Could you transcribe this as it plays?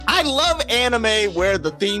I love anime where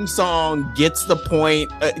the theme song gets the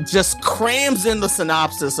point, just crams in the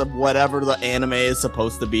synopsis of whatever the anime is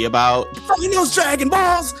supposed to be about. Fighting those Dragon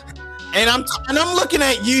Balls, and I'm looking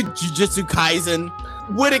at you, Jujutsu Kaisen.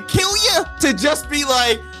 Would it kill you to just be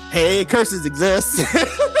like, "Hey, curses exist"?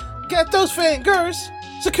 Get those fingers,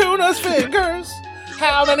 Sukuna's fingers.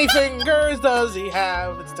 How many fingers does he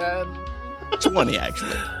have? It's 10. 20,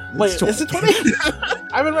 actually. Wait, 20. Is it 20?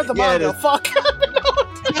 I haven't read the manga. Fuck.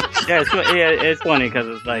 It's funny because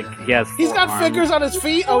it's like he's got fingers on his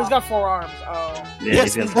feet. Oh, he's got 4 arms. Oh, yeah,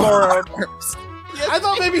 yes, he's got 4 arms. I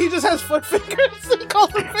thought maybe he just has foot fingers. He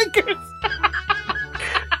calls them fingers.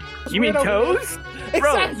 You mean toes, exactly.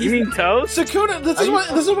 Bro? You mean toes? Sukuna. This is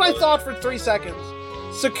what I thought for 3 seconds.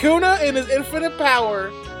 Sukuna, in his infinite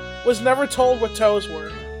power, was never told what toes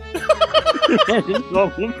were.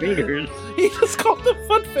 Fingers. He just called them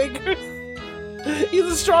foot fingers. He's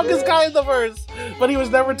the strongest guy in the verse, but he was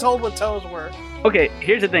never told what toes were. Okay,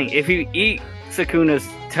 here's the thing. If you eat Sukuna's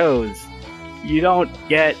toes, you don't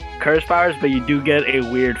get curse powers, but you do get a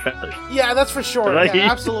weird feather. Yeah, that's for sure. Like,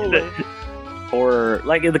 yeah, absolutely. Horror.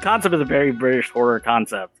 Like, the concept is a very British horror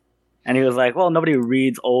concept. And he was like, well, nobody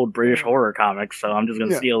reads old British horror comics, so I'm just going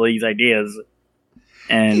to steal these ideas.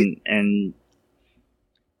 And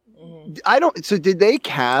I don't. So did they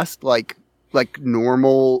cast like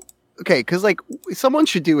normal? Okay, because like someone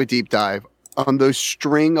should do a deep dive on those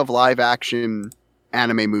string of live action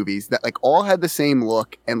anime movies that like all had the same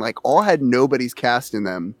look and like all had nobody's cast in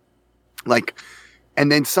them, like,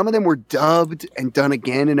 and then some of them were dubbed and done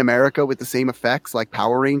again in America with the same effects, like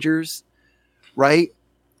Power Rangers, right?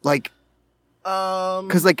 Like,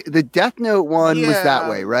 because like the Death Note one was that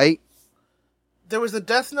way, right? There was the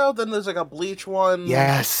Death Note, then there's like a Bleach one.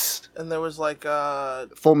 Yes. And there was like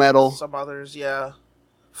Full Metal. Some others, yeah.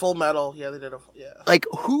 Full Metal, yeah, they did Like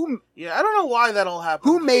who? Yeah, I don't know why that all happened.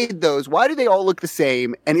 Who made those? Why do they all look the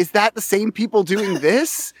same? And is that the same people doing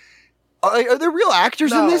this? Are there real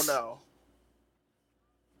actors in this? No.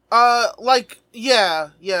 Yeah.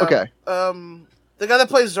 Okay. The guy that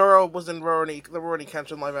plays Zoro was in the Rurouni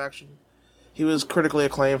Kenshin live action. He was critically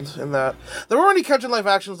acclaimed in that. The Rurouni Kenshin live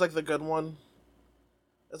action is like the good one.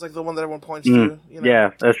 It's like the one that everyone points to. You know?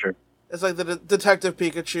 Yeah, that's true. It's like the Detective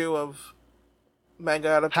Pikachu of manga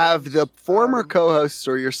adaptation. Have the former co-hosts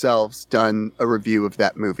or yourselves done a review of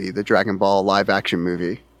that movie, the Dragon Ball live-action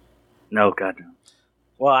movie? No, God no.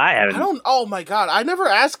 Well, I haven't. Oh my God! I never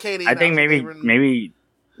asked Katie. I think maybe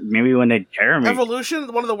when Jeremy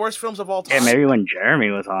Evolution, one of the worst films of all time. Yeah, maybe when Jeremy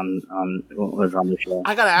was on the show.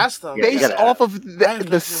 I gotta ask them. Based off of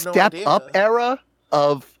the Step Up era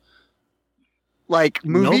of like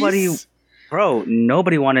movies.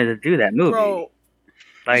 Nobody wanted to do that movie. Bro,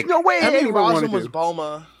 like no way. Emmy Rossum was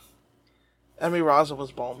Bulma.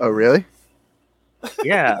 Oh, really?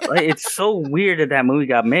 Yeah, like, it's so weird that movie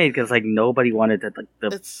got made because like nobody wanted to. Like,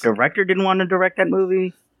 the director didn't want to direct that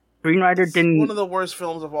movie. Screenwriter didn't. One of the worst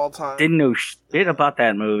films of all time. Didn't know shit about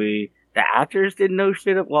that movie. The actors didn't know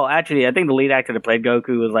shit. Well, actually, I think the lead actor that played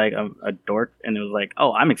Goku was like a dork, and it was like,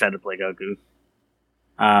 oh, I'm excited to play Goku.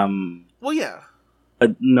 Well, yeah.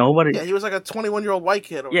 Nobody. Yeah, he was like a 21-year-old white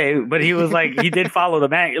kid. Yeah, but he was like, he did follow the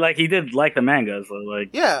manga. Like, he did like the manga, so like.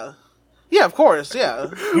 Yeah. Yeah, of course, yeah.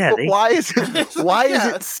 Yeah. Why is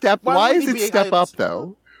it Step Up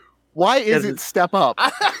though? Why is it Step Up?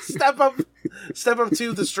 Step up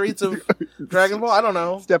to the streets of Dragon Ball. I don't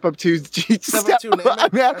know. Step Up to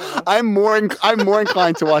I'm more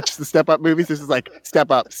inclined to watch the Step Up movies. This is like Step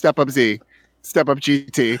Up Z, Step Up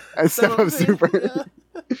GT, and Step Up Super.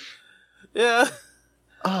 Yeah.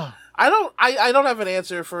 I don't have an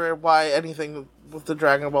answer for why anything with the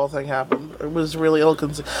Dragon Ball thing happened. It was really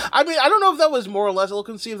ill-conceived. I mean, I don't know if that was more or less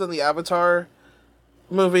ill-conceived than the Avatar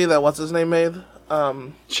movie that what's-his-name made.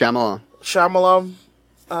 Shyamalan.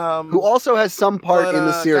 Who also has some part in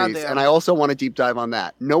the series, and I also want to deep dive on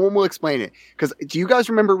that. No one will explain it. Because do you guys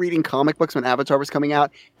remember reading comic books when Avatar was coming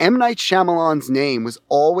out? M. Night Shyamalan's name was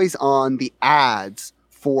always on the ads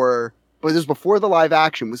for... But this was before the live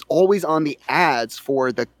action, was always on the ads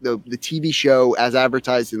for the TV show as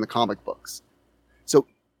advertised in the comic books. So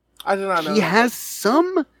I do not know. He has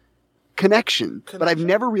some connection, but I've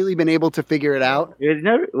never really been able to figure it out. He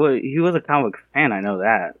was a comic fan, I know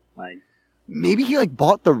that. Like maybe he like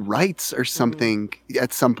bought the rights or something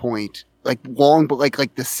at some point. Like long, but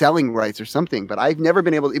like the selling rights or something. But I've never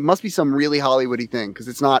been able to, it must be some really Hollywoody thing because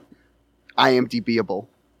it's not IMDb'able.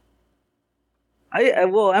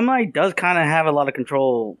 Well, M.I. does kind of have a lot of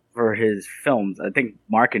control for his films. I think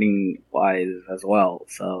marketing wise as well.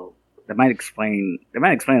 So that might explain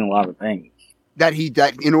a lot of things. that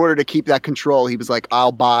in order to keep that control, he was like,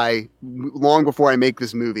 I'll buy, long before I make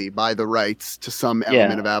this movie, buy the rights to some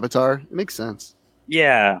element of Avatar. It makes sense.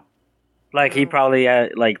 Yeah. Like he probably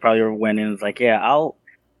went in and was like, yeah,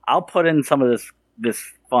 I'll put in some of this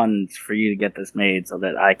funds for you to get this made so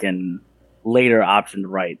that I can later option the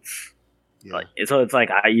rights. Yeah. So it's like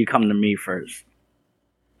you come to me first.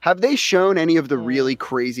 Have they shown any of the really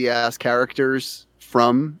crazy ass characters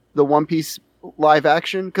from the One Piece live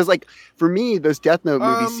action? Because like for me, those Death Note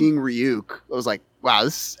movies, seeing Ryuk, I was like, wow,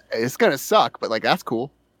 it's gonna suck, but like that's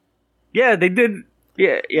cool. Yeah, they did.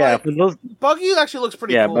 Yeah. Like, for those... Buggy actually looks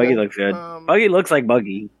pretty cool. Yeah, Buggy looks good. Buggy looks like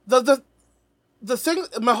Buggy. The thing,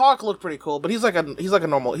 Mihawk looked pretty cool, but he's like a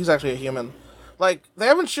normal. He's actually a human. Like they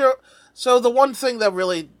haven't shown. So the one thing I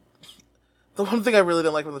really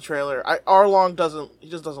didn't like from the trailer, Arlong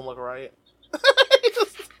just doesn't look right.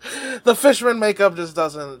 The fisherman makeup just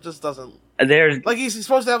doesn't. There's like he's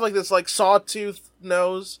supposed to have like this like sawtooth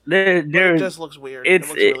nose. It just looks weird. It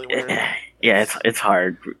looks really weird. Yeah, it's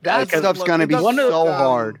hard. That stuff's gonna be so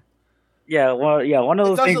hard. Yeah, one of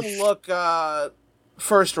those things. It doesn't look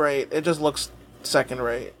first rate. It just looks second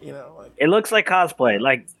rate. You know, like it looks like cosplay.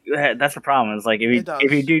 Like that's the problem. It's like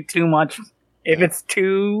if you do too much, if it's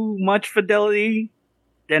too much fidelity,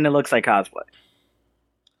 then it looks like cosplay.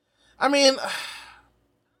 I mean,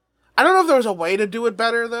 I don't know if there was a way to do it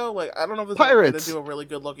better though. Like I don't know if there's a way to do a really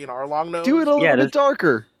good looking Arlong nose. Do it a little bit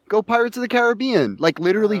darker. Go Pirates of the Caribbean. Like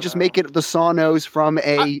literally, just make it the saw nose from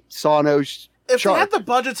a saw nose. If they had the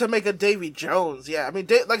budget to make a Davy Jones, yeah. I mean,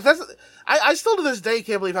 like that's. I still to this day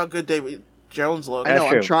can't believe how good Davy Jones looks. I know.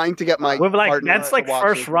 I'm trying to get my. With like that's like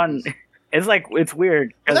first run. It's like it's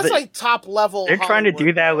weird. That's like top level. They're trying to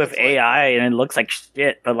do that with AI, and it looks like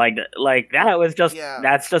shit. But like that was just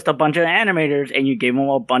that's just a bunch of animators, and you gave them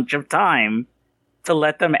a bunch of time to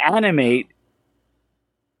let them animate.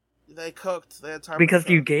 They cooked. They had time because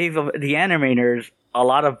you gave the animators a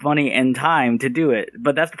lot of money and time to do it.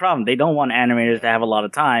 But that's the problem. They don't want animators to have a lot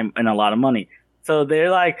of time and a lot of money. So they're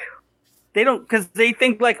like, they don't, because they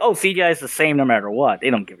think like, oh, CGI is the same no matter what. They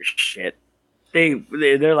don't give a shit.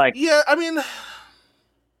 They're like, yeah. I mean,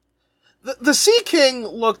 the Sea King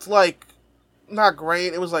looked like not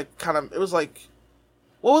great. It was like it's like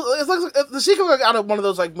the Sea King was like out of one of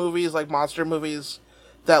those like movies, like monster movies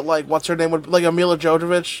that like what's her name would like a Mila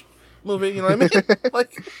Jovovich movie, you know what I mean?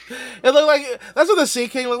 Like it looked like that's what the Sea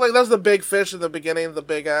King looked like. That was the big fish in the beginning, the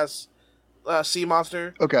big ass sea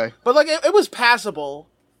monster. Okay, but like it was passable,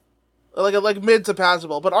 like mid to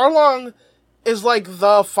passable. But Arlong is like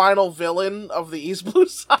the final villain of the East Blue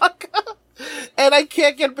Saga, and I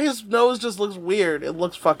can't get his nose. Just looks weird. It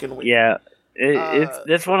looks fucking weird. Yeah,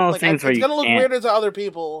 it's one of those things where it's gonna look weirder to other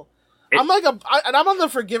people. I'm on the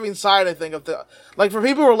forgiving side. I think of the like for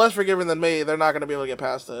people who are less forgiving than me, they're not going to be able to get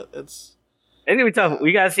past it. It's gonna be tough.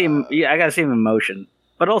 We gotta see him. I gotta see him in motion.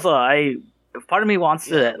 But also, part of me wants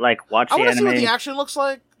to like watch the anime. I want to see what the action looks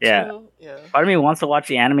like. Yeah, too. Yeah. Part of me wants to watch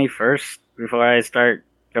the anime first before I start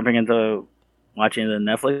jumping into watching the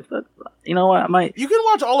Netflix. But you know what? I might. You can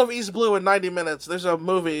watch all of East Blue in 90 minutes. There's a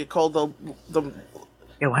movie called the.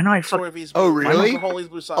 Yeah, why don't I Story of East Blue? Oh really? The whole East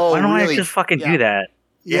Blue Saga. Why don't I just fucking do that?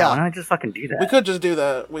 Yeah, why don't I just fucking do that? We could just do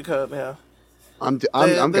that. We could, yeah.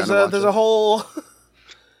 There's a whole.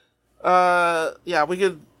 Yeah, we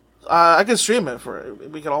could. I could stream it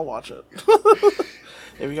we could all watch it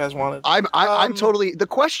if you guys wanted. I'm totally. The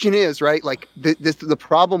question is right. Like the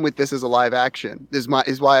problem with this as a live action is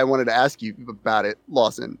why I wanted to ask you about it,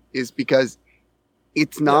 Lawson. Is because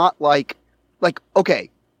it's not like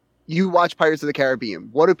okay, you watch Pirates of the Caribbean.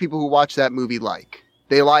 What do people who watch that movie like?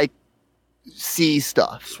 They like sea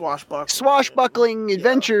stuff, swashbuckling,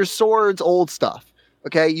 adventures, swords, old stuff.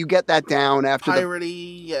 Okay, you get that down after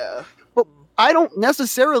piratey, yeah. But I don't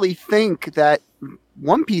necessarily think that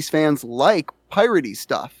One Piece fans like piratey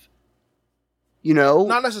stuff. You know,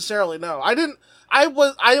 not necessarily. No, I didn't. I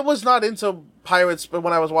was not into pirates, but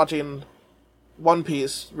when I was watching One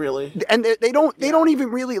Piece, really, and they don't even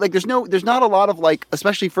really like. There's not a lot of like,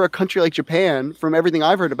 especially for a country like Japan. From everything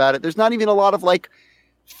I've heard about it, there's not even a lot of like.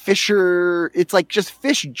 Fisher, it's like just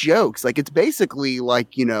fish jokes. Like it's basically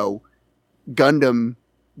like, you know, Gundam,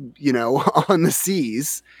 you know, on the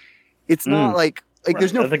seas. It's not like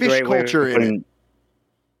there's no fish culture in it.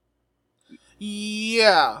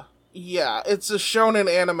 Yeah. It's a shonen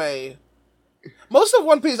anime. Most of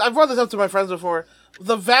One Piece, I've brought this up to my friends before.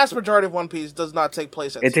 The vast majority of One Piece does not take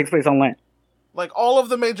place at sea. It takes place on land. Like all of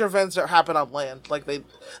the major events happen on land. Like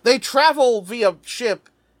they travel via ship,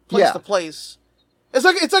 place to place. It's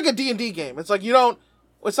like a D&D game. It's like you don't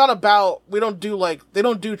It's not about. We don't do they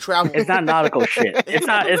don't do travel. It's not nautical shit. It's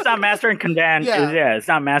not Master and Commander. Yeah. It's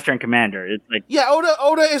not Master and Commander. It's like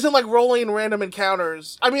Oda isn't like rolling random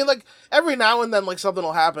encounters. I mean, like every now and then, like something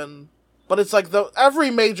will happen, but it's like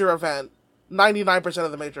every major event. 99%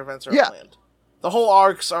 of the major events are on land. The whole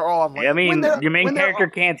arcs are all on land. I mean, your main character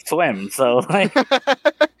can't swim, so like.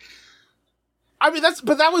 I mean,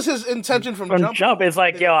 that was his intention from Jump. It's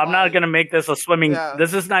like, yo, I'm not gonna make this a swimming. Yeah.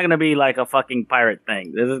 This is not gonna be like a fucking pirate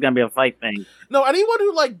thing. This is gonna be a fight thing. No, anyone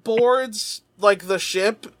who like boards like the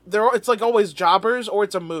ship, it's like always jobbers or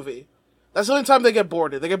it's a movie. That's the only time they get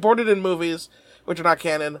boarded. They get boarded in movies, which are not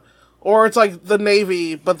canon, or it's like the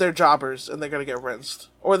Navy, but they're jobbers and they're gonna get rinsed,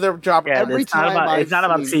 or they're jobbers. Yeah, it's not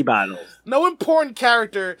about sea battles. No important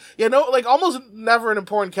character, like almost never an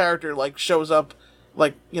important character like shows up,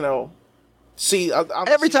 like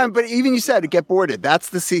every time, but even you said to get boarded. That's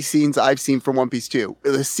the sea scenes I've seen from One Piece too.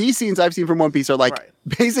 The sea scenes I've seen from One Piece are like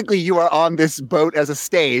basically you are on this boat as a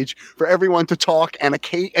stage for everyone to talk and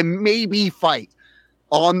maybe fight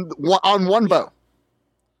on one boat.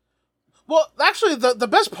 Well, actually, the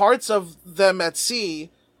best parts of them at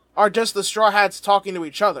sea are just the Straw Hats talking to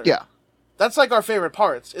each other. Yeah, that's like our favorite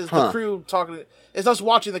parts. Is the crew talking? Is us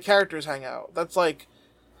watching the characters hang out? That's like,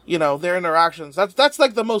 their interactions. That's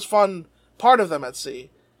like the most fun part of them at sea.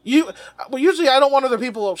 Usually I don't want other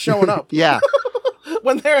people showing up. Yeah.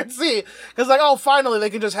 When they're at sea, because finally they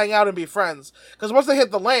can just hang out and be friends. Because once they hit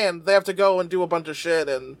the land, they have to go and do a bunch of shit,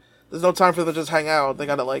 and there's no time for them to just hang out. They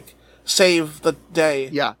gotta save the day.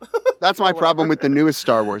 Yeah, that's my problem with the newest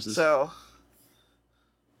Star Wars.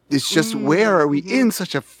 It's just where are we in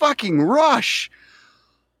such a fucking rush?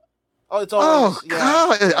 Oh, it's always,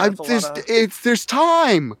 God! There's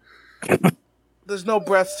time. There's no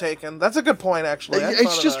breaths taken. That's a good point, actually.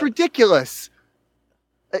 It's just ridiculous.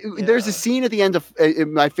 There's a scene at the end of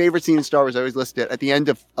my favorite scene in Star Wars. I always list it at the end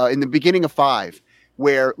of in the beginning of 5,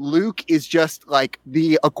 where Luke is just like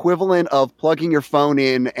the equivalent of plugging your phone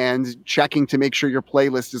in and checking to make sure your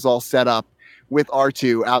playlist is all set up with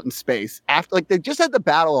R2 out in space. After they just had the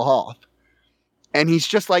Battle of Hoth. And he's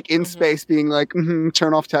just in space being like,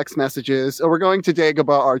 turn off text messages. Oh, we're going to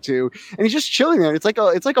Dagobah R2. And he's just chilling there. It's like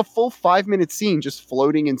a full 5-minute scene just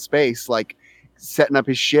floating in space, setting up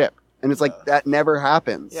his ship. And it's that never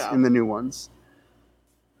happens in the new ones.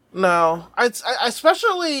 No.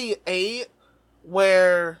 Especially 8,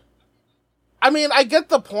 where, I mean, I get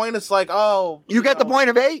the point. It's like, oh. You get the point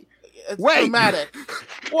of 8? It's dramatic.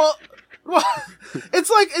 Well,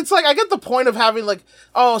 it's like I get the point of having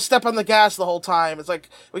step on the gas the whole time. It's like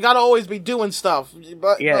we gotta always be doing stuff.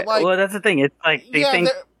 But well, that's the thing. It's like they think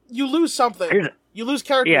you lose something. You lose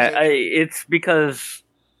characters. Yeah, it's because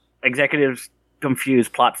executives confuse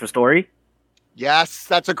plot for story. Yes,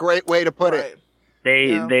 that's a great way to put it.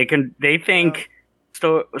 They think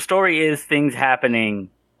story is things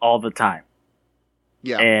happening all the time.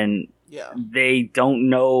 Yeah, and. Yeah. They don't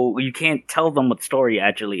know. You can't tell them what story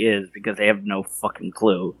actually is because they have no fucking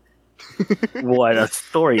clue what a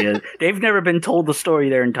story is. They've never been told the story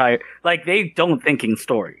their entire... they don't think in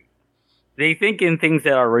story. They think in things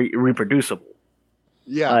that are reproducible.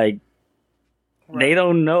 Yeah. They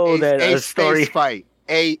don't know that a story... space fight.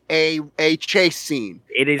 A chase scene.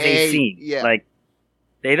 It is a scene. Yeah.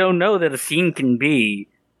 They don't know that a scene can be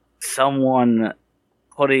someone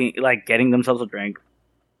getting themselves a drink,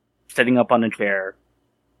 sitting up on a chair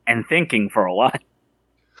and thinking for a while.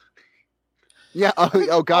 Yeah.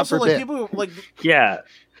 Oh God also, forbid. People yeah.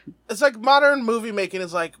 It's modern movie making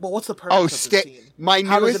is well, what's the purpose of the scene?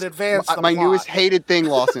 How does it advance the plot? Newest hated thing,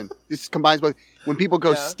 Lawson. This combines both. When people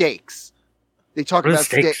go stakes, they talk about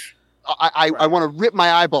stakes. I want to rip my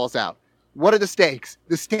eyeballs out. What are the stakes?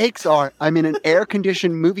 The stakes are I'm in an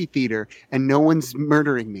air-conditioned movie theater and no one's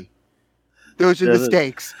murdering me. Those are the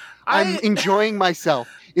stakes. I'm enjoying myself.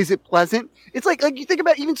 Is it pleasant? It's like you think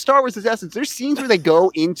about even Star Wars' essence. There's scenes where they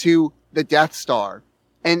go into the Death Star,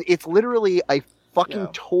 and it's literally a fucking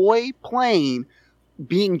toy plane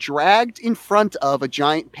being dragged in front of a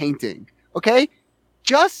giant painting. Okay?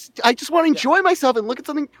 I just want to enjoy myself and look at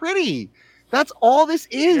something pretty. That's all this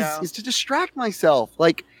is to distract myself,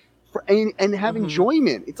 and have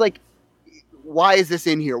enjoyment. It's like, why is this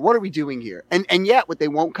in here? What are we doing here? And yet, what they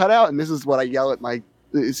won't cut out, and this is what I yell at my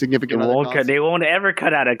significant other. They won't ever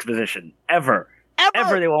cut out exposition. Ever.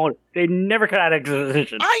 They won't. They never cut out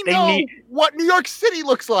exposition. I know what New York City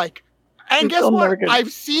looks like. And guess what?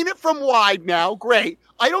 I've seen it from wide now. Great.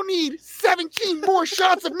 I don't need 17 more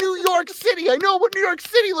shots of New York City. I know what New York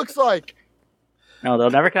City looks like. No,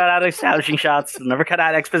 they'll never cut out establishing shots. They'll never cut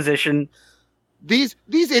out exposition. These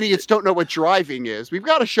idiots don't know what driving is. We've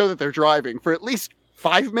got to show that they're driving for at least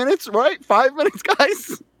 5 minutes, right? 5 minutes,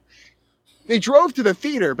 guys. They drove to the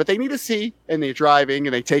theater, but they need to see, and they're driving,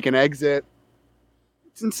 and they take an exit.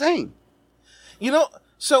 It's insane. You know,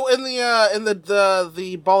 so in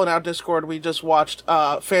the Ballin' Out Discord, we just watched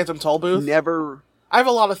Phantom Tollbooth. Never. I have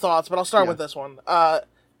a lot of thoughts, but I'll start with this one. Have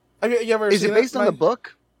you ever Is seen it based on the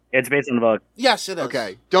book? It's based on the book. Yes, it is.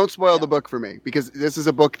 Okay, don't spoil the book for me, because this is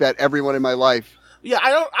a book that everyone in my life... Yeah,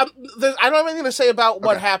 I don't have anything to say about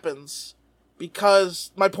what happens,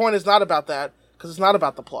 because my point is not about that, because it's not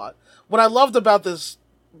about the plot. What I loved about this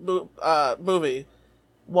movie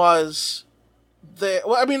was it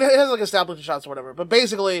has like establishing shots or whatever, but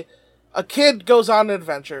basically, a kid goes on an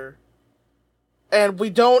adventure, and we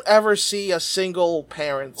don't ever see a single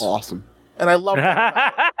parent. Awesome. And I love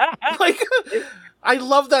that. Like, I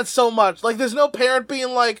love that so much. Like, there's no parent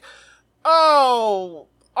being like, oh,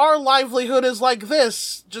 our livelihood is like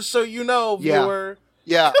this, just so you know, viewer.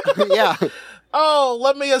 Yeah. Yeah. Oh,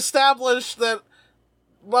 let me establish that.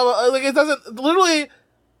 Well, like, it doesn't literally.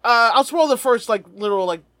 I'll spoil the first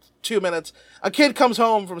literal 2 minutes. A kid comes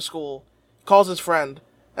home from school, calls his friend,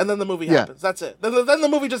 and then the movie happens. That's it. Then the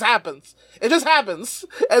movie just happens. It just happens,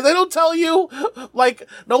 and they don't tell you. Like,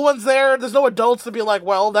 no one's there. There's no adults to be like,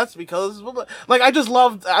 well, that's because. Like, I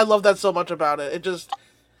love that so much about it. It just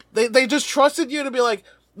they just trusted you to be like,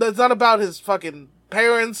 it's not about his fucking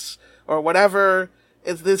parents or whatever.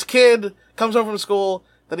 It's this kid comes home from school.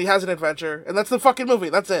 That he has an adventure, and that's the fucking movie.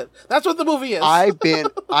 That's it. That's what the movie is. We've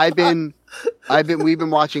been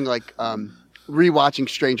watching rewatching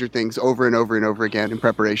Stranger Things over and over and over again in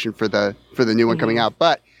preparation for the new one coming out.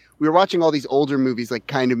 But we were watching all these older movies, like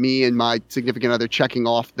kind of me and my significant other checking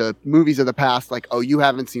off the movies of the past, like, oh, you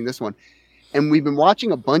haven't seen this one. And we've been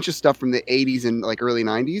watching a bunch of stuff from the 80s and early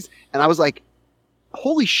 90s, and I was like,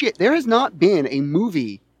 holy shit, there has not been a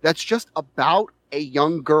movie that's just about a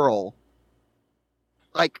young girl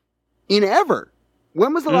in ever.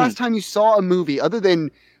 When was the last time you saw a movie other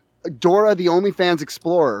than Dora the OnlyFans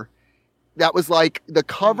Explorer that was like the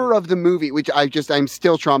cover of the movie, which I'm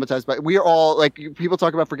still traumatized by. We are all people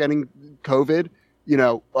talk about forgetting COVID.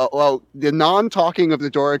 The non-talking of the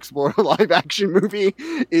Dora Explorer live action movie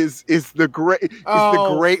is the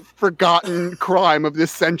great forgotten crime of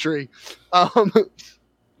this century. But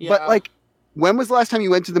when was the last time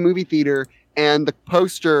you went to the movie theater and the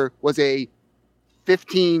poster was a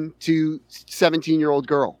 15 to 17-year-old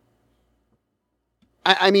girl?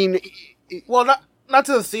 I mean, well, not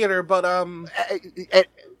to the theater, but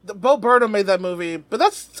Bo Burnham made that movie, but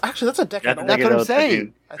that's a decade old. That's what I'm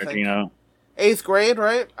saying. I think 8th grade,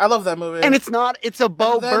 right? I love that movie. And it's a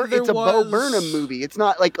Bo Burnham movie. It's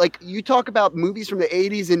not like you talk about movies from the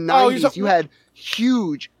 80s and 90s. You had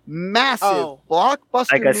huge, massive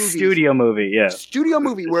blockbuster like a movies. Studio movie, yeah. Studio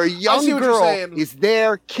movie where a young girl is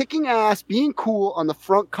there kicking ass, being cool on the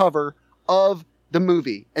front cover of the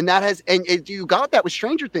movie. And you got that with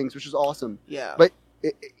Stranger Things, which is awesome. Yeah. But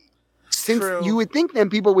since you would think then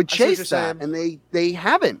people would chase that, and they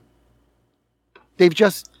haven't. They've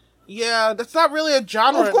just... Yeah, that's not really a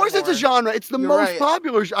genre. Well, of course anymore. It's a genre. It's the most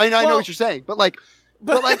popular. I know what you're saying, but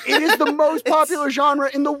it is the most popular genre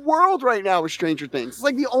in the world right now with Stranger Things. It's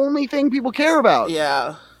like the only thing people care about.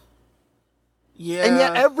 Yeah. Yeah. And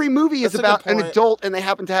yet every movie is about an adult and they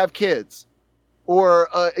happen to have kids. Or,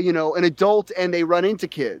 an adult and they run into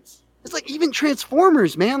kids. It's like even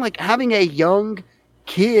Transformers, man, like having a young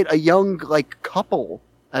kid, a young couple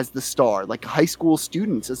as the star, like high school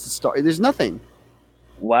students as the star. There's nothing.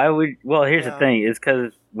 Why would... Well, here's the thing. It's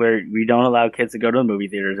because we don't allow kids to go to the movie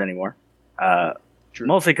theaters anymore. True.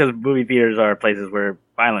 Mostly because movie theaters are places where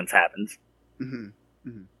violence happens. Mm-hmm.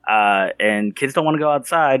 Mm-hmm. And kids don't want to go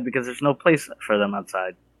outside because there's no place for them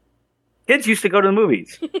outside. Kids used to go to the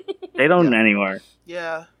movies. They don't anymore.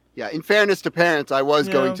 Yeah. Yeah, in fairness to parents, I was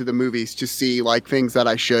going to the movies to see things that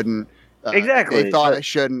I shouldn't. Exactly. They thought I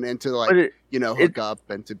shouldn't, and to hook up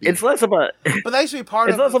and to be. It's less about. But that used to be part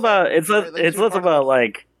it's of. Less about. It's less about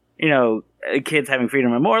kids having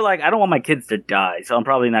freedom, and more like I don't want my kids to die, so I'm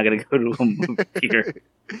probably not going to go to a movie theater.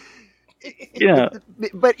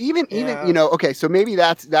 But even okay, so maybe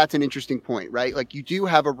that's an interesting point, right? Like you do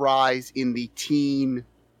have a rise in the teen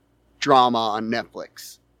drama on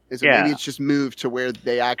Netflix. So maybe it's just moved to where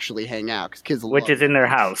they actually hang out because kids, which is in their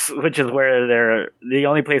house, which is where they're the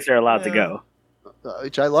only place they're allowed to go.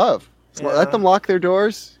 Which I love. So let them lock their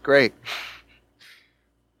doors. Great.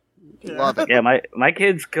 Love it. Yeah, my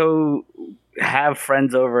kids go have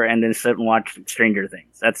friends over and then sit and watch Stranger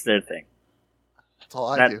Things. That's their thing. That's all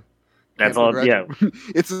I do. That's all. Yeah,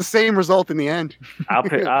 it's the same result in the end.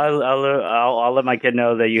 I'll let my kid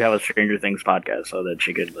know that you have a Stranger Things podcast so that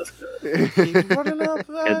she could listen to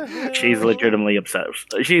it. She's legitimately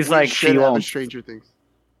obsessed. She's We like should she have a won't. Stranger Things.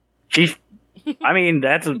 She's. I mean,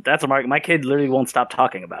 that's a mark. My kid literally won't stop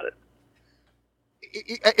talking about it.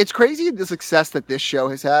 It's crazy the success that this show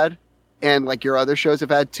has had, and like your other shows have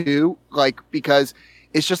had too. Like because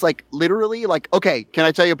it's just like literally like, okay, can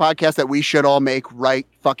I tell you a podcast that we should all make right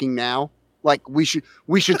fucking now? Like we should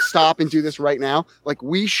stop and do this right now. Like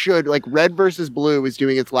we should, like Red versus Blue is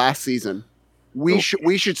doing its last season. We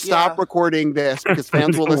should stop recording this because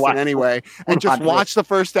fans will listen anyway and just watch the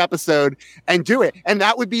first episode and do it. And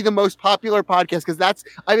that would be the most popular podcast because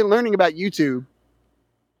I've been learning about YouTube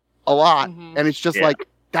a lot, and it's just like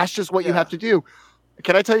that's just what you have to do.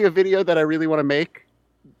 Can I tell you a video that I really want to make,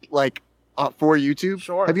 like for YouTube?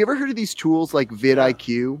 Sure. Have you ever heard of these tools like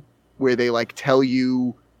vidIQ, where they like tell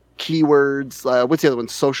you keywords? What's the other one?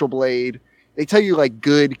 Social Blade. They tell you like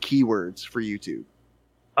good keywords for YouTube.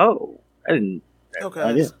 Oh, I didn't. Okay.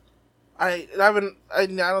 Idea. I don't.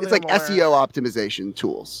 It's like SEO optimization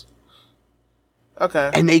tools.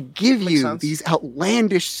 Okay. And they give Makes you sense. these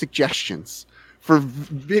outlandish suggestions for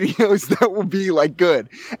videos that will be like good.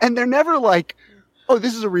 And they're never like, oh,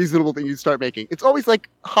 this is a reasonable thing you start making. It's always like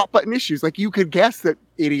hot button issues. Like you could guess that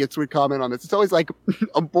idiots would comment on this. It's always like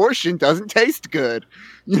abortion doesn't taste good.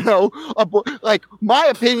 You know, like my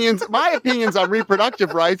opinions on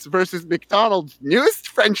reproductive rights versus McDonald's newest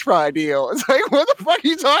French fry deal. It's like, what the fuck are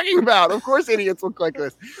you talking about? Of course idiots will click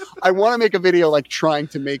this. I want to make a video like trying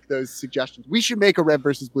to make those suggestions. We should make a Red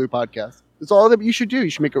versus Blue podcast. That's all that you should do. You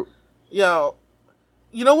should make a... Yo,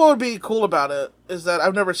 you know what would be cool about it is that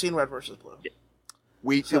I've never seen Red versus Blue.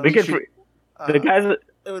 The guys.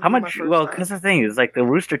 How much? Well, because the thing is, like the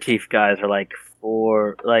Rooster Teeth guys are like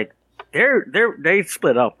they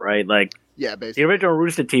split up, right? Like basically. The original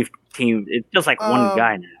Rooster Teeth team, it's just like one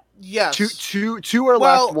guy now. Yes. Two are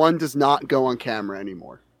left. One does not go on camera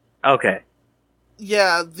anymore. Okay.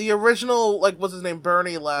 Yeah, the original, like, what's his name?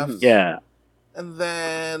 Bernie left. Yeah. And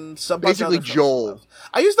then some basically Joel.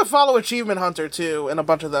 I used to follow Achievement Hunter too, and a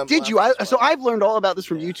bunch of them. Did you? So I've learned all about this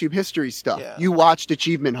from YouTube history stuff. Yeah. You watched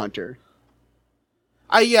Achievement Hunter.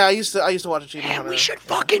 I used to watch Achievement Hunter. We should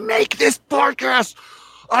fucking make this podcast.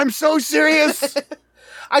 I'm so serious.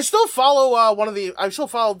 I still follow one of the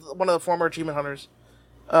former Achievement Hunters,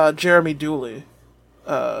 Jeremy Dooley.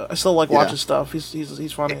 I still watch his stuff.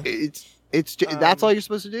 He's funny. That's all you're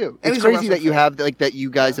supposed to do. It's crazy that you have that you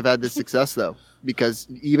guys have had this success though, because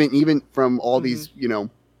even from all these, you know,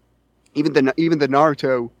 even the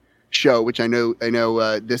Naruto show, which I know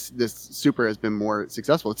this Super has been more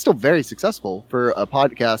successful. It's still very successful for a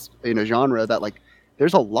podcast in a genre that like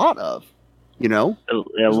there's a lot of, you know,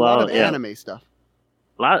 a lot of anime stuff.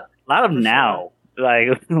 A lot of now. Like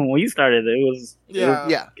when we started, it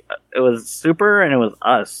was Super and it was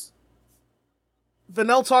us.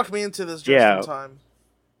 Vanell talked me into this just in time.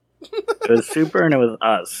 It was Super and it was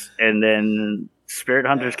us. And then Spirit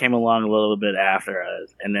Hunters came along a little bit after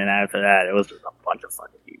us. And then after that, it was just a bunch of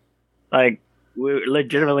fucking people. Like, we're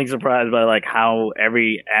legitimately surprised by like how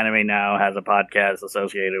every anime now has a podcast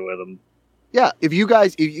associated with them. Yeah, if you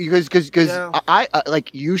guys, because I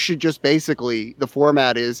like, you should just basically, the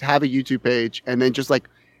format is have a YouTube page and then just like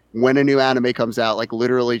when a new anime comes out, like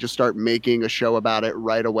literally just start making a show about it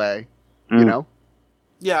right away. You know?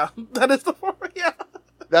 Yeah, that is the format. Yeah,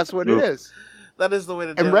 that's what it is. That is the way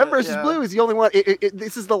to do it. And Red vs. Blue is the only one.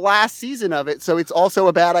 This is the last season of it, so it's also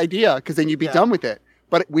a bad idea because then you'd be done with it.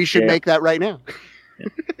 But we should make that right now.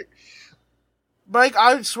 Mike,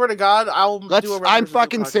 I swear to God, I'm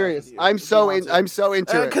fucking serious. I'm so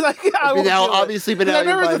into it. Because obviously,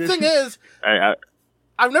 the thing is,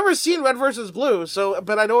 I've never seen Red vs. Blue,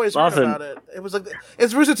 but I'd always heard about it. It was like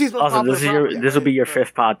it's Rooster Teeth's most popular. This will be your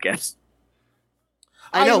fifth podcast.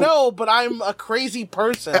 I know, but I'm a crazy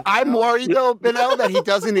person. I'm worried though, Benel, that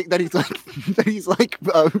he's like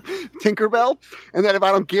Tinkerbell, and that if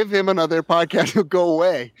I don't give him another podcast, he'll go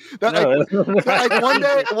away.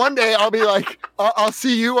 One day I'll be like, I'll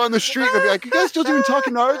see you on the street, and I'll be like, you guys still doing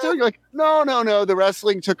Talking Naruto? You're like, no, the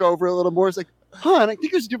wrestling took over a little more. It's like, and I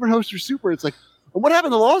think there's a different host for Super. It's like, what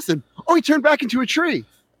happened to Lawson? Oh, he turned back into a tree.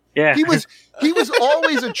 Yeah, he was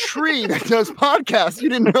always a tree that does podcasts. You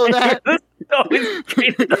didn't know that? Always a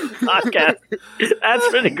tree that does podcasts. That's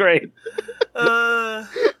pretty great.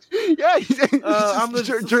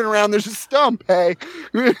 Turn around. There's a stump. Hey,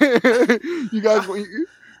 you guys.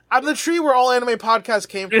 I'm the tree where all anime podcasts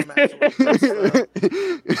came from. Actually,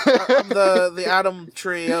 I'm the Adam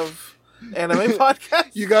tree of anime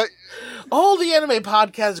podcasts. You got all the anime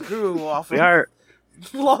podcasts grew off.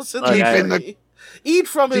 Lawson's Deep a in tree. Eat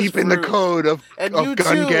from his Deep in the fruit. code of And you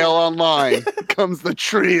Gun too. Gale Online comes the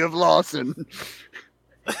tree of Lawson.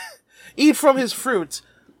 Eat from his fruit.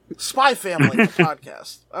 Spy Family the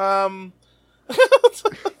podcast.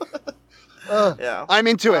 Yeah. I'm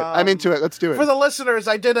into it. I'm into it. Let's do it. For the listeners,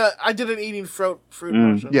 I did an eating fruit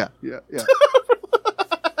motion. Yeah.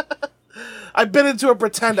 I bit into a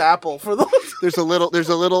pretend apple for the. There's a little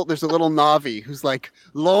Navi who's like,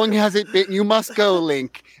 long has it been, you must go,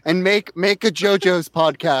 Link, and make a JoJo's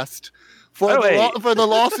podcast. For the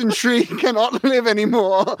Lawson tree cannot live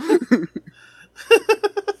anymore.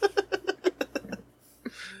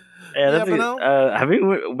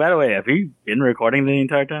 By the way, have you been recording the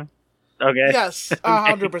entire time? Okay. Yes,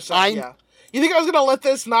 100%. Yeah. You think I was gonna let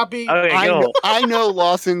this not be? Okay, I know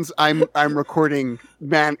Lawson's. I'm recording.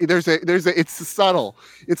 Man, it's subtle.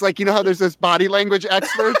 It's like, you know how there's those body language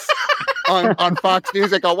experts on Fox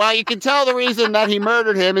News that go, well, you can tell the reason that he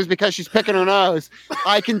murdered him is because she's picking her nose.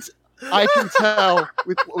 I can tell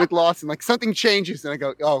with Lawson, like, something changes, and I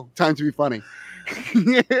go, oh, time to be funny.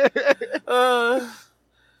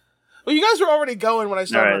 Well, you guys were already going when I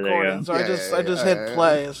started recording, so I just hit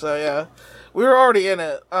play. So yeah, we were already in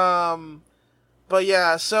it. But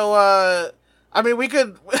yeah, so I mean, we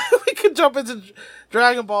could jump into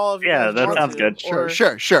Dragon Ball. If you guys that want sounds to, good.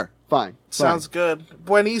 Sure. Fine. Sounds good.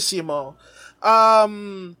 Buenissimo.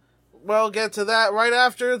 We'll get to that right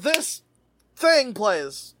after this thing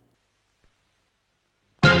plays.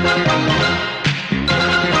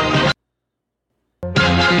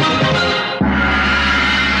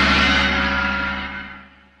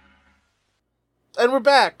 And we're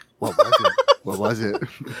back. What was it?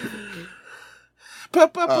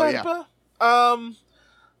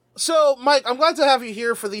 So, Mike, I'm glad to have you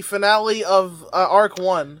here for the finale of Arc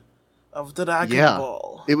 1 of Dragon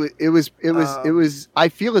Ball. It was. I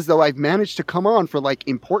feel as though I've managed to come on for like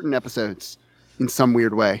important episodes in some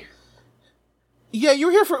weird way. Yeah, you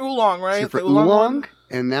were here for Oolong, right? For Oolong,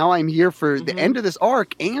 and now I'm here for the end of this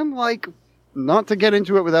arc, and like, not to get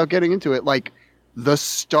into it without getting into it, like the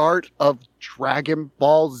start of Dragon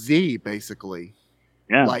Ball Z, basically.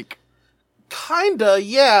 Yeah. Like, kinda,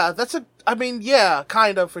 yeah.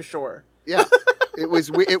 Kinda for sure. Yeah. It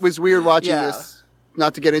was weird watching this.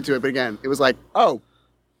 Not to get into it, but again, it was like, oh,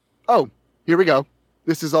 here we go.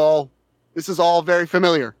 This is all very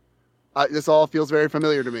familiar. This all feels very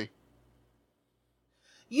familiar to me.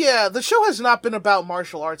 Yeah, the show has not been about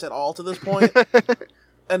martial arts at all to this point.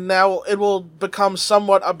 And now it will become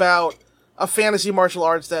somewhat about a fantasy martial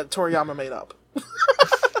arts that Toriyama made up.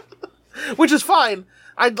 Which is fine.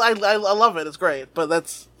 I love it. It's great. But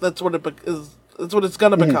that's what it is. That's what it's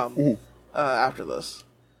gonna become after this.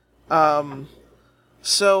 Without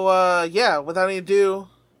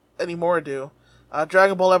any more ado,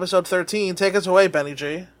 Dragon Ball episode 13. Take us away, Benny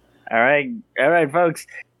G. All right, folks.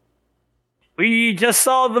 We just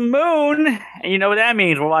saw the moon, and you know what that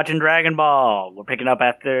means. We're watching Dragon Ball. We're picking up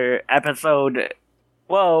after episode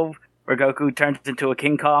 12, where Goku turns into a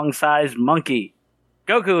King Kong-sized monkey.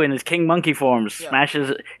 Goku, in his King Monkey form,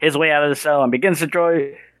 smashes his way out of the cell and begins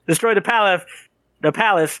to destroy the palace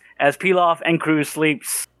as Pilaf and crew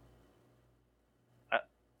sleeps.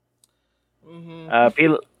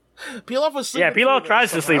 Pilaf was sleeping. Yeah, Pilaf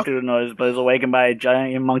tries to sleep through the noise, but is awakened by a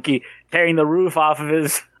giant monkey tearing the roof off of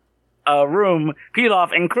his room.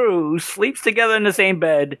 Pilaf and crew sleeps together in the same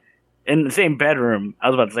bed, in the same bedroom. I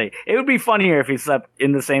was about to say, it would be funnier if he slept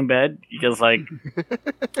in the same bed, because, like,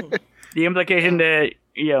 the implication that,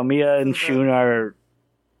 Mia and Shun are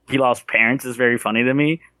Pilaf's parents is very funny to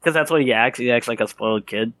me, because that's what he acts. He acts like a spoiled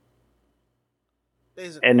kid.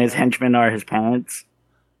 Basically, and his henchmen are his parents.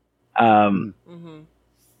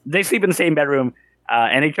 They sleep in the same bedroom,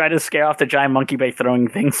 and they try to scare off the giant monkey by throwing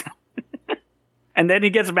things. And then he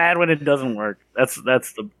gets mad when it doesn't work. That's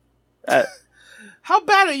the. How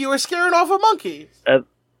bad are you at scaring off a monkey?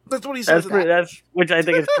 That's what he says. Which I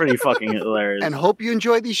think is pretty fucking hilarious. And hope you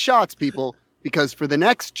enjoy these shots, people, because for the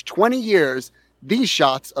next 20 years, these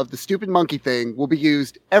shots of the stupid monkey thing will be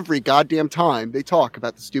used every goddamn time they talk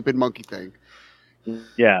about the stupid monkey thing.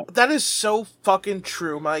 Yeah. That is so fucking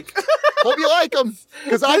true, Mike. Hope you like them,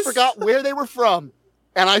 because I forgot where they were from.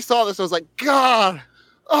 And I saw this, I was like, God,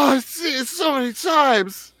 I've seen it so many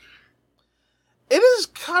times. It is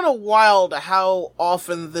kind of wild how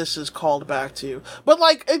often this is called back to. But,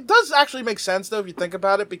 like, it does actually make sense, though, if you think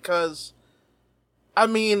about it, because, I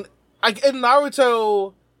mean, in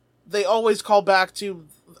Naruto, they always call back to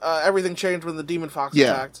everything changed when the Demon Fox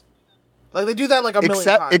attacked. Like, they do that, like, a million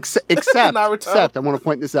times. Except, I want to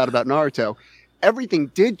point this out about Naruto. Everything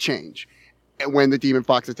did change when the Demon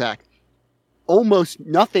Fox attacked. almost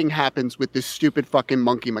nothing happens with this stupid fucking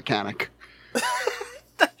monkey mechanic.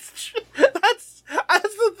 That's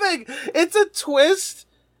the thing. It's a twist,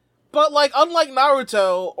 but like unlike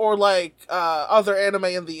Naruto or like other anime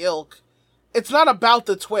in the ilk, it's not about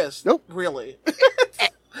the twist. Nope. Really.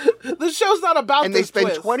 The show's not about and this they spend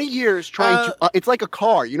twist. 20 years trying to... it's like a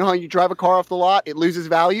car. You know how you drive a car off the lot, it loses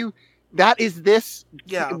value? That is this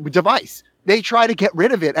device. They try to get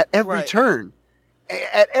rid of it at every turn.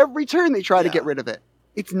 At every turn, they try to get rid of it.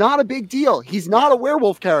 It's not a big deal. He's not a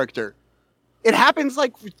werewolf character. It happens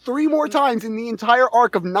like 3 more times in the entire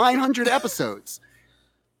arc of 900 episodes.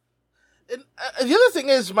 And the other thing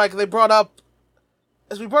is, Mike, they brought up,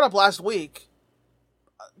 as we brought up last week,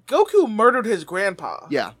 Goku murdered his grandpa.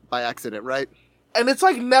 Yeah, by accident, right? And it's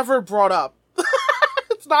like never brought up.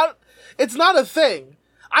 It's not a thing.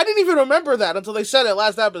 I didn't even remember that until they said it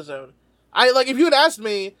last episode. If you had asked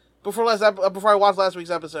me before I watched last week's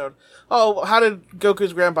episode, oh, how did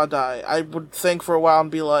Goku's grandpa die? I would think for a while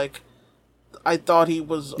and be like, I thought he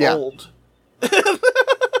was old.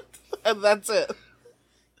 And that's it.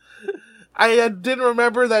 I didn't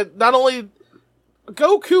remember that not only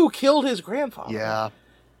Goku killed his grandfather. Yeah.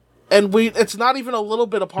 And it's not even a little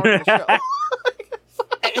bit a part of the show.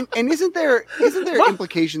 and isn't there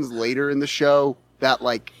implications later in the show that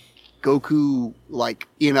like Goku, like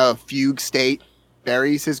in a fugue state,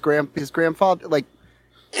 buries his grandfather? Like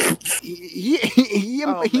he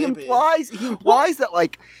implies that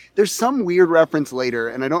like there's some weird reference later,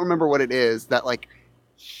 and I don't remember what it is, that like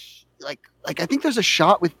I think there's a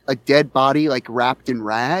shot with a dead body like wrapped in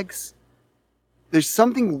rags. There's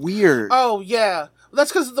something weird. Oh yeah. That's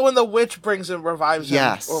because when the witch brings him, revives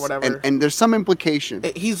him, or whatever. And there's some implication.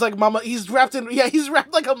 He's like mama. He's wrapped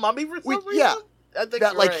like a mummy for some reason. Yeah, I think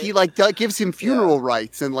that like he like gives him funeral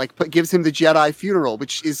rites and like gives him the Jedi funeral,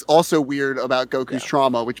 which is also weird about Goku's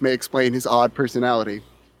trauma, which may explain his odd personality.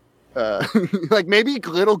 Like maybe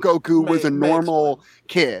little Goku was a normal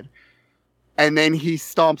kid, and then he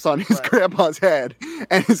stomps on his grandpa's head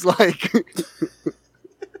and is like,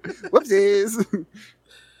 "Whoopsies."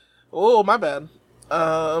 Oh, my bad.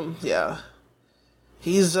 Yeah.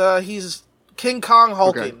 He's King Kong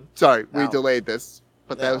hulking. Okay. Sorry, we delayed this,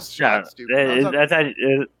 but that was stupid. That's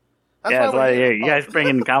why we're here. You guys bring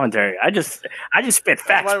in commentary. I just spit facts.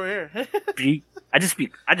 That's why we're here. I just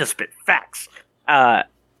spit facts.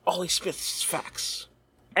 All he spits facts.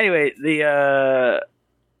 Anyway, the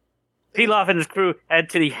Pilaf and his crew head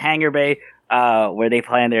to the hangar bay, where they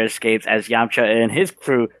plan their escapes as Yamcha and his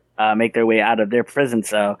crew make their way out of their prison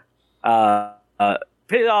cell.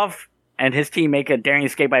 Pilaf and his team make a daring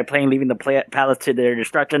escape by plane, leaving the palace to their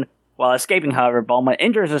destruction. While escaping, however, Bulma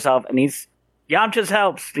injures herself and needs Yamcha's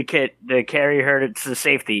help to carry her to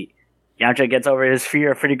safety. Yamcha gets over his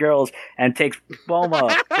fear of pretty girls and takes Bulma,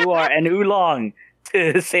 Uar, and Oolong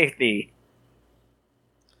to safety.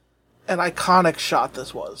 An iconic shot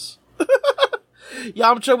this was.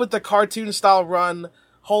 Yamcha with the cartoon-style run,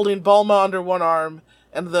 holding Bulma under one arm,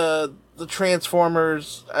 and the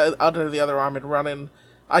Transformers under the other arm and running.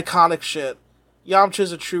 Iconic shit.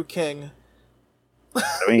 Yamcha's a true king. I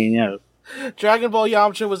mean, yeah. Dragon Ball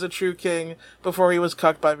Yamcha was a true king before he was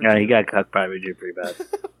cucked by Vegeta. Yeah, he got cucked by Vegeta pretty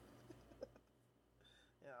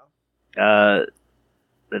bad.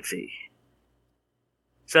 Let's see.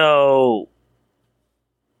 So,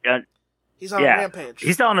 he's on a rampage.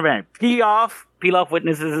 He's still on a rampage. Pilaf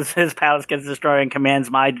witnesses his palace gets destroyed and commands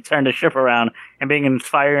Mai to turn the ship around and begin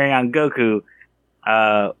firing on Goku,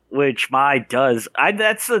 which Mai does.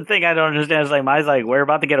 That's the thing I don't understand. It's like Mai's like, we're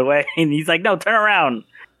about to get away, and he's like, no, turn around.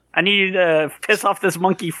 I need you to piss off this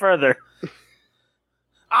monkey further.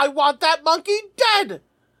 I want that monkey dead.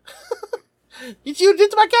 You did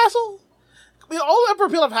to my castle. I mean, all Emperor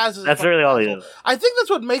Pilaf has is that's really all castle. He is. I think that's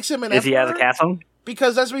what makes him an Is emperor. he has a castle?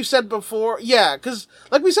 Because as we've said before, because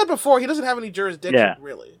like we said before, he doesn't have any jurisdiction,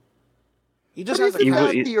 really. He just has a castle.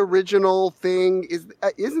 Isn't that the original thing?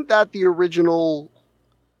 Isn't that the original?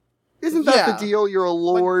 Isn't that the deal? You're a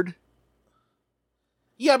lord.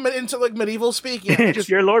 Yeah, into like medieval speak. Yeah,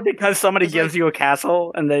 you're a lord because somebody gives you a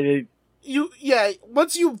castle, and they.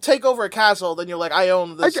 Once you take over a castle, then you're like, I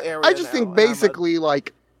own this area. I just think basically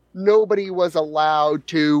like nobody was allowed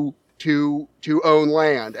to own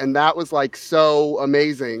land, and that was like so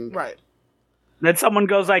amazing, right? That someone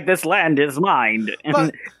goes like, "This land is mine,"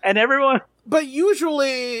 and everyone. But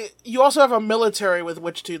usually, you also have a military with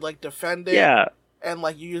which to like defend it. Yeah, and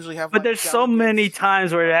like you usually have. But there's so many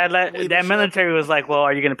times where that military was like, "Well,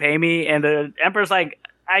 are you going to pay me?" And the emperor's like,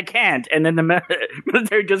 "I can't," and then the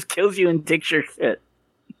military just kills you and takes your shit.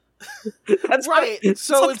 That's right.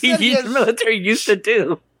 So it's the military used to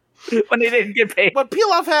do when they didn't get paid. What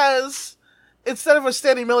Pilaf has instead of a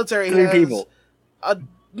standing military, he 3 has people. a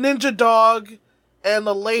ninja dog and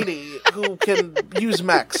a lady who can use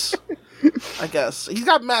mechs. I guess he's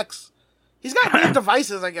got mechs. He's got weird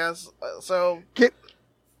devices, I guess. So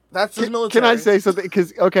that's his military. Can I say something?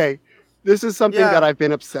 Because this is something that I've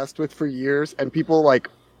been obsessed with for years, and people like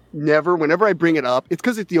whenever I bring it up, it's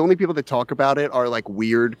because it's the only people that talk about it are like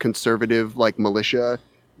weird conservative like militia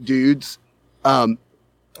dudes. I'm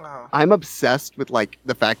obsessed with like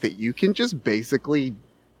the fact that you can just basically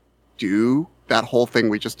do that whole thing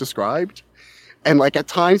we just described, and like at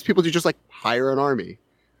times people do just like hire an army,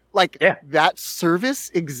 like that service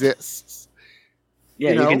exists.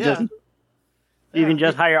 Yeah, you can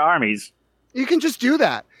just hire armies. You can just do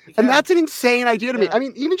that. And that's an insane idea to me. I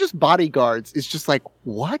mean, even just bodyguards is just like,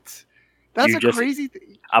 what? That's crazy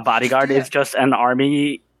thing. A bodyguard is just an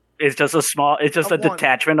army. It's just a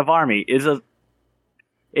detachment of army.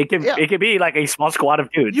 It could be like a small squad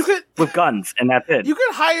of dudes with guns, and that's it. You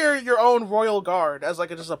could hire your own royal guard as like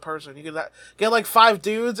just a person. You could get like 5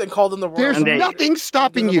 dudes and call them the royal guard. There's nothing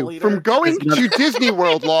stopping you from going to Disney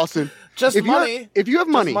World, Lawson. Just money. If you have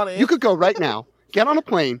money, you could go right now. Get on a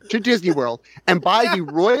plane to Disney World and buy the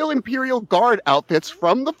Royal Imperial Guard outfits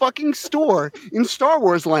from the fucking store in Star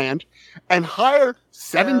Wars land and hire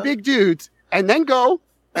 7 big dudes and then go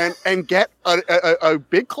and get a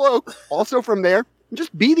big cloak also from there and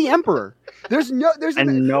just be the Emperor.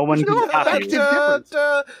 No one can stop you.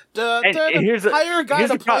 Hire a guy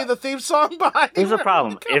to play the theme song behind. Here's the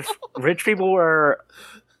problem. If rich people were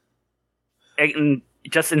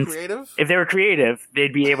creative? If they were creative,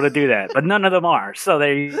 they'd be able to do that. But none of them are. So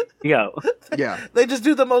there you go. Yeah. They just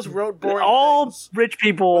do the most boring all things. Rich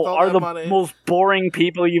people are the most boring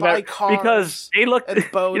people you've ever... Because they looked...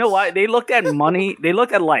 You know what? They looked at money. They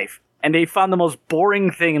looked at life. And they found the most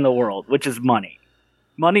boring thing in the world, which is money.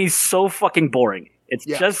 Money's so fucking boring. It's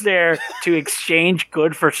just there to exchange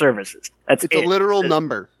good for services. It's a literal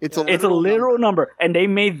number. It's a literal number. And they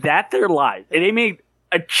made that their life. And they made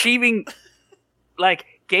achieving... like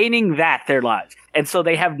gaining that their lives, and so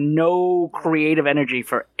they have no creative energy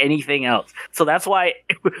for anything else. So that's why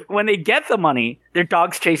when they get the money, they're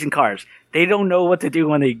dogs chasing cars. They don't know what to do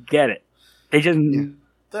when they get it. They just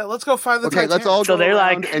let's go find the Titanic. Let's all go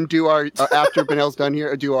around and do our after Benel's done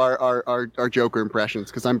here. Do our Joker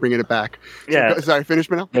impressions because I'm bringing it back. Yeah, sorry. Finish,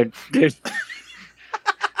 Benel.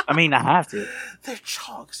 I mean, I have to. They're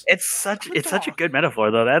chogs. It's such a good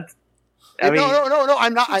metaphor though. That's. No,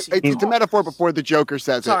 I'm not. It's a metaphor before the Joker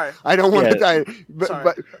says it. I don't want to.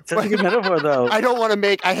 But such a good metaphor, though. I don't want to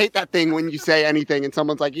make. I hate that thing when you say anything and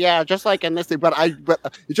someone's like, "Yeah, just like in this thing." But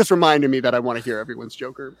it just reminded me that I want to hear everyone's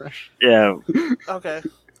Joker impression. Yeah. Okay.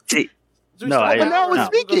 See, Benel was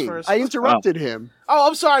speaking. I interrupted him. Oh,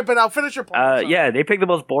 I'm sorry, but I'll finish your point. Yeah, they pick the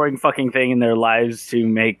most boring fucking thing in their lives to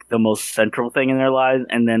make the most central thing in their lives,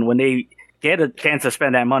 and then when they get a chance to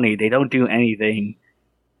spend that money, they don't do anything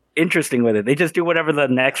interesting with it. They just do whatever the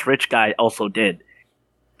next rich guy also did.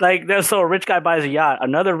 Like, so a rich guy buys a yacht,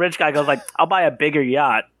 another rich guy goes like, I'll buy a bigger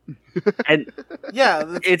yacht. And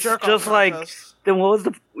it's just like, then what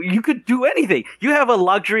was you could do anything. You have a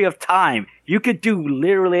luxury of time. You could do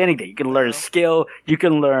literally anything. You can learn a skill. You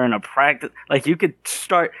can learn a practice. Like, you could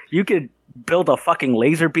build a fucking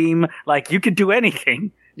laser beam. Like, you could do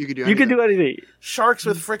anything. You could do anything. Sharks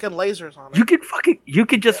with freaking lasers on it. You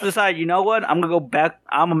could just decide, you know what? I'm going to go back.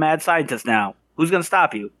 I'm a mad scientist now. Who's going to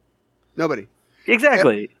stop you? Nobody.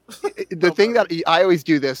 Exactly. The thing that I always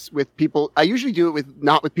do this with people, I usually do it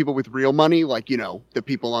not with people with real money, like, the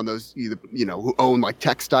people on those, who own like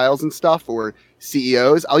textiles and stuff or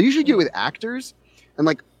CEOs. I'll usually do it with actors. And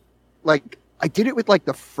like I did it with like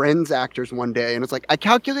the Friends actors one day. And it's like, I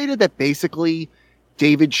calculated that basically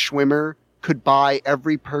David Schwimmer could buy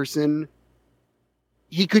every person.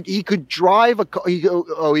 He could drive a car.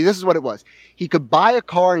 This is what it was. He could buy a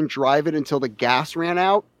car and drive it until the gas ran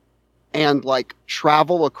out and like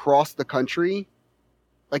travel across the country,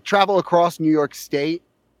 like travel across New York State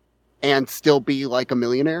and still be like a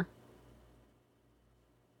millionaire.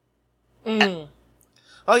 You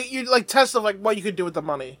like test of like what you could do with the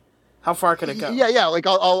money. How far could it go? Yeah. Like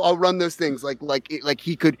I'll run those things. Like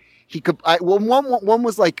he could. One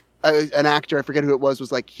was like an actor. I forget who it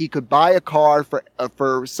was like he could buy a car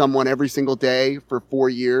for someone every single day for 4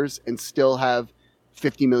 years and still have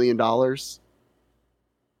 $50 million.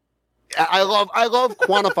 I love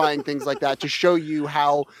quantifying things like that to show you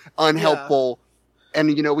how unhelpful. Yeah.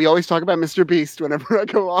 And we always talk about Mr. Beast whenever I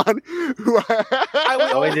go on.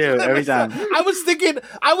 We do every time. I was thinking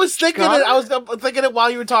it while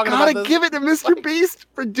you were talking about this. Gotta give it to Mr. Beast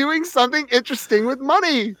for doing something interesting with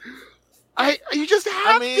money. You just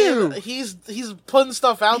have to. He's putting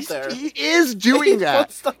stuff out there. He is doing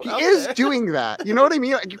that. He is doing that. You know what I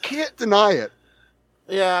mean? Like, you can't deny it.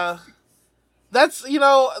 Yeah. That's,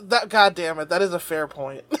 that. God damn it. That is a fair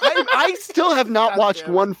point. I still have not watched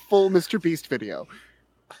one full Mr. Beast video.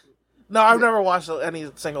 No, I've never watched any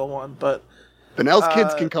single one, but... Benel's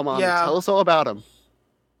kids can come on and tell us all about him.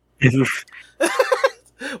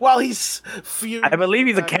 Well, he's... I believe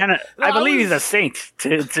he's a he's a saint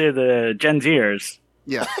to the Gen Zers.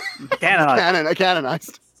 Yeah.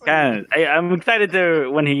 Canonized. I'm excited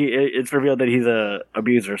when it's revealed that he's a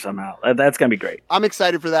abuser somehow. That's gonna be great. I'm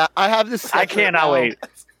excited for that. I have this. I cannot wait.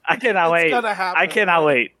 It's gonna happen. I cannot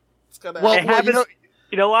wait. It's gonna happen. Well,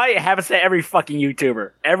 you know why? It happens to every fucking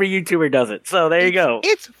YouTuber. Every YouTuber does it. So there you go.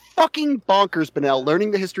 It's fucking bonkers, Benel,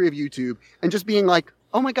 learning the history of YouTube and just being like,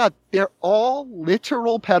 oh my god, they're all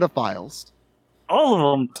literal pedophiles. All of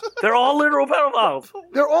them. They're all literal pedophiles.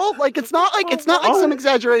 They're all like, it's not like some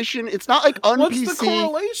exaggeration. It's not like un-PC. What's the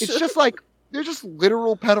correlation? It's just like, they're just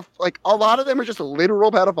literal pedophiles. Like, a lot of them are just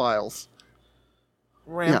literal pedophiles.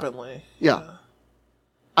 Rampantly. Yeah.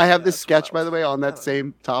 I have this sketch, by the way, on that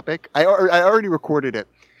same topic. I already recorded it.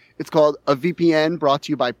 It's called A VPN brought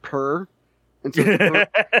to you by Purr. And so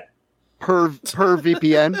Purr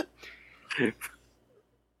VPN.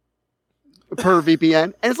 Per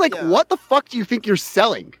VPN. And it's like, what the fuck do you think you're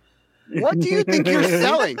selling? What do you think you're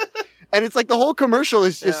selling? And it's like the whole commercial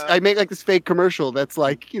is just, I make like this fake commercial that's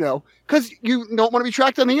like, because you don't want to be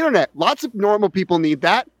tracked on the internet. Lots of normal people need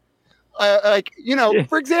that.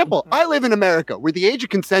 For example, I live in America where the age of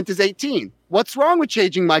consent is 18. What's wrong with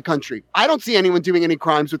changing my country? I don't see anyone doing any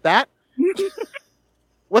crimes with that.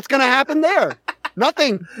 What's going to happen there?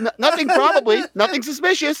 Nothing. Nothing probably. Nothing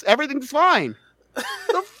suspicious. Everything's fine.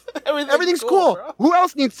 Everything's cool. Bro. Who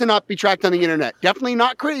else needs to not be tracked on the internet? Definitely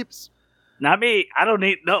not creeps. Not me. I don't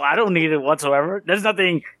need it whatsoever. There's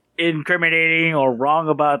nothing incriminating or wrong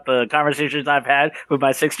about the conversations I've had with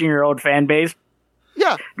my 16-year-old fan base.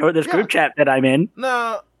 Yeah. Nor this group chat that I'm in.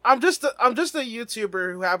 No, I'm just a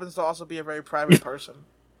YouTuber who happens to also be a very private person.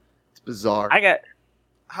 It's bizarre.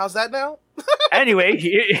 How's that now?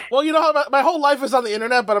 Anyway. Well, how my whole life is on the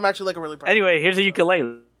internet, but I'm actually like a really private Anyway, here's a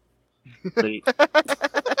ukulele.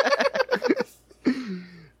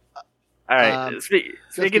 All right.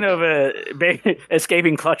 Speaking of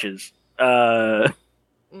escaping clutches, with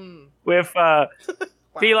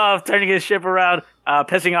Pilaf turning his ship around,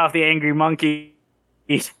 pissing off the angry monkey,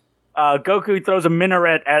 Goku throws a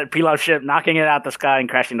minaret at Pilaf's ship, knocking it out the sky and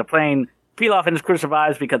crashing the plane. Pilaf and his crew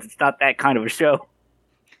survives because it's not that kind of a show.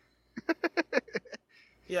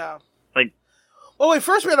 Yeah. Well, wait,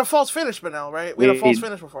 first we had a false finish, Benel, right? We had a false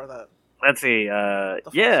finish before that. Let's see.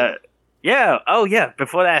 Yeah. Oh, yeah.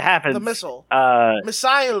 Before that happens, the missile.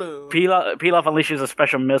 Missilu. Pilaf unleashes a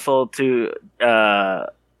special missile to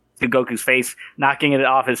Goku's face, knocking it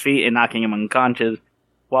off his feet and knocking him unconscious.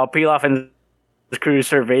 While Pilaf and his crew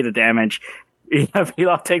survey the damage,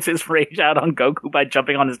 Pilaf takes his rage out on Goku by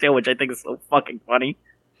jumping on his tail, which I think is so fucking funny.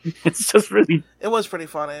 It's just really... It was pretty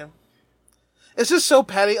funny. It's just so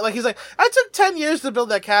petty. Like, he's like, I took 10 years to build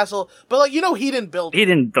that castle, but, he didn't build it. He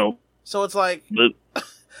didn't build. So it's like...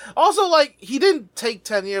 Also, he didn't take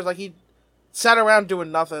 10 years. Like, he sat around doing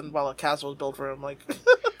nothing while a castle was built for him. Like...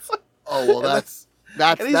 Oh, well, that's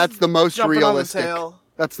the most realistic.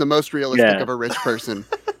 That's the most realistic of a rich person,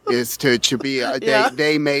 is to be...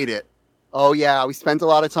 They made it. Oh, yeah, we spent a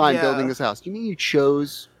lot of time building this house. You mean you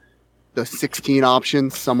chose the 16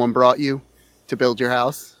 options someone brought you to build your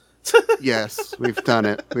house? Yes, we've done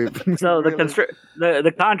it. So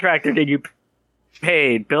the contractor that you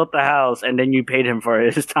paid built the house, and then you paid him for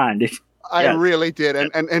his time. I really did,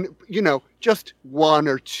 and just 1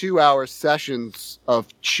 or 2 hour sessions of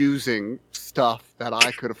choosing stuff that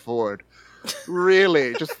I could afford.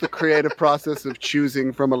 Really, just the creative process of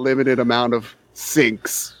choosing from a limited amount of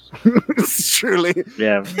sinks. It's truly,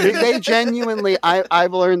 they genuinely.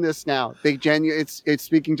 I've learned this now. It's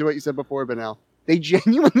speaking to what you said before, Benel. They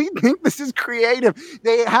genuinely think this is creative.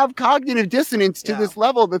 They have cognitive dissonance to this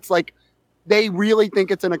level that's like, they really think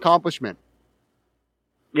it's an accomplishment.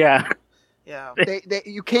 Yeah. Yeah.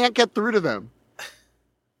 You can't get through to them.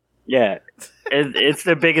 Yeah. It's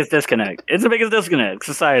the biggest disconnect. It's the biggest disconnect,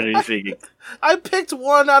 society speaking. I picked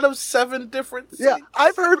 1 out of 7 different things. Yeah,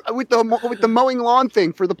 I've heard with the mowing lawn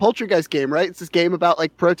thing for the Poltergeist game, right? It's this game about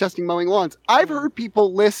protesting mowing lawns. I've heard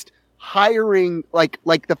people list hiring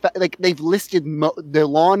they've listed their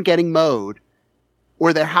lawn getting mowed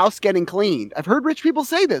or their house getting cleaned. I've heard rich people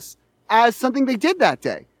say this as something they did that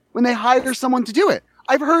day when they hire someone to do it.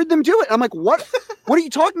 I've heard them do it. I'm like, what? What are you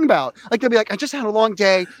talking about? Like they'll be like, I just had a long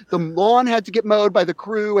day. The lawn had to get mowed by the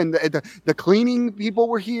crew, and the cleaning people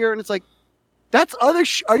were here, and it's like, that's other.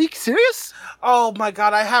 Are you serious? Oh my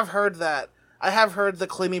god, I have heard that. I have heard the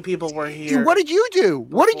cleaning people were here. Dude, what did you do?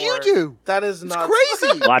 What did you do? That is not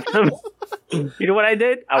crazy. Watch them. You know what I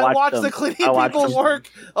did? I watched the cleaning people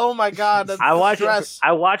work. Oh my god, I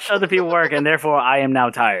watched other people work, and therefore I am now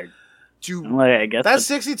tired. I guess that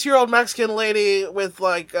 62-year-old Mexican lady with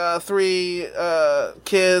like 3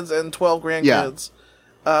 kids and 12 grandkids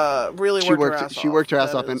really worked her ass off. She worked her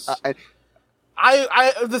ass off, and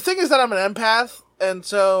I the thing is that I'm an empath, and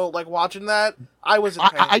so like watching that, I was in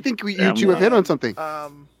pain. I think you two have hit on something.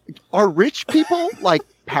 Are rich people like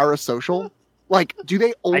parasocial? Like, do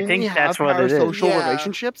they only have parasocial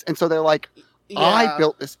relationships? And so they're like,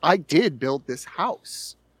 I did build this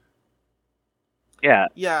house. Yeah.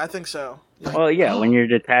 Yeah, I think so. Well, yeah, when you're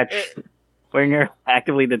detached, when you're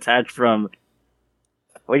actively detached from,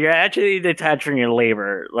 when you're actually detached from your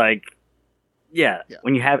labor, like,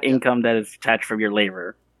 when you have income that is detached from your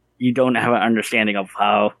labor, you don't have an understanding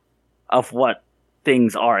of what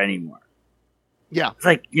things are anymore. Yeah. It's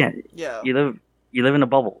like, you live in a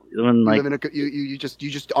bubble. You live in you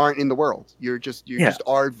just aren't in the world. You just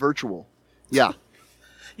are virtual. Yeah.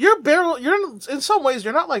 You're in some ways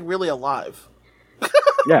you're not like really alive.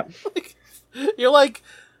 Yeah. You're like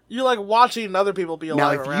watching other people be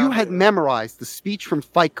alive. Now, if you had memorized the speech from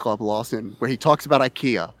Fight Club, Lawson, where he talks about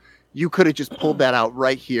IKEA, you could have just pulled that out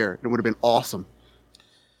right here, and it would have been awesome.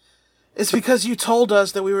 It's because you told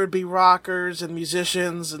us that we would be rockers and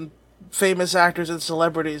musicians and famous actors and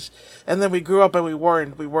celebrities, and then we grew up and we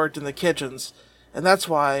weren't. We worked in the kitchens, and that's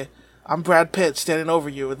why I'm Brad Pitt standing over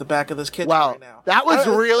you at the back of this kitchen right now. That was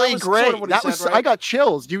really great. Right? I got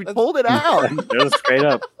chills. You pulled it out. It was straight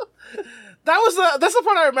up. That's the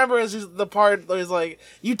part I remember is the part that was like,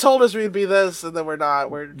 you told us we'd be this, and then we're not.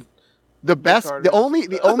 We're the best. The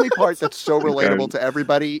only part that's so relatable to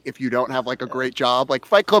everybody, if you don't have like a great job, like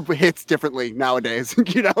Fight Club hits differently nowadays.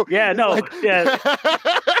 You know? Yeah. No. Yeah.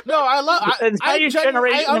 No, I love. I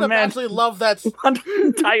universally love that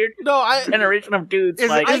entire generation of dudes.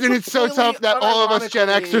 Isn't it so tough that all of us Gen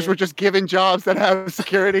Xers were just given jobs that have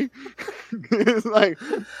security? It's like,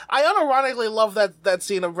 I unironically love that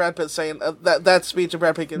scene of Brad Pitt saying that speech of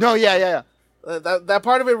Brad Pitt. No, yeah. That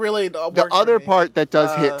part of it really. The other part that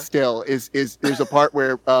does hit still is there's a part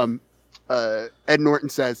where Ed Norton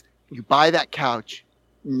says, "You buy that couch,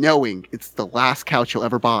 knowing it's the last couch you'll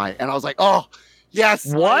ever buy," and I was like, "Oh,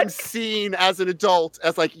 yes, I'm seen as an adult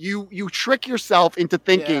as like you trick yourself into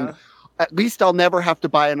thinking, at least I'll never have to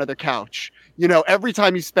buy another couch." You know, every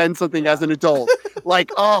time you spend something as an adult,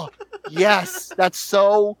 like, oh, yes, that's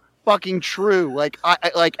so fucking true. Like,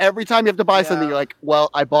 I like every time you have to buy something, you're like,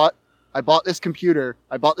 well, I bought this computer.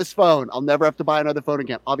 I bought this phone. I'll never have to buy another phone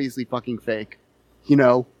again. Obviously fucking fake. You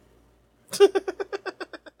know?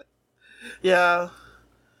 Yeah.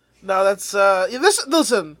 No, that's,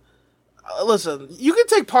 listen, you can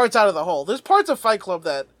take parts out of the whole. There's parts of Fight Club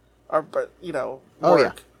that are, work. Oh,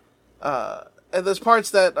 yeah. And there's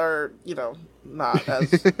parts that are, not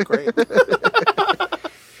as great.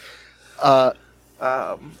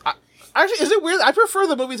 Actually, is it weird? I prefer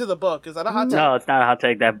the movie to the book. Is that a hot take? No, it's not a hot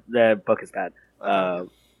take. That book is bad.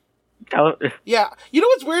 Yeah, you know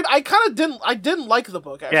what's weird? I didn't like the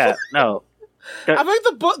book. Actually. Yeah, no. I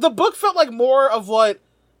think the book felt like more of what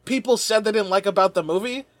people said they didn't like about the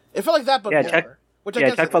movie. It felt like that, but more.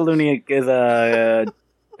 Chuck Palahniuk is a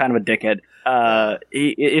kind of a dickhead.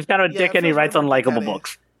 He's kind of a dickhead. And he writes unlikable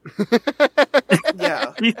books.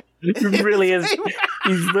 Yeah, he really is.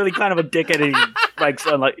 He's really kind of a dickhead. And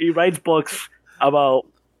he writes books about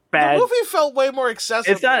bad. The movie felt way more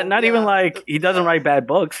accessible. It's not even like he doesn't write bad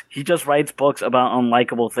books. He just writes books about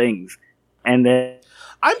unlikable things, and then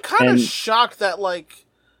I'm kind of shocked that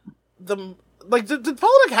did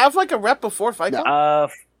Palahniuk have like a rep before Fight Club?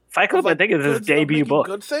 Fight Club, I think, is his debut book.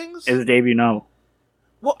 Good things. His debut, no.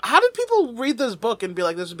 Well, how did people read this book and be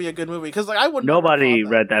like, "This would be a good movie"? Because I wouldn't. Nobody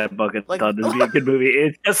read that book and thought this would be a good movie.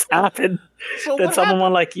 It just happened that someone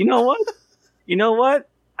was like, "You know what?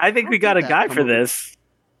 I think we got a guy for this."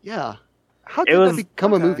 Yeah. How did that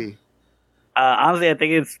become a movie? Honestly, I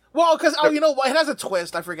think it's because you know what? It has a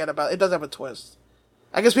twist. I forget about it. It does have a twist.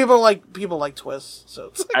 I guess people like twists. So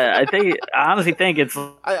it's I honestly think it's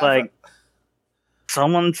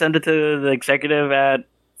someone sent it to the executive at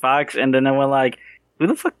Fox, and then they were like,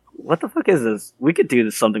 what the fuck is this? We could do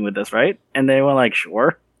something with this, right? And they were like,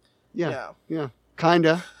 sure. Yeah.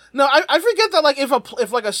 Kinda. No, I forget that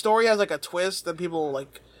if a story has like a twist, then people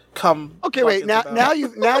come. Okay, wait. Now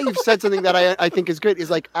you've said something that I think is good. Is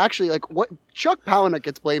like actually like what Chuck Palahniuk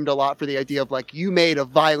gets blamed a lot for the idea of like you made a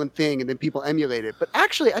violent thing and then people emulate it. But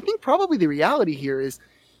actually, I think probably the reality here is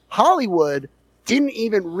Hollywood didn't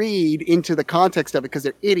even read into the context of it because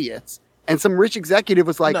they're idiots. And some rich executive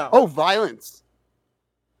was like, "Oh, violence!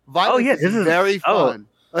 Violence is very fun.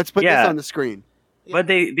 Let's put this on the screen." But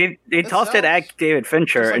they tossed it at David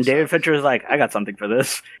Fincher, and David Fincher was like, "I got something for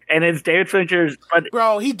this," and it's David Fincher's. But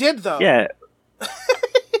bro, he did though. Yeah,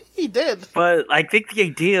 he did. But I think the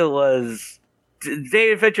idea was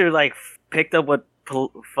David Fincher like picked up what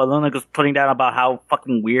Fallek was putting down about how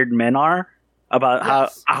fucking weird men are,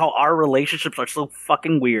 about how our relationships are so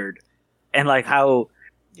fucking weird, and like how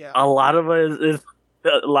a lot of it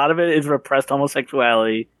is repressed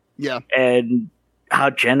homosexuality. Yeah, and how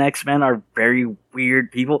Gen X men are very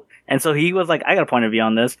weird people. And so he was like, I got a point of view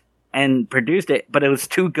on this, and produced it, but it was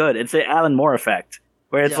too good. It's the Alan Moore effect,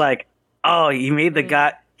 where it's like, oh, he made the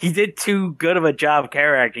guy, he did too good of a job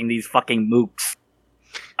character acting these fucking mooks.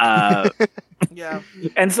 Yeah.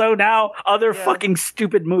 And so now other fucking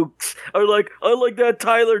stupid mooks are like, I like that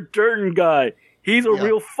Tyler Durden guy. He's a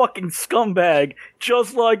real fucking scumbag,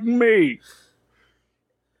 just like me.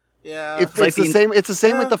 Yeah, it's the same. It's the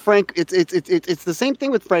same with the Frank. It's the same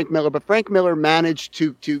thing with Frank Miller, but Frank Miller managed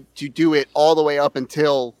to do it all the way up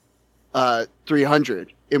until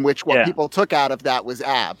 300, in which what people took out of that was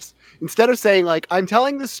abs. Instead of saying like, I'm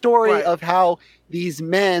telling the story of how these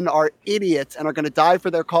men are idiots and are going to die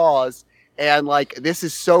for their cause, and like this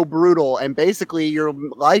is so brutal, and basically your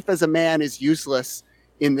life as a man is useless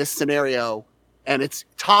in this scenario, and it's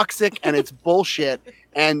toxic and it's bullshit.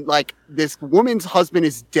 And like this woman's husband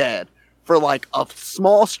is dead for like a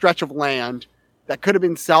small stretch of land that could have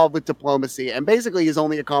been solved with diplomacy. And basically his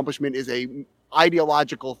only accomplishment is a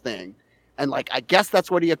ideological thing. And like, I guess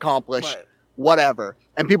that's what he accomplished, whatever.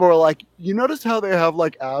 And people were like, you notice how they have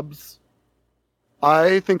like abs?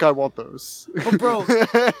 I think I want those. But bro,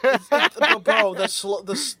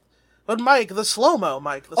 but Mike, the slow-mo,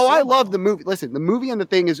 Mike. I love the movie. Listen, the movie and the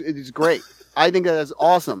thing is great. I think that is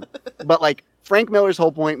awesome. But like, Frank Miller's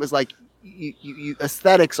whole point was like, you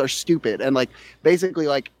aesthetics are stupid, and like basically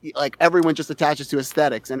like everyone just attaches to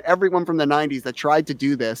aesthetics, and everyone from the 90s that tried to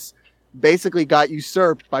do this basically got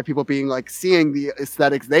usurped by people being like seeing the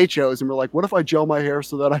aesthetics they chose and were like, what if I gel my hair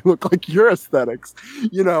so that I look like your aesthetics?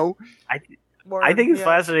 You know, I think it's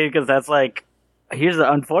fascinating because that's like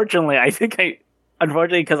unfortunately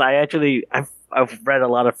because I've read a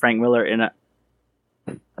lot of Frank Miller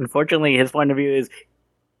unfortunately his point of view is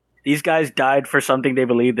these guys died for something they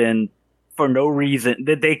believed in for no reason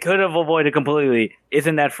that they could have avoided completely.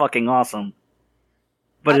 Isn't that fucking awesome?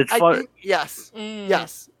 But it's fun. Yes.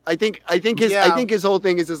 I think his whole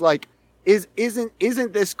thing is like,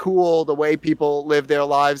 isn't this cool the way people live their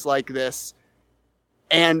lives like this?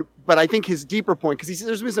 But I think his deeper point, because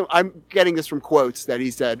there's been I'm getting this from quotes that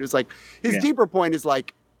he said. It was like, his deeper point is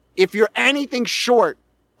like, if you're anything short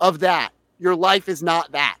of that, your life is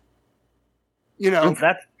not that. You know?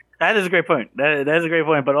 That is a great point. That is a great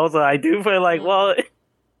point. But also, I do feel like, well,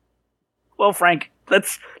 Frank,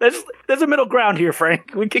 there's a middle ground here,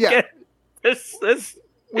 Frank. We can get this.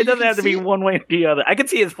 It doesn't have to be one way or the other. I can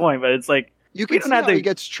see his point, but it's like you can see how he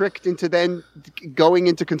gets tricked into then going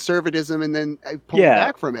into conservatism and then pulling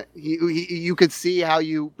back from it. You could see how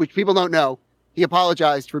which people don't know, he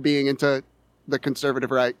apologized for being into the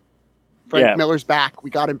conservative right. Frank Miller's back.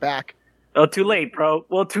 We got him back. Oh, too late, bro.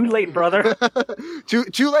 Well, too late, brother.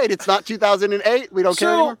 too late. It's not 2008. We don't care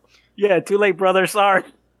anymore. Yeah, too late, brother. Sorry.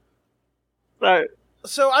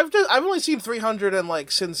 So I've only seen 300 and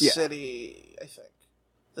like Sin City, I think.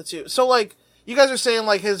 The two. So like you guys are saying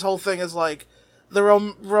like his whole thing is like the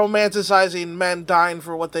romanticizing men dying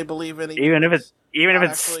for what they believe in, even if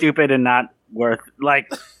it's stupid and not worth like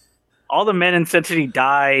all the men in Sin City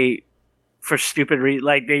die for stupid reasons.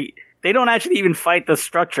 Like they don't actually even fight the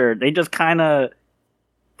structure. They just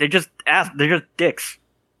they're just dicks.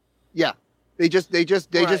 Yeah. They just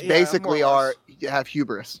basically have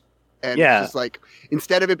hubris. And it's just like,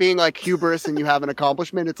 instead of it being like hubris and you have an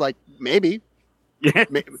accomplishment, it's like, maybe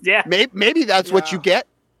that's what you get.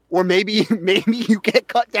 Or maybe you get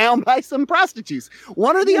cut down by some prostitutes.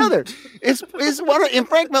 One or the other. In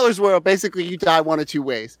Frank Miller's world, basically you die one of two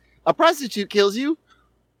ways. A prostitute kills you,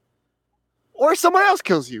 or someone else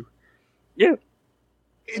kills you. Yeah.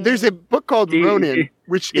 There's a book called Ronin,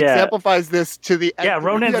 which exemplifies this to the end. Yeah,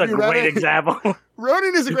 Ronin's a great example.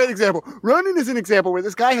 Ronin is a great example. Ronin is an example where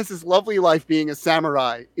this guy has this lovely life being a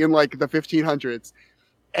samurai in like the 1500s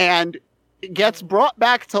and gets brought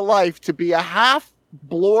back to life to be a half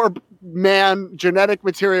blorb man, genetic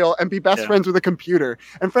material, and be best friends with a computer.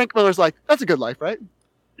 And Frank Miller's like, that's a good life, right?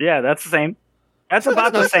 Yeah, that's the same. That's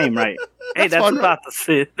about the same, right? Hey, that's fun, about the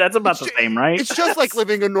same, right? It's just like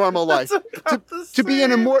living a normal life. To be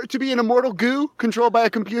an immortal goo controlled by a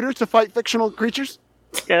computer to fight fictional creatures.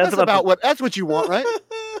 Yeah, that's what you want, right?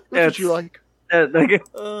 That's what you like.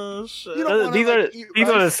 Oh shit! These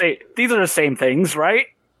are the same things, right?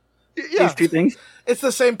 Yeah. These two things. It's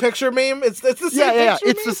the same picture meme. It's the same. Yeah.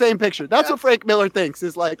 It's the same picture. That's what Frank Miller thinks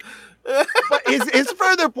is like. But his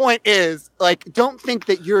further point is like, don't think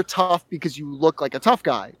that you're tough because you look like a tough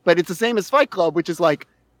guy. But it's the same as Fight Club, which is like,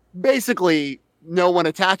 basically, no one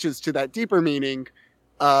attaches to that deeper meaning,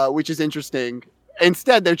 which is interesting.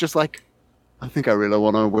 Instead, they're just like, I think I really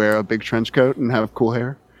want to wear a big trench coat and have cool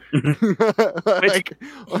hair. Like,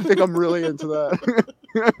 I think I'm really into that.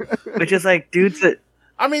 Which is like, dudes that.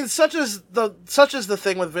 I mean, such is the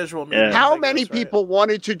thing with visual media. Yeah. How many people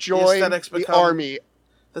wanted to join the army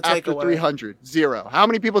after 300? 0. How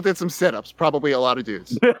many people did some sit-ups? Probably a lot of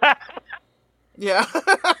dudes. Yeah.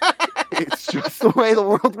 It's just the way the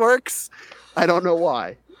world works. I don't know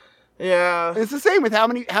why. Yeah. It's the same with how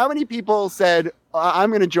many people said,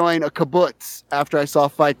 I'm going to join a kibbutz after I saw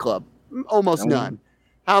Fight Club? Almost none.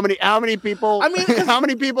 How many people? How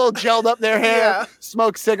many people gelled up their hair,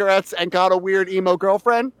 smoked cigarettes, and got a weird emo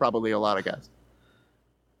girlfriend? Probably a lot of guys.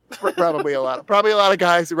 Probably a lot of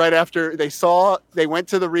guys. Right after they went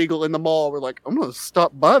to the Regal in the mall. Were like, I'm gonna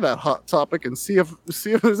stop by that Hot Topic and see if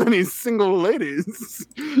there's any single ladies.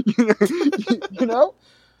 You know,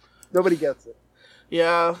 nobody gets it.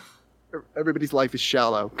 Yeah. Everybody's life is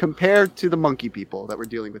shallow compared to the monkey people that we're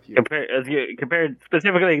dealing with here. Compared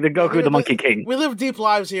specifically to Goku, the Monkey King. We live deep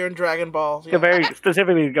lives here in Dragon Ball. Yeah. Compared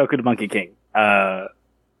specifically to Goku, the Monkey King.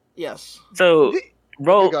 Yes. So,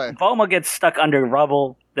 Bulma gets stuck under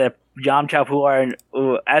rubble. The Yamcha, Puar,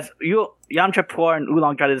 and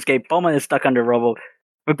Oolong try to escape. Bulma is stuck under rubble.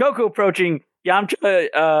 With Goku approaching,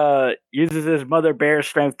 Yamcha uses his Mother Bear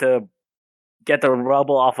strength to get the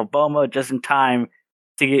rubble off of Bulma just in time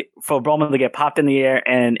for Bulma to get popped in the air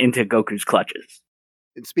and into Goku's clutches.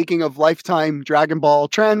 And speaking of lifetime Dragon Ball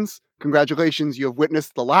trends, congratulations, you have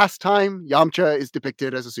witnessed the last time Yamcha is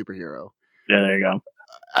depicted as a superhero. Yeah, there you go.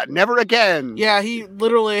 Never again. Yeah, he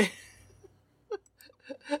literally...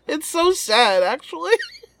 It's so sad, actually.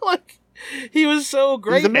 Like, he was so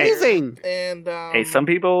great. He's amazing. And hey, some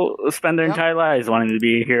people spend their entire lives wanting to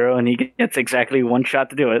be a hero, and he gets exactly one shot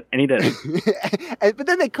to do it, and he did. But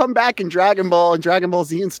then they come back in Dragon Ball and Dragon Ball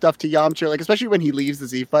Z and stuff to Yamcha, like especially when he leaves the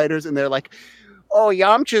Z Fighters, and they're like, "Oh,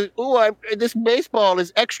 Yamcha, this baseball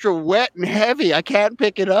is extra wet and heavy. I can't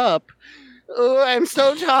pick it up. Oh, I'm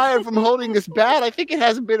so tired from holding this bat. I think it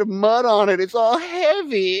has a bit of mud on it. It's all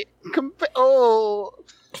heavy.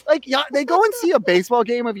 Like, they go and see a baseball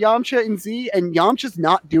game of Yamcha and Z, and Yamcha's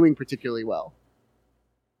not doing particularly well.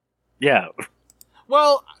 Yeah.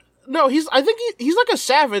 Well, no, I think he's like a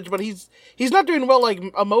savage, but he's not doing well, like,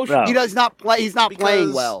 emotionally. No. He does not play. He's not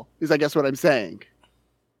playing well. Is I guess what I'm saying.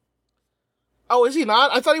 Oh, is he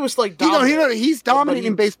not? I thought he was like dominant. He's dominant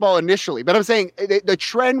in baseball initially, but I'm saying the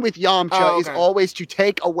trend with Yamcha is always to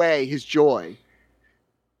take away his joy.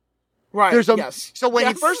 Right. Yes. So when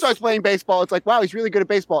he first starts playing baseball, it's like, wow, he's really good at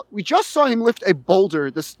baseball. We just saw him lift a boulder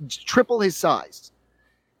this triple his size.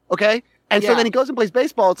 Okay? And so then he goes and plays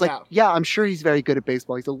baseball. It's like, I'm sure he's very good at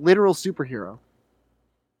baseball. He's a literal superhero.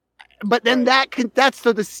 But then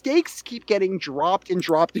so the stakes keep getting dropped and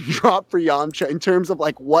dropped and dropped for Yamcha in terms of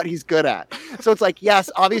like what he's good at. So it's like, yes,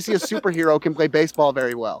 obviously a superhero can play baseball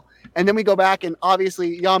very well. And then we go back and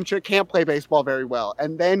obviously Yamcha can't play baseball very well.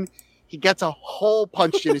 And then he gets a hole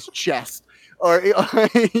punched in his chest. Or,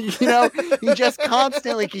 he just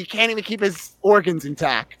constantly, he can't even keep his organs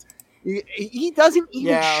intact. He doesn't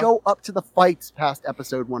even show up to the fights past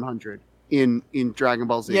episode 100 in Dragon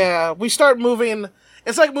Ball Z. Yeah, we start moving...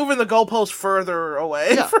 It's like moving the goalpost further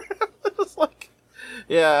away. Yeah. It's like,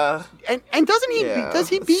 yeah. And doesn't he? Yeah, does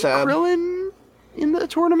he beat Krillin in the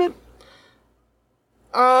tournament?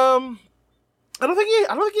 I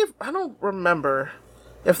don't remember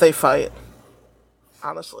if they fight.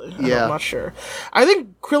 Honestly, I'm not sure. I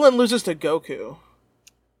think Krillin loses to Goku.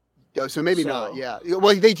 Oh, so maybe not. Yeah.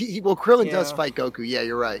 Well, Krillin does fight Goku. Yeah,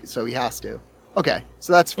 you're right. So he has to. Okay,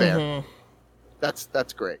 so that's fair. Mm-hmm.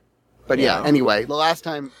 That's great. But anyway, the last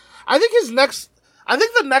time... I think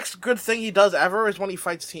the next good thing he does ever is when he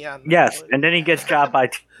fights Tien. Yes, and then he gets dropped by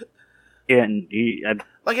Tien. He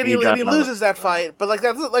loses that fight, but like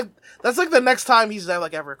that's like the next time he's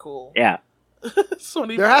ever cool. Yeah.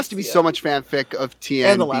 There has to be so much fanfic of Tien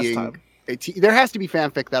and the last time. There has to be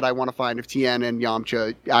fanfic that I want to find of Tien and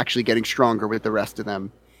Yamcha actually getting stronger with the rest of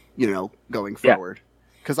them. going forward.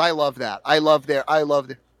 Because I love that. I love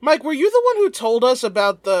the. Mike, were you the one who told us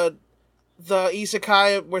about the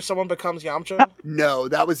isekai where someone becomes Yamcha? No,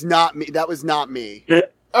 that was not me.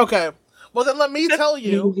 Okay. Well, then let me tell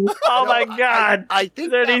you. Oh my god! I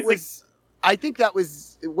think that was. I think that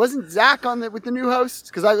was. It wasn't Zach with the new host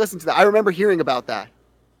because I listened to that. I remember hearing about that.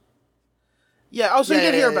 Yeah. Oh, so you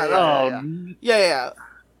did hear about it.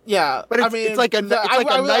 Yeah. But it's like a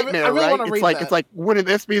nightmare, right? It's like, wouldn't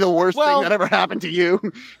this be the worst thing that ever happened to you?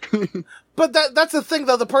 But that's the thing,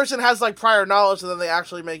 though. The person has like prior knowledge, and then they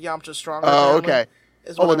actually make Yamcha stronger. Oh, okay.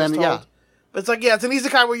 But it's like, it's an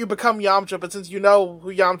isekai where you become Yamcha, but since you know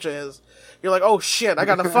who Yamcha is, you're like, oh shit, I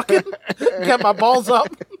gotta fucking get my balls up.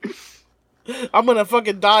 I'm gonna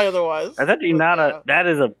fucking die otherwise. That's actually that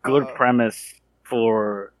is a good premise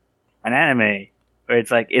for an anime, where it's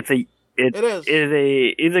like it is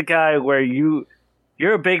a isekai where you're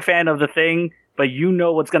a big fan of the thing, but you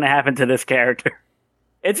know what's gonna happen to this character.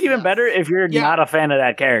 It's even better if you're not a fan of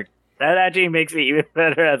that character. That actually makes it even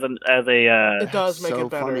better as a. It does make it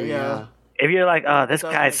better, funny, yeah. If you're like, oh, this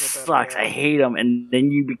guy sucks, I hate him, and then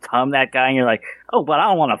you become that guy, and you're like, oh, but I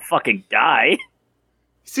don't want to fucking die.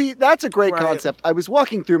 See, that's a great concept. I was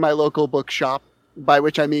walking through my local bookshop, by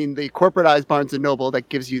which I mean the corporatized Barnes & Noble that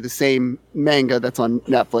gives you the same manga that's on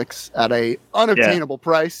Netflix at a unobtainable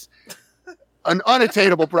price. An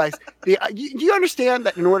unattainable price. Do you understand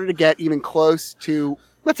that in order to get even close to,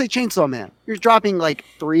 let's say, Chainsaw Man, you're dropping like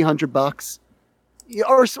 $300,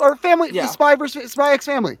 or family, Spy X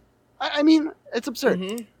Family. I mean, it's absurd.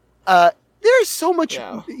 Mm-hmm. There's so much,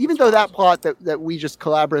 even though that plot that we just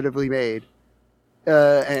collaboratively made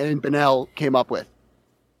and Benel came up with,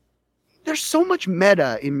 there's so much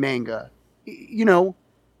meta in manga.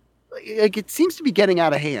 Like it seems to be getting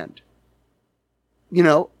out of hand.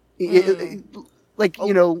 Yeah.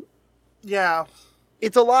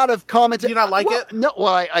 It's a lot of commentary. Do you not like it? No,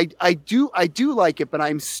 well, I do like it, but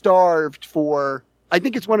I'm starved for. I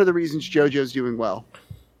think it's one of the reasons JoJo's doing well.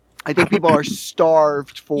 I think people are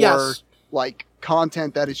starved for like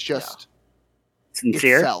content that is just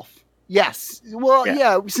sincere. Itself. Yes. Well,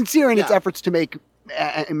 sincere in its efforts to make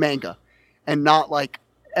manga, and not like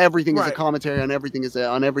everything is a commentary on everything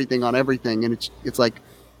on everything, and it's like.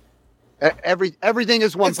 Everything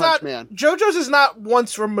is One Punch Man. JoJo's is not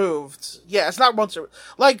once removed. Yeah, it's not once removed.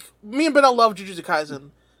 Like, me and Benel love Jujutsu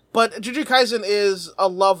Kaisen, but Jujutsu Kaisen is a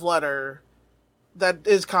love letter that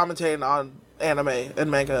is commentating on anime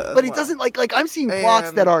and manga. But it doesn't like I'm seeing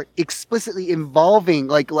plots that are explicitly involving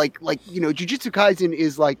like Jujutsu Kaisen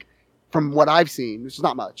is like, from what I've seen, which is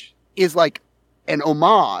not much, is like an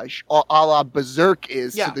homage a la Berserk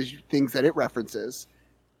is to the things that it references.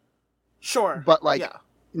 Sure. But like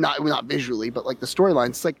not visually, but like the storylines.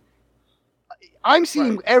 It's like I'm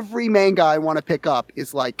seeing every manga I want to pick up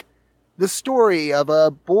is like the story of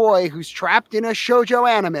a boy who's trapped in a shoujo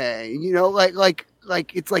anime.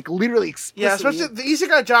 Like it's like literally explicit. Yeah, especially the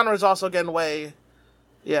isekai genre is also getting way.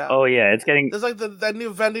 Yeah. Oh yeah, it's getting. There's like that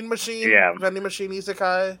new vending machine. Yeah. Vending machine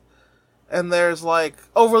isekai. And there's like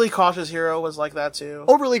Overly Cautious Hero was like that too.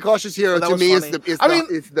 Overly Cautious Hero to me is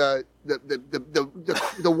the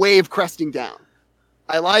wave cresting down.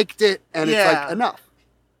 I liked it, and it's like enough,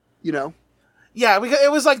 Yeah, because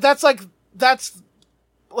it was like that's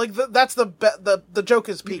the joke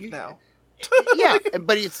is peak now. Yeah,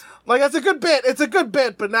 but it's like it's a good bit. It's a good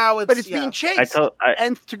bit, but now it's being chased.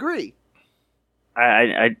 Nth degree.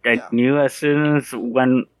 I knew as soon as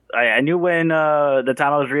when I knew when the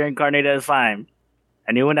time I was reincarnated as slime.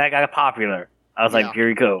 I knew when that got popular. I was like, here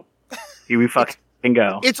we go. Here we fucking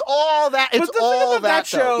go. It's all that. It's all that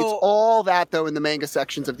show. It's all that though in the manga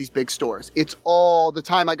sections of these big stores. It's all the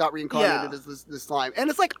time I got reincarnated as this slime, and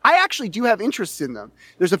it's like I actually do have interests in them.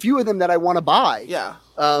 There's a few of them that I want to buy. Yeah.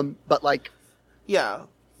 But like. Yeah.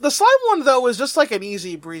 The slime one though is just like an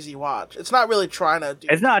easy breezy watch. It's not really trying to do.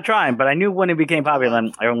 It's not trying, but I knew when it became popular,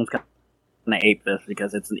 everyone's gonna ape this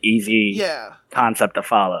because it's an easy concept to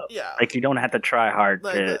follow. Yeah. Like you don't have to try hard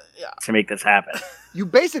to make this happen. You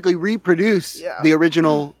basically reproduce the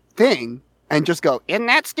original thing and just go, isn't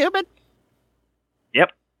that stupid?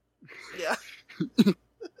 Yep. Yeah.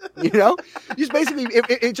 Just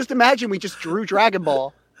basically, just imagine we just drew Dragon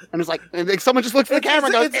Ball and it's like someone just looks at the camera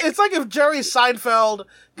and goes, it's like if Jerry Seinfeld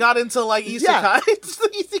got into like isekai. It's the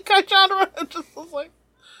isekai genre. Just like,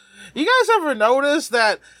 you guys ever notice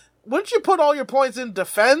that wouldn't you put all your points in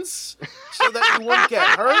defense so that you wouldn't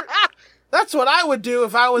get hurt? That's what I would do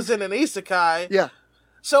if I was in an isekai. Yeah.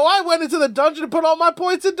 So I went into the dungeon and put all my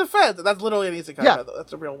points in defense. That's literally an isekai. Yeah.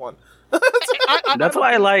 That's a real one. That's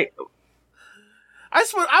why I like...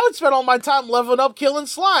 I would spend all my time leveling up killing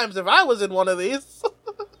slimes if I was in one of these.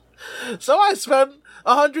 So I spent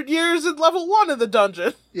 100 years in level 1 in the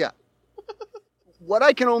dungeon. Yeah. What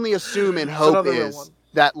I can only assume and hope is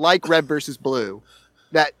that, like Red versus Blue,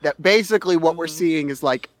 that basically what we're seeing is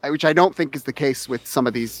like, which I don't think is the case with some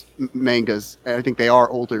of these mangas, and I think they are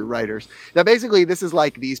older writers, that basically this is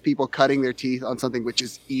like these people cutting their teeth on something which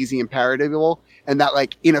is easy and palatable, and that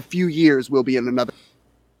like in a few years we'll be in another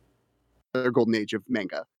golden age of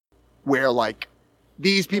manga, where like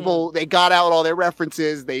these people, they got out all their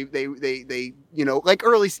references, they you know, like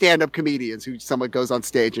early stand-up comedians who someone goes on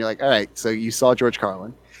stage and you're like, all right, so you saw George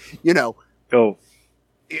Carlin, you know. Go.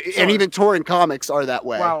 And even touring comics are that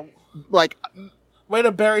way. Wow. Like, way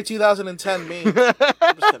to bury 2010 me. I'm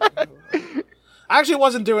just kidding. I actually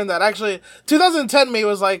wasn't doing that. Actually, 2010 me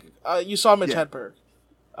was like, you saw Mitch Hedberg.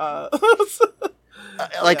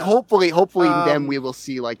 Hopefully then we will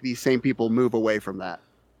see like these same people move away from that.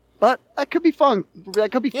 But that could be fun.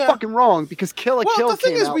 That could be fucking wrong because Kill la Kill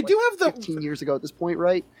came out we do have the 15 years ago at this point,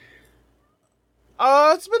 right?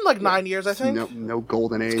 It's been like 9 years, I think. No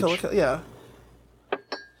golden age. Yeah.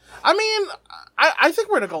 I mean, I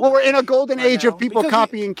think we're in a golden. Well, we're in a golden age of people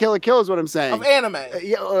copying Kill la Kill, is what I'm saying. Of anime.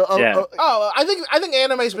 I think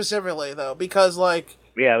anime specifically though, because like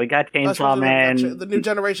we got Chainsaw Man, the new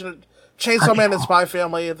generation of Chainsaw Man and Spy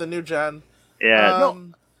Family, the new gen. Yeah.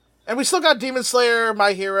 And we still got Demon Slayer,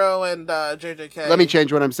 My Hero, and JJK. Let me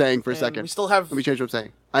change what I'm saying for a second. We still have. Let me change what I'm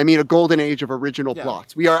saying. I mean a golden age of original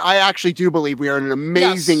plots. I actually do believe we are in an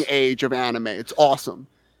amazing age of anime. It's awesome.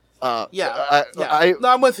 No,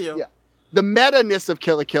 I'm with you. Yeah. The meta-ness of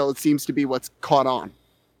Kill la Kill, it seems to be what's caught on.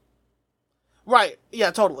 Right.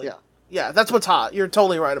 Yeah, totally. Yeah, that's what's hot. You're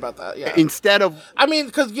totally right about that. Yeah. Instead of, I mean,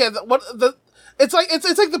 because it's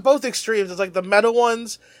like the both extremes. It's like the meta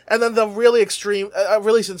ones, and then the really extreme,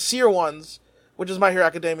 really sincere ones, which is My Hero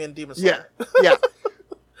Academia and Demon Slayer. Yeah.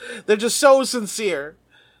 They're just so sincere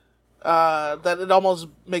that it almost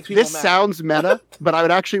makes people This mad. sounds meta, but I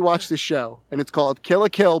would actually watch this show, and it's called Kill la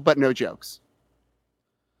Kill, but no jokes.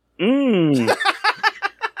 Mm.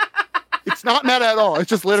 It's not meta at all. It's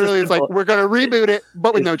just literally, it's like, we're going to reboot it,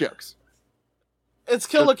 but with no jokes. It's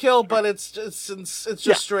Kill la Kill, but it's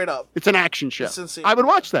just straight up. It's an action show. It's sincere. I would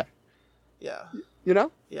watch that. Yeah. You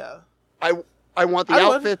know? Yeah. I want the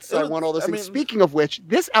outfits. I want all those things. Speaking of which,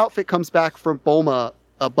 this outfit comes back from Bulma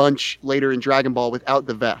a bunch later in Dragon Ball without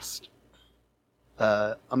the vest.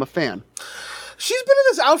 I'm a fan. She's been in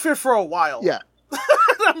this outfit for a while. Yeah.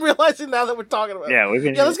 I'm realizing now that we're talking about it.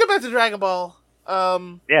 Yeah, let's get back to Dragon Ball.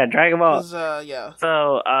 Dragon Ball.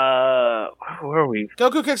 So, where are we?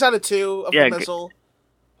 Goku kicks out of 2 of the missile.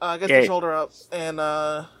 Gets the shoulder up, and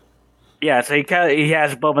so he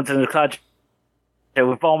has Bulma in the clutch. And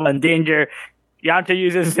with Bulma in danger, Yamcha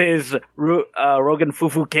uses his Rogan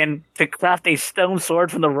Fufu Kin to craft a stone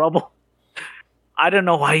sword from the rubble. I don't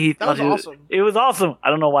know why he thought that was awesome. It was awesome. I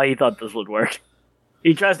don't know why he thought this would work.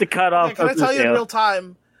 He tries to cut off. Can I tell you in real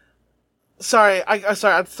time? Sorry, I'm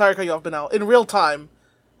sorry to cut you off, Benel. In real time,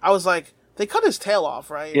 I was like, they cut his tail off,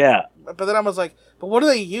 right? Yeah. But then I was like, but what do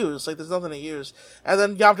they use? Like, there's nothing to use. And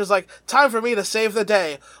then Yamcha's like, time for me to save the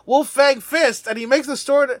day. Wolf Fang Fist, and he makes the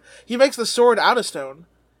sword out of stone.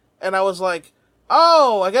 And I was like,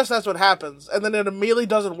 oh, I guess that's what happens. And then it immediately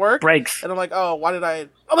doesn't work. Breaks. And I'm like, oh, why did I?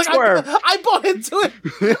 I'm like, I bought into it.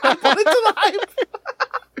 I bought into the hype.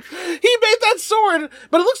 He made that sword,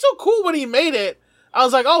 but it looked so cool when he made it. I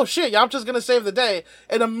was like, oh shit, Yamcha's gonna save the day.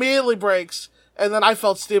 It immediately breaks. And then I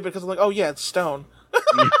felt stupid because I'm like, oh yeah, it's stone.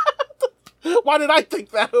 Why did I think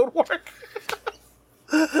that would work?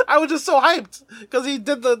 I was just so hyped because he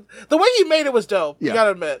did the way he made it was dope. You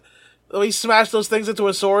gotta admit, the way he smashed those things into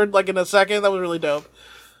a sword like in a second, that was really dope.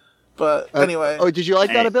 But anyway, did you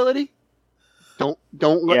like that ability? Don't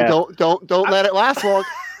let it last long.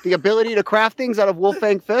 The ability to craft things out of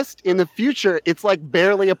Wolfang Fist in the future, it's like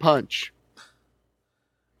barely a punch.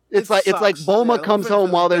 It's like Bulma comes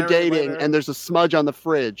home while they're dating, and there's a smudge on the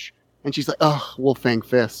fridge, and she's like, "Oh, Wolfang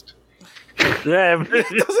Fist." He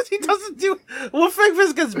doesn't do. Wolfang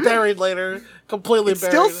Fist gets buried later, completely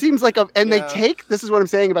buried. Still seems like they take. This is what I'm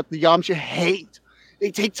saying about the Yamcha hate. They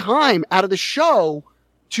take time out of the show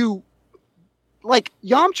to, like,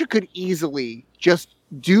 Yamcha could easily just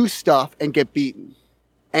do stuff and get beaten.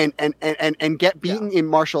 And get beaten in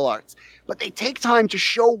martial arts. But they take time to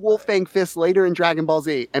show Wolfang Fist later in Dragon Ball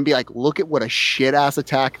Z and be like, look at what a shit-ass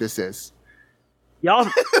attack this is. Y'all,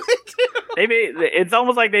 it's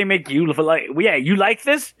almost like they make you like, you like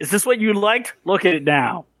this? Is this what you liked? Look at it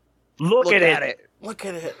now. Look at it. Look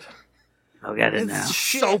at it. Look at it now. It's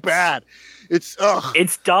so bad. It's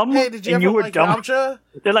dumb. Hey, did you and ever you were like dumb. Yamcha?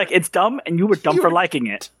 They're like, it's dumb and you were dumb for liking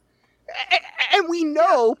it. And we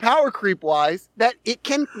know power creep wise that it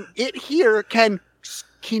can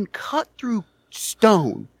cut through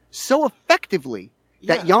stone so effectively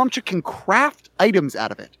that Yamcha can craft items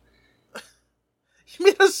out of it. He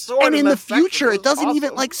made a sword, and in the future, it doesn't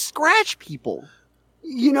even like scratch people.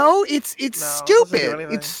 You know, it's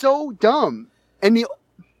stupid. It's so dumb. And you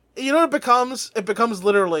know what it becomes? It becomes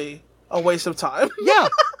literally a waste of time. Yeah.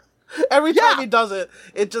 Every time he does it,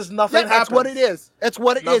 it just nothing happens. That's what it is. That's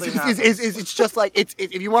what it is. It's just like it's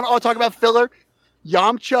if you want to talk about filler,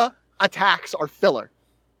 Yamcha attacks are filler.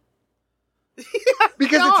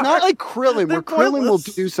 Because it's not like Krillin, where Krillin will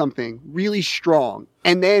do something really strong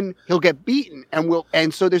and then he'll get beaten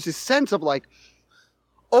and so there's this sense of like,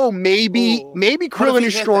 oh, maybe Krillin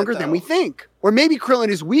is stronger than we think. Or maybe Krillin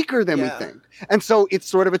is weaker than we think. And so it's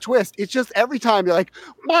sort of a twist. It's just every time you're like,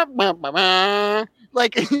 bah, bah, bah, bah.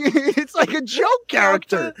 Like it's like a joke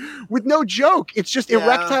character with no joke. It's just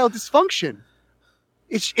erectile dysfunction.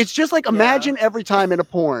 It's just like imagine every time in a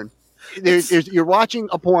porn. You're watching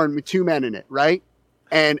a porn with two men in it, right?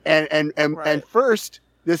 And first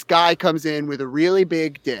this guy comes in with a really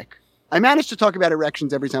big dick. I manage to talk about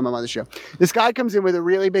erections every time I'm on the show. This guy comes in with a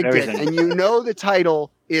really big dick, and you know the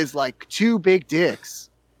title is like two big dicks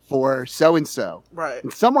for so and so. Right.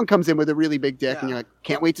 And someone comes in with a really big dick, and you're like,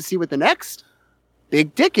 can't wait to see what the next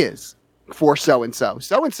big dick is for so and so.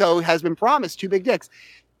 So and so has been promised two big dicks,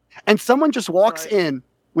 and someone just walks in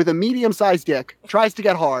with a medium-sized dick, tries to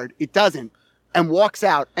get hard, it doesn't, and walks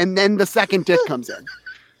out, and then the second dick comes in.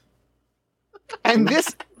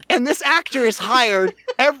 And this actor is hired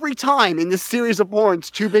every time in this series of porns,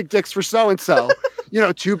 two big dicks for so and so. You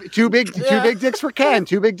know, two big dicks for Ken,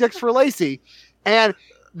 two big dicks for Lacey. And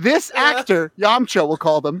this actor, Yamcha we'll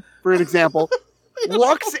call them for an example,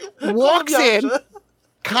 walks in,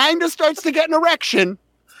 kind of starts to get an erection,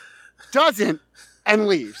 doesn't, and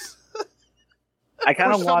leaves. I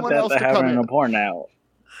kind of want that to happen in a porn now.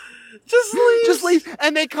 Just leave.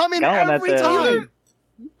 And they come in every time.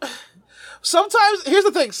 Sometimes, here's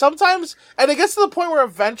the thing. Sometimes, and it gets to the point where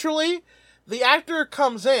eventually the actor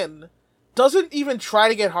comes in, doesn't even try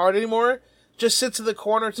to get hard anymore, just sits in the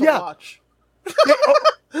corner to watch.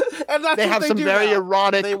 And that's they have some very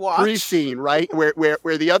erotic pre-scene, right?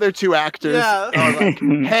 Where the other two actors are like,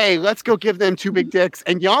 hey, let's go give them two big dicks.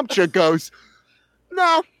 And Yamcha goes,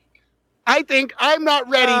 no. I think I'm not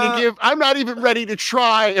ready I'm not even ready to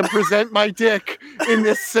try and present my dick in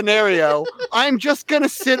this scenario. I'm just going to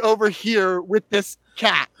sit over here with this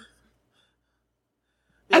cat.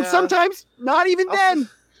 Yeah. And sometimes, not even then.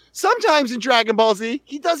 Sometimes in Dragon Ball Z,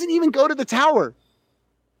 he doesn't even go to the tower.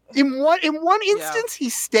 In one instance, he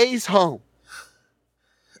stays home.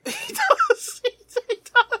 He does.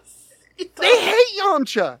 They hate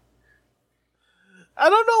Yamcha. I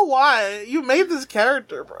don't know why. You made this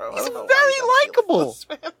character, bro. He's very likable.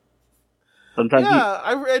 Sometimes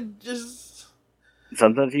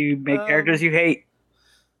you make characters you hate.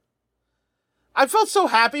 I felt so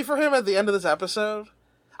happy for him at the end of this episode.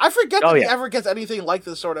 I forget that he ever gets anything like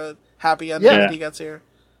this sort of happy ending that he gets here.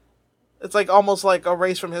 It's like almost like a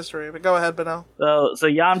race from history. But go ahead, Benel. So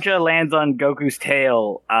Yamcha lands on Goku's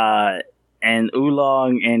tail, and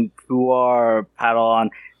Oolong and Puar paddle on.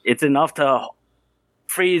 It's enough to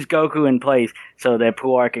freeze Goku in place so that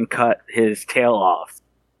Puar can cut his tail off.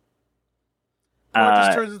 Puar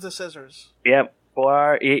just turns into scissors. Yep.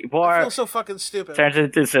 Puar I feel so fucking stupid. Turns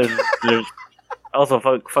into scissors. Also,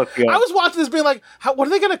 fuck you. I was watching this being like, what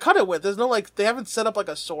are they going to cut it with? There's no, like, they haven't set up, like,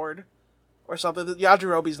 a sword or something.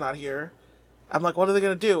 Yajirobe's not here. I'm like, what are they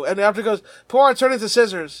going to do? And after it goes, Puar turn into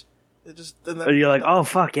scissors. It just, and then, you're like, oh,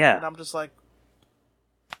 fuck, yeah. And I'm just like,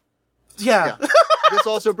 yeah. This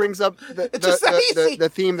also brings up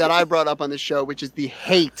the theme that I brought up on the show, which is the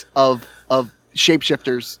hate of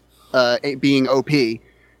shapeshifters being OP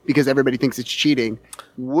because everybody thinks it's cheating.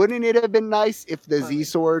 Wouldn't it have been nice if the Z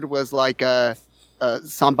sword was like a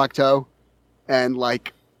Sanbakto and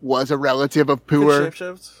like was a relative of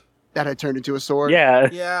Puar that had turned into a sword? Yeah.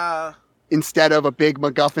 Yeah. Instead of a big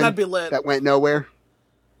MacGuffin That'd be lit. that went nowhere.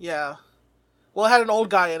 Yeah. Well, it had an old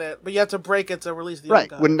guy in it, but you had to break it to release the old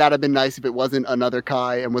guy. Wouldn't that have been nice if it wasn't another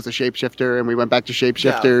Kai and was a shapeshifter and we went back to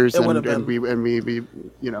shapeshifters and we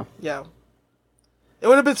you know. Yeah. It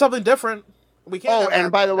would have been something different. We can't. Oh,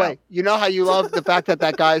 and by the way, you know how you love the fact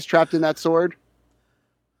that guy is trapped in that sword?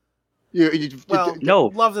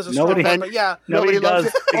 Love this nobody, but yeah. Nobody does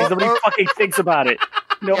because nobody fucking thinks about it.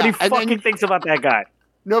 Nobody fucking thinks about that guy.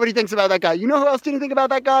 Nobody thinks about that guy. You know who else didn't think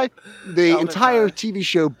about that guy? The entire TV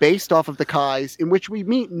show based off of the Kais, in which we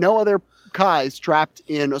meet no other Kais trapped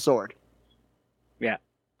in a sword. Yeah.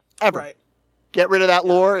 Ever. Right. Get rid of that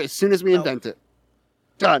lore as soon as we invent it.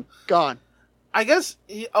 Done. Gone. I guess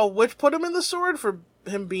a witch put him in the sword for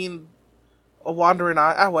him being a wandering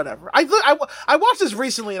eye. Whatever. I watched this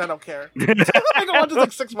recently and I don't care. I watched this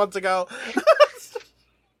like 6 months ago.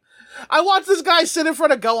 I watched this guy sit in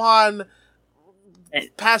front of Gohan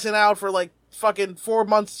passing out for like fucking 4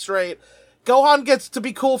 months straight. Gohan gets to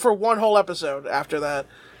be cool for one whole episode after that.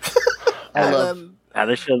 Then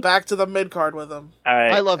back to the mid card with him. All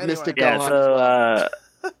right. I love Anyway. Mystic Yeah, Gohan. so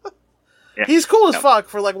yeah. He's cool as fuck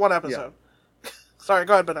for like one episode. Sorry,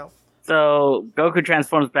 go ahead, Beno. So Goku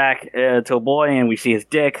transforms back to a boy, and we see his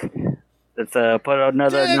dick. Let's put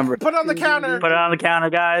another Dick, number. put it on the counter. Put it on the counter,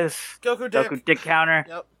 guys. Goku dick. Goku dick counter.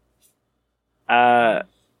 Yep.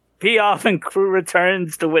 Pilaf and crew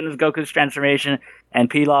returns to witness Goku's transformation, and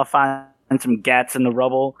Pilaf finds some gats in the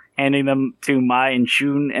rubble, handing them to Mai and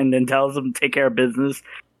Shun, and then tells them to take care of business.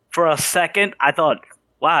 For a second, I thought,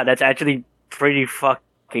 wow, that's actually pretty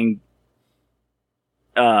fucking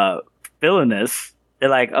villainous. They're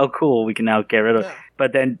like, oh, cool, we can now get rid of it.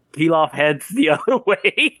 But then Pilaf heads the other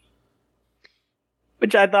way,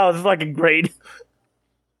 which I thought was fucking great.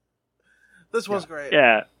 This was great.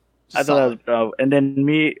 Yeah. I thought that was dope. And then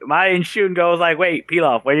Mai and Shun goes like, wait,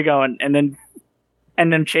 Pilaf, where you going? And then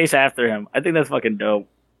chase after him. I think that's fucking dope.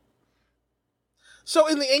 So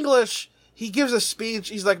in the English, he gives a speech.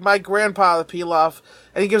 He's like, my grandpa, the Pilaf,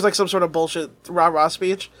 and he gives like some sort of bullshit rah-rah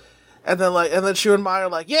speech. And then Shun and Mai are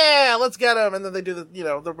like, yeah, let's get him. And then they do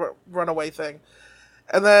the runaway thing.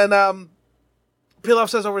 And then Pilaf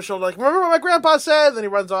says over his shoulder, like, remember what my grandpa said? And then he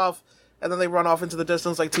runs off. And then they run off into the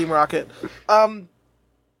distance like Team Rocket.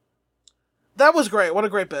 That was great. What a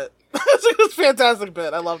great bit. It was a fantastic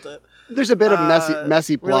bit. I loved it. There's a bit of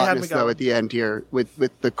messy really plotness though at the end here with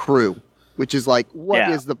the crew, which is like, what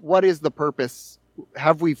is the purpose?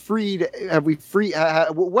 What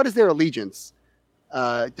is their allegiance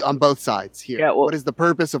on both sides here? Yeah, well, what is the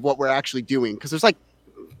purpose of what we're actually doing? Because there's like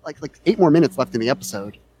 8 more minutes left in the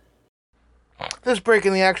episode. This break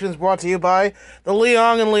in the action is brought to you by the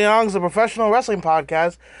Leong and Leong's, a professional wrestling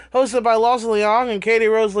podcast hosted by Lost Leong and Katie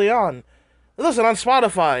Rose Leong. Listen on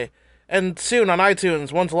Spotify and soon on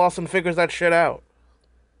iTunes once Lawson figures that shit out.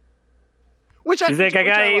 He's like, I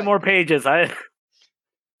got 8 more pages. I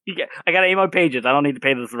got 8 more pages. I don't need to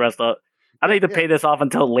pay this the rest of. I don't need to pay this off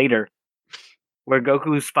until later, where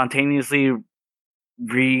Goku spontaneously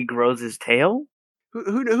regrows his tail.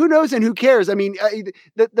 Who knows and who cares? I mean,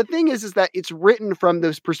 the thing is that it's written from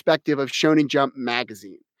this perspective of Shonen Jump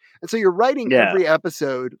magazine. And so you're writing every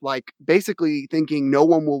episode, like basically thinking no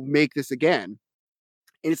one will make this again.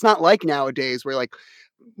 And it's not like nowadays where like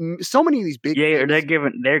so many of these big things,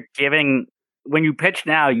 they're giving when you pitch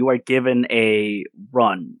now, you are given a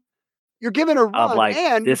run. You're given a run, like,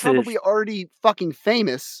 and you're probably already fucking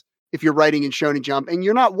famous if you're writing in Shonen Jump, and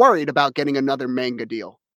you're not worried about getting another manga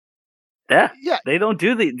deal. Yeah. They don't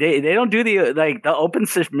do the open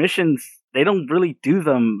submissions. They don't really do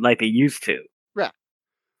them like they used to. Yeah.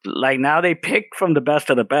 Like now they pick from the best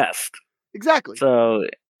of the best. Exactly. So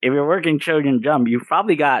if you're working Shonen Jump, you've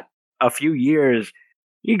probably got a few years.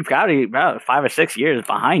 You've got about 5 or 6 years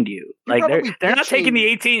behind you. Like they're not taking the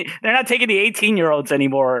 18-year-olds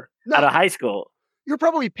anymore out of high school. You're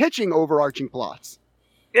probably pitching overarching plots.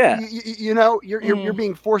 Yeah. You're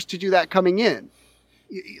being forced to do that coming in.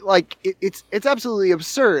 Like it's absolutely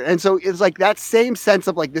absurd. And so it's like that same sense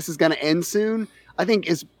of like this is going to end soon, I think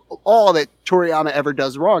is all that Toriyama ever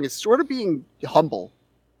does wrong. Is sort of being humble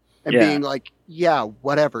and being like, yeah,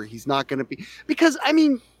 whatever. He's not going to be, because I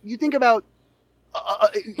mean, you think about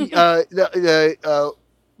the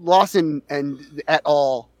Lawson and et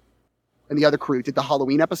al. And the other crew did the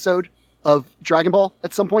Halloween episode of Dragon Ball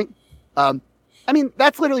at some point. I mean,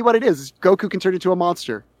 that's literally what it is. Goku can turn into a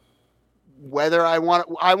monster. Whether I want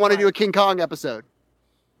to do a King Kong episode,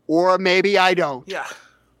 or maybe I don't. Yeah.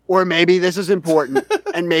 Or maybe this is important,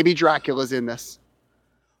 and maybe Dracula's in this.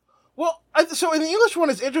 Well, so in the English one,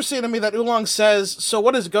 it's interesting to me that Oolong says, so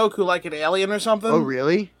what is Goku, like an alien or something? Oh,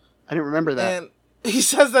 really? I didn't remember that. And he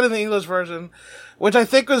says that in the English version, which I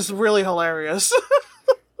think was really hilarious.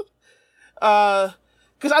 Because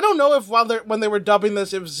I don't know if when they were dubbing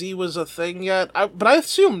this, if Z was a thing yet. But I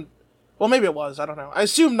assume, well, maybe it was. I don't know. I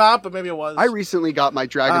assume not, but maybe it was. I recently got my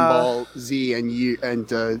Dragon Ball Z and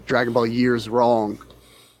Dragon Ball Years wrong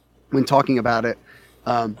when talking about it,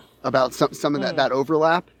 about some of that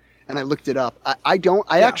overlap, and I looked it up.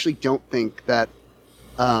 I actually don't think that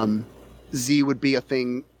Z would be a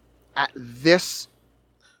thing at this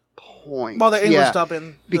point. Well, the English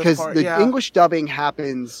dubbing, because the English dubbing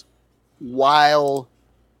happens while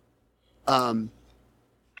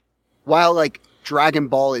like Dragon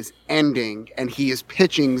Ball is ending and he is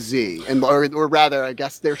pitching Z, or rather, I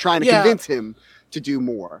guess they're trying to convince him to do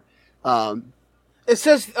more. It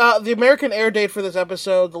says the American air date for this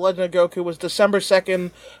episode, The Legend of Goku, was December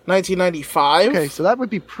 2nd, 1995. Okay, so that would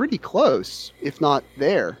be pretty close, if not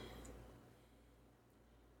there.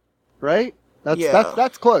 Right?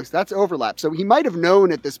 That's close. That's overlap. So he might have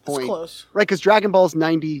known at this point. It's close. Right, because Dragon Ball's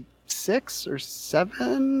 96 or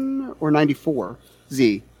 7 or 94.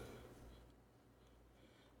 Z.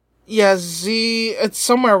 Yeah, Z. It's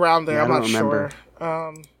somewhere around there. Yeah, I'm not sure.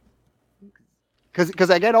 Because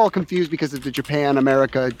I get all confused because of the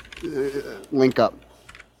Japan-America link up.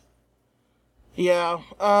 Yeah.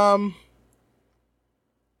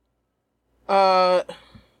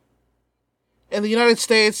 In the United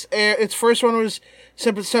States, its first one was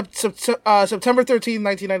September 13,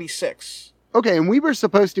 1996. Okay, and we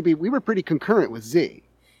were pretty concurrent with Z.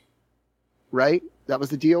 Right? That was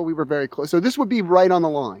the deal. We were very close. So this would be right on the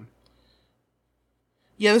line.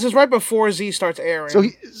 Yeah, this is right before Z starts airing. So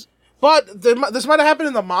but this might have happened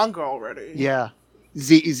in the manga already. Yeah.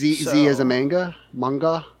 Z as a manga?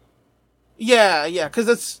 Manga? Yeah, because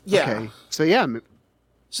it's... Yeah. Okay. So, yeah.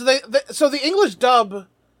 So so the English dub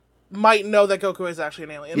might know that Goku is actually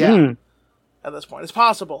an alien. Yeah. At this point. It's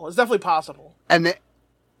possible. It's definitely possible. And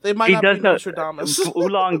they might not be Nostradamus.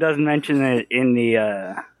 Oolong does mention it in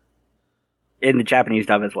the Japanese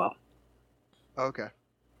dub as well. Okay.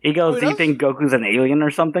 He goes, do you think Goku's an alien or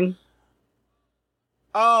something?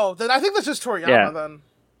 Oh, then I think that's just Toriyama then.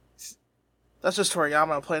 That's just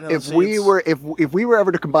Toriyama playing in the seats. If we were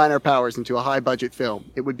ever to combine our powers into a high budget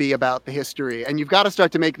film, it would be about the history, and you've got to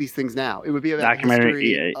start to make these things now. It would be about the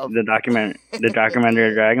history of the documentary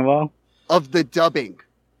of Dragon Ball? Of the dubbing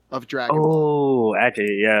of Dragon Ball. Oh,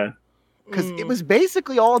 actually, yeah. Because it was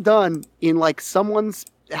basically all done in like someone's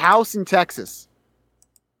house in Texas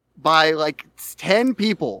by like 10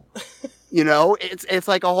 people. You know, it's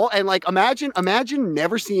like a whole, and like imagine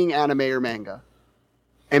never seeing anime or manga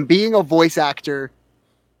and being a voice actor.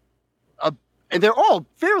 And they're all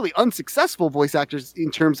fairly unsuccessful voice actors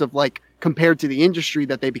in terms of like compared to the industry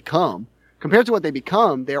that they become. Compared to what they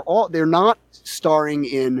become, they're not starring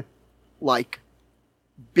in like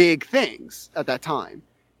big things at that time.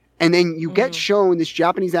 And then you get shown this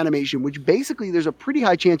Japanese animation, which basically there's a pretty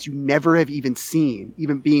high chance you never have even seen,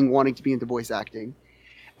 even wanting to be into voice acting.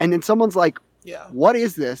 And then someone's like, what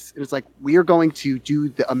is this? And it's like, we are going to do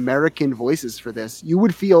the American voices for this. You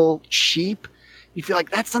would feel cheap. You feel like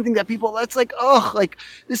that's something that that's like, ugh, like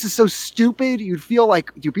this is so stupid. You'd feel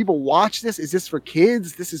like, do people watch this? Is this for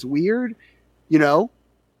kids? This is weird, you know?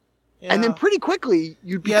 Yeah. And then pretty quickly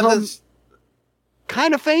you'd become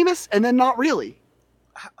kind of famous and then not really.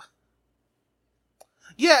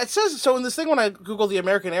 Yeah, it says so in this thing when I googled the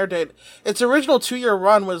American air date, its original 2-year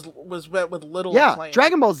run was met with little acclaim.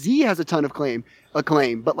 Dragon Ball Z has a ton of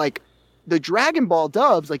acclaim, but like the Dragon Ball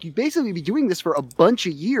dubs, like you basically be doing this for a bunch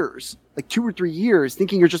of years, like 2 or 3 years,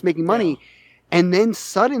 thinking you're just making money, and then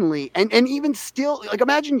suddenly, and even still, like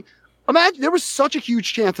imagine there was such a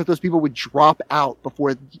huge chance that those people would drop out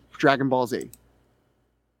before Dragon Ball Z.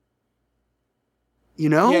 You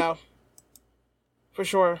know? Yeah. For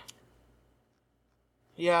sure.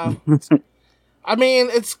 Yeah. I mean,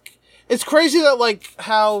 it's crazy that like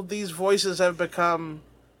how these voices have become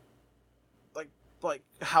like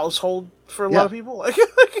household for a lot of people, like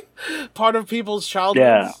part of people's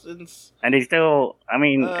childhoods. Yeah. And they still, I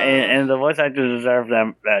mean, and the voice actors deserve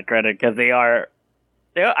that credit because they are.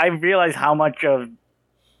 I realize how much of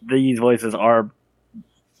these voices are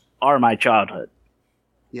my childhood.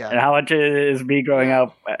 Yeah. And how much it is me growing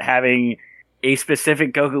up having a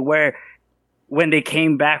specific Goku where when they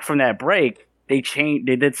came back from that break, they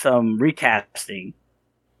did some recasting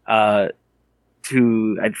to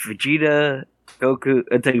Vegeta, Goku,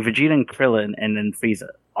 to Vegeta and Krillin, and then Frieza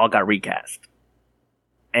all got recast.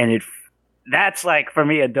 And that's like for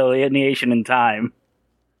me a delineation in time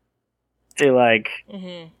to like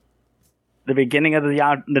the beginning of the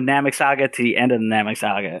Namek Saga to the end of the Namek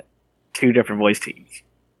Saga, 2 different voice teams.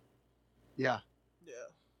 Yeah.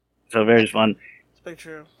 So very fun. Big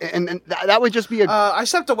true. And that would just be I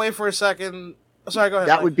stepped away for a second. Sorry, go ahead.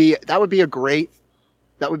 That would be a great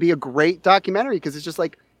documentary because it's just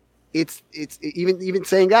like it's even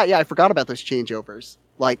saying that. Yeah, I forgot about those changeovers.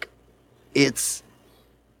 Like,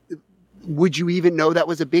 would you even know that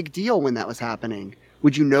was a big deal when that was happening?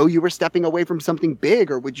 Would you know you were stepping away from something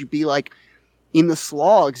big, or would you be like in the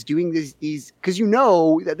slogs doing these? Because you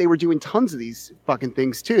know that they were doing tons of these fucking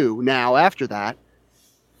things too. Now after that,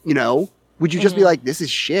 you know. Would you just be like, this is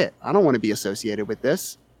shit. I don't want to be associated with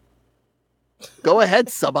this. Go ahead,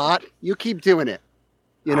 Sabat. You keep doing it.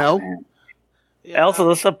 You know? Yeah. Also,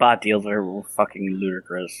 the Sabat deals are fucking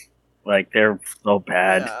ludicrous. Like they're so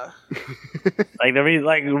bad. Yeah. Like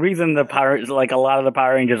the reason the Power like a lot of the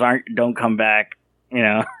Power Rangers don't come back. You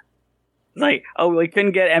know, it's like, oh, we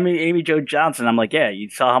couldn't get Amy Jo Johnson. I'm like, yeah, you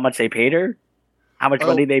saw how much they paid her, how much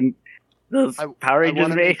money those Power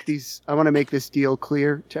Rangers made. I want to make this deal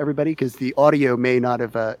clear to everybody because the audio may not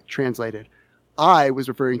have translated. I was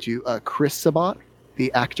referring to Chris Sabat,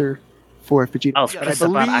 the actor for Vegeta. Oh, Chris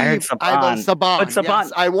Saban. I heard Saban. But Saban.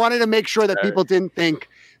 Yes. I wanted to make sure that people didn't think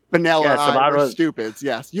Benella and I were stupids.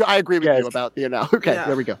 Yes, I agree with you about the analogy. Okay,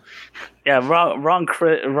 there we go. Yeah, wrong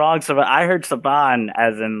Saban. I heard Saban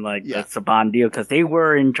as in like the Saban deal because they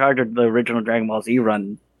were in charge of the original Dragon Ball Z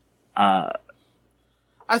run. I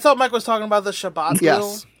thought Mike was talking about the Shabbat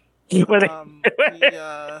deal. Yes.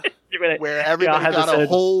 Where everybody got a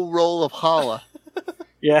whole roll of challah.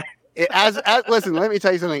 Yeah. Listen, let me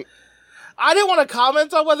tell you something. I didn't want to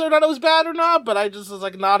comment on whether or not it was bad or not, but I just was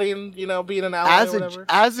like nodding, being an ally or whatever.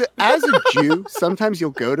 As a Jew, sometimes you'll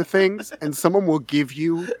go to things and someone will give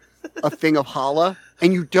you a thing of challah,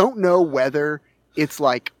 and you don't know whether it's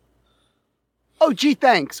like, oh, gee,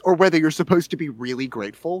 thanks, or whether you're supposed to be really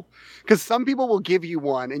grateful. Because some people will give you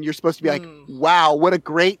one, and you're supposed to be like, wow, what a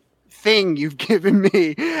great thing you've given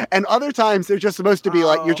me. And other times they're just supposed to be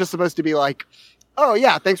like, you're just supposed to be like, oh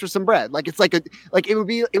yeah, thanks for some bread. Like it's like it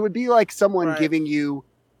would be like someone giving you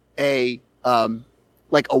a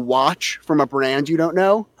watch from a brand you don't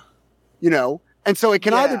know, And so it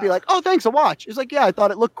can either be like, oh, thanks, a watch. It's like, yeah, I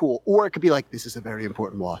thought it looked cool. Or it could be like, this is a very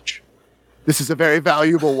important watch. This is a very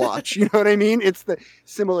valuable watch. You know what I mean? It's the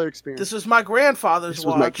similar experience. This is my grandfather's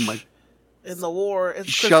watch in the war.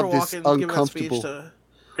 It's Christopher Walken giving a speech to...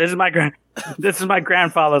 This is my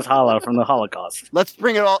grandfather's hollow from the Holocaust. Let's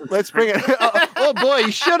bring it. Oh boy,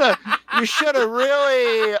 you should have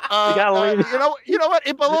really. You know what?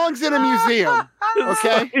 It belongs in a museum.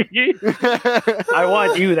 Okay. I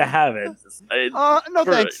want you to have it. No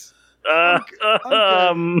thanks.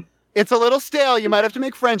 It's a little stale. You might have to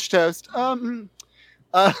make French toast. Wait,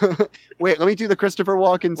 let me do the Christopher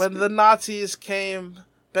Walken. When the Nazis came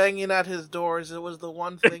banging at his doors, it was the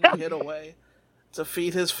one thing he hid away. To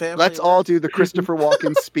feed his family. Let's all do the Christopher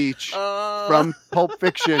Walken speech from Pulp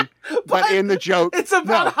Fiction, but in the joke. It's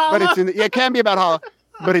about Hala. But it can be about Hala,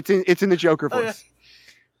 but it's in the Joker voice.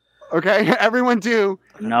 Okay, everyone do.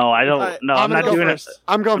 No, I don't. No, I'm not doing it.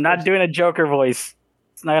 I'm not doing a Joker voice.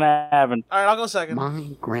 It's not gonna happen. All right, I'll go second. My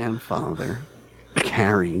grandfather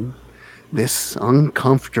carried this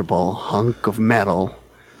uncomfortable hunk of metal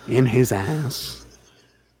in his ass.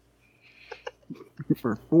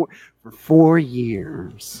 For 4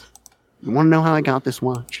 years. You want to know how I got this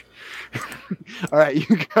watch? All right,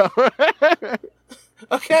 you go.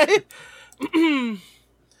 Okay.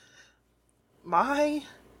 My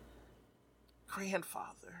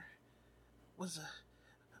grandfather was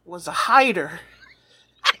a hider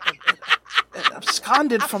and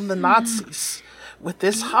absconded from the Nazis with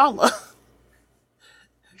this challah.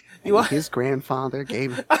 His grandfather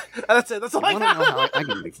gave. That's it. That's all I got. I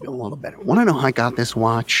can make it feel a little better. Want to know how I got this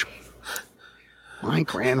watch? My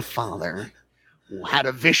grandfather had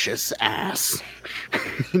a vicious ass.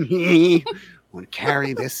 And he would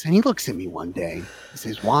carry this, and he looks at me one day. He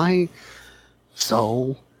says, "Why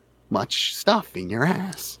so much stuff in your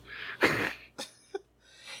ass?"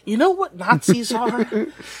 You know what Nazis are?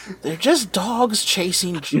 They're just dogs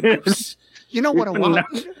chasing Jews. You know what a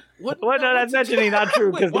watch? No, that's actually not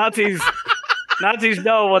true because Nazis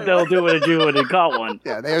know what they'll do with a Jew when they caught one.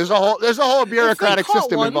 Yeah, there's a whole bureaucratic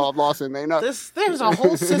system involved, Lawson. They know. There's a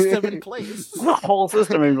whole system in place. There's a whole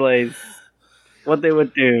system in place. What they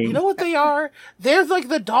would do. You know what they are? They're like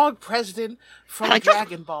the dog president from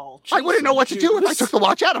Dragon Ball. I wouldn't know what to do if I took the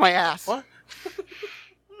watch out of my ass. What?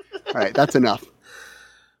 All right, that's enough.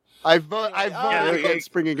 I voted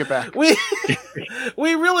against bringing it back. We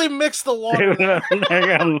really mixed the water.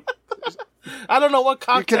 I don't know what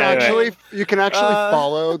cocktail. You can actually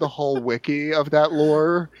follow the whole wiki of that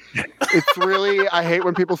lore. It's really, I hate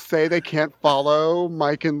when people say they can't follow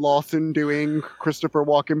Mike and Lawson doing Christopher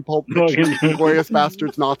Walken Pulp Fiction Glorious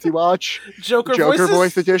Bastards Nazi Watch Joker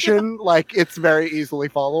voice edition. Like, it's very easily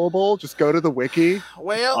followable. Just go to the wiki.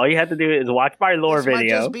 Well, all you have to do is watch my lore video. Might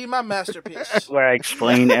just be my masterpiece. Where I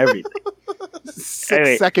explain everything.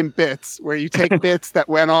 6-second bits where you take bits that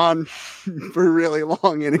went on for really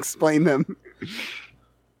long and explain them.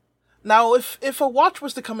 Now, if a watch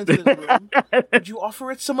was to come into the room, would you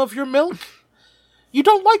offer it some of your milk? You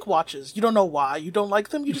don't like watches. You don't know why. You don't like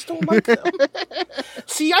them. You just don't like them.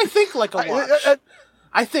 See, I think like a watch.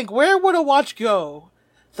 I think, where would a watch go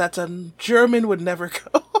that a German would never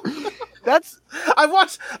go?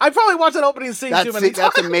 I probably watched that opening scene too many times.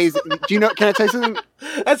 That's amazing. Do you know? Can I tell you something?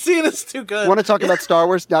 That scene is too good. Want to talk about Star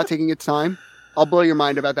Wars not taking its time? I'll blow your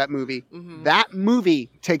mind about that movie. Mm-hmm. That movie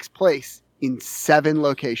takes place in 7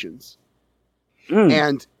 locations.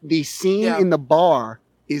 And the scene in the bar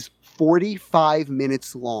is 45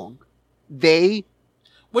 minutes long.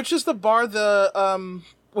 Which is the bar?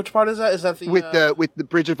 Which part is that? Is that the with the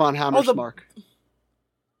Bridget von Hammersmark?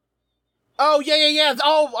 Oh yeah.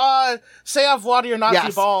 Oh, say I've water your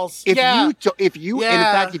Nazi balls. In fact, if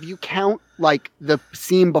you count like the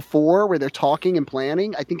scene before where they're talking and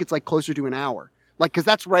planning, I think it's like closer to an hour. Like, because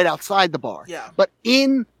that's right outside the bar. Yeah. But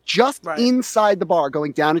inside the bar,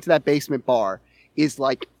 going down into that basement bar, is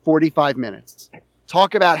like 45 minutes.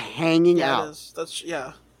 Talk about hanging out. It is. That's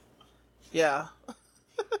yeah.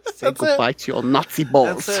 Say goodbye to your Nazi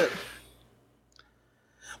balls. That's it.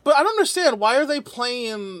 But I don't understand. Why are they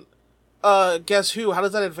playing Guess Who? How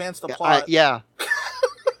does that advance the plot? Yeah.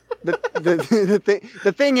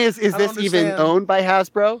 The thing is this even owned by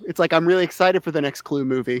Hasbro? It's like, I'm really excited for the next Clue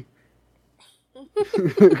movie.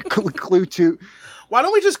 Clue 2. Why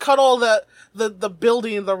don't we just cut all the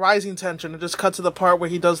building, the rising tension, and just cut to the part where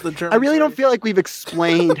he does the German? I really don't feel like we've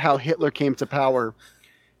explained how Hitler came to power.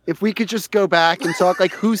 If we could just go back and talk,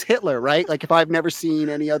 like, who's Hitler, right? Like, if I've never seen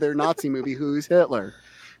any other Nazi movie, who's Hitler?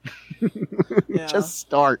 Yeah. Just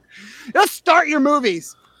start your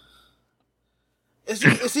movies. Is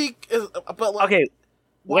he? But like, okay,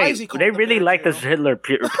 why wait. is he called They the really Bear like Jew? this Hitler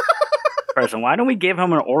person. Why don't we give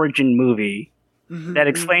him an origin movie that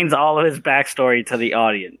explains all of his backstory to the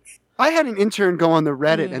audience? I had an intern go on the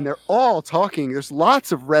Reddit, and they're all talking. There's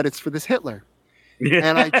lots of Reddits for this Hitler.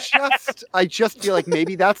 And I just feel like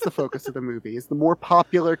maybe that's the focus of the movie, is the more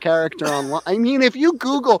popular character online. I mean, if you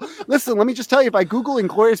Google, listen, let me just tell you, if I Google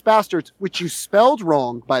Inglourious Bastards, which you spelled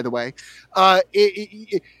wrong, by the way, I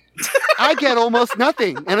get almost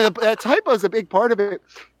nothing. And that typo is a big part of it.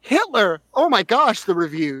 Hitler, oh my gosh, the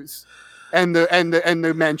reviews and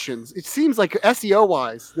the mentions. It seems like SEO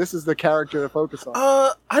wise, this is the character to focus on.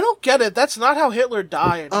 I don't get it. That's not how Hitler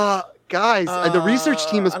died. Guys, the research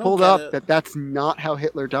team has pulled up that's not how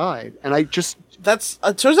Hitler died, and I just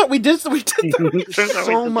turns out we did. There's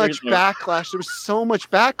so much backlash. There was so much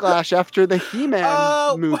backlash after the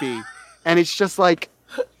He-Man movie, and it's just like,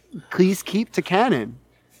 please keep to canon.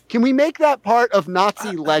 Can we make that part of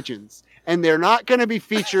Nazi legends, and they're not going to be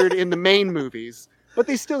featured in the main movies, but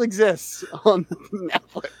they still exist on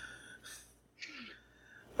Netflix?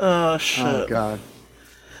 Oh shit! Oh god.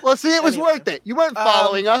 Well, see, it was worth it. You weren't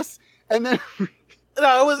following us. And then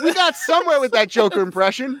we got somewhere with that Joker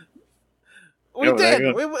impression. We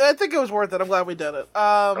did. I think it was worth it. I'm glad we did it.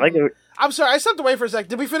 I'm sorry, I stepped away for a sec.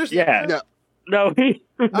 Did we finish the episode? No, we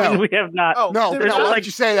have not. Oh, no, why did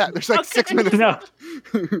you say that? There's like 6 minutes left.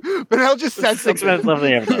 But I'll just said 6 minutes left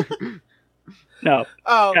in the episode. No.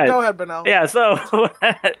 Oh, go ahead, Benel. Yeah, so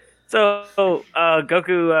Goku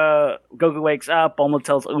wakes up. Bulma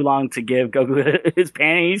tells Oolong to give Goku his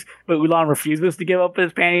panties, but Oolong refuses to give up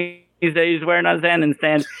his panties that he's wearing on his hand, and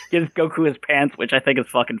instead gives Goku his pants, which I think is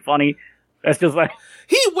fucking funny. That's just like,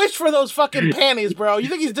 he wished for those fucking panties, bro. You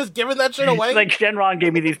think he's just giving that shit away? Like, Shenron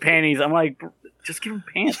gave me these panties. I'm like, just give him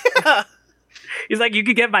pants. Yeah. He's like, you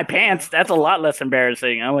could get my pants. That's a lot less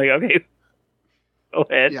embarrassing. I'm like, okay, go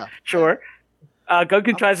ahead. Yeah. Sure.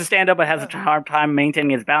 Goku tries to stand up, but has a hard time maintaining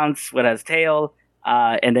his balance with his tail,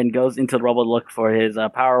 and then goes into the rubble to look for his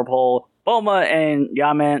power pole. Bulma and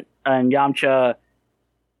Yamcha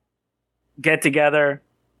get together,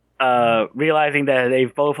 realizing that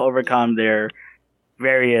they've both overcome their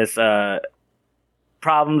various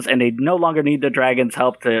problems, and they no longer need the dragon's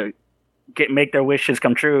help to make their wishes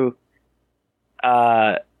come true.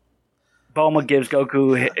 Bulma gives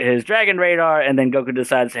Goku his dragon radar, and then Goku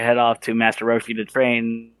decides to head off to Master Roshi to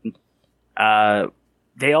train.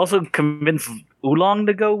 They also convince Oolong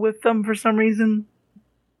to go with them for some reason.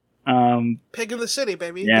 Pig in the City,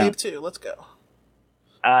 baby. Yeah. Wave 2, let's go.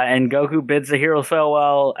 And Goku bids the heroes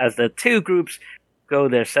farewell as the two groups go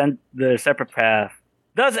their separate path.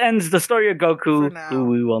 Thus ends the story of Goku, who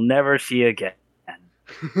we will never see again.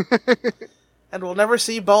 And we'll never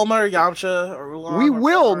see Bulma or Yamcha or Oolong. We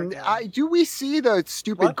will. Do we see the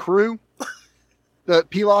stupid crew? The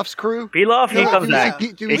Pilaf's crew? Pilaf, he comes back.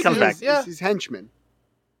 He comes back. His henchmen.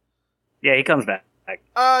 Yeah, he comes back.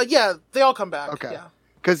 Yeah, they all come back. Okay. Yeah.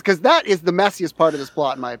 Because that is the messiest part of this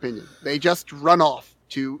plot, in my opinion. They just run off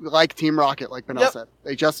to, like Team Rocket, like Benel said.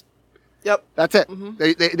 They just... Yep. That's it.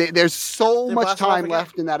 Mm-hmm. There's so They much blast off time again.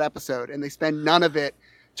 left in that episode, and they spend none of it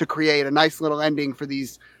to create a nice little ending for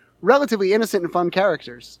these relatively innocent and fun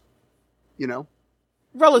characters. You know?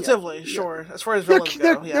 Relatively, sure. As far as villains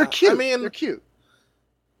go, yeah. They're cute. I mean, they're cute.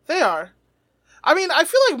 They are. I mean, I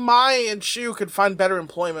feel like Mai and Shu could find better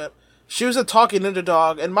employment. Shu's a talking ninja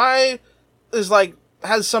dog, and Mai is like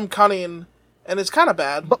has some cunning, and it's kind of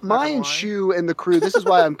bad. But Mai and Shu and the crew, this is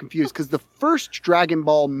why I'm confused, because the first Dragon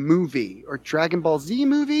Ball movie, or Dragon Ball Z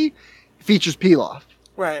movie, features Pilaf.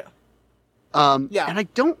 Right. Yeah. And I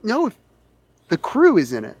don't know if the crew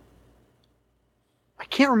is in it. I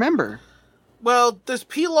can't remember. Well, there's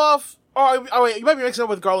Pilaf. Oh, wait, you might be mixing it up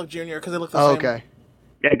with Garlic Jr. because they look the same. Okay.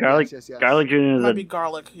 Yeah, Garlic. Yes. Garlic Jr. It might be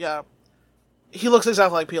Garlic. Yeah. He looks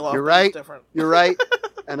exactly like Pilaf. You're right. Different. You're right.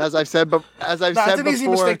 And as I've said, it's an easy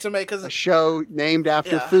before, mistake to make because a show named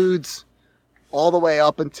after foods, all the way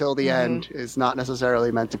up until the end, is not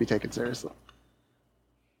necessarily meant to be taken seriously.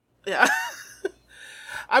 Yeah.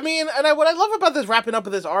 I mean, and what I love about this wrapping up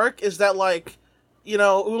of this arc is that, like, you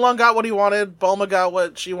know, Oolong got what he wanted, Bulma got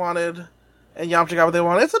what she wanted, and Yamcha got what they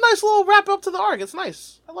wanted. It's a nice little wrap up to the arc. It's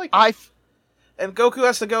nice. I like it. And Goku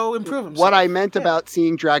has to go improve himself. What I meant about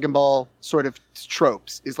seeing Dragon Ball sort of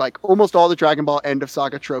tropes is like almost all the Dragon Ball end of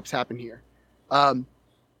saga tropes happen here.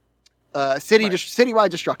 Citywide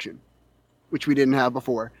destruction, which we didn't have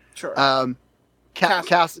before. Sure.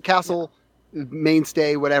 Castle,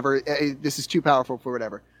 mainstay, whatever. This is too powerful for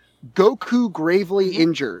whatever. Goku gravely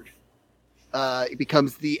injured. It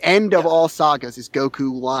becomes the end of all sagas is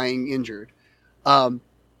Goku lying injured.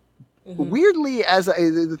 Weirdly,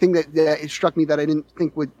 the thing that it struck me that I didn't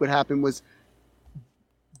think would happen was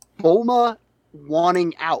Bulma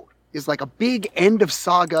wanting out is like a big end of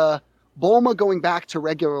saga. Bulma going back to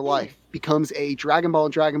regular life becomes a Dragon Ball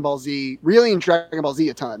and Dragon Ball Z, really in Dragon Ball Z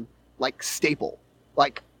a ton, like staple.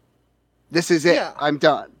 Like, this is it. Yeah. I'm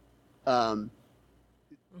done.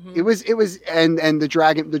 It was and the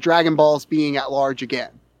Dragon Balls being at large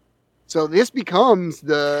again. So this becomes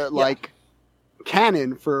the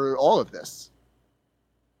canon for all of this.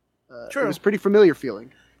 True. It was pretty familiar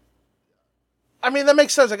feeling. I mean, that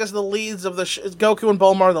makes sense. I guess the leads of Goku and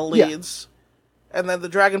Bulma are the leads, and then the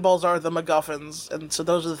Dragon Balls are the MacGuffins, and so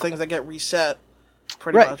those are the things that get reset,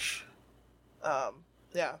 pretty much.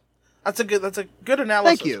 Yeah, that's a good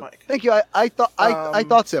analysis, Mike. Thank you. I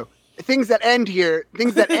thought so. Things that end here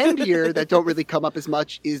that don't really come up as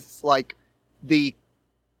much is like the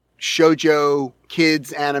shoujo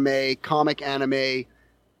kids anime, comic anime,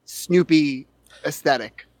 Snoopy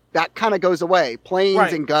aesthetic. That kind of goes away.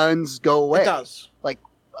 Planes and guns go away. It does. Like,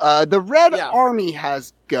 the Red Army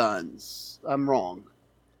has guns. I'm wrong.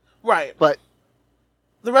 Right. But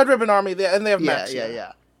the Red Ribbon Army, and they have mechs.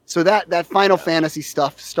 Yeah. So that Final Fantasy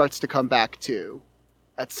stuff starts to come back too,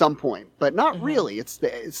 at some point, but not really. It's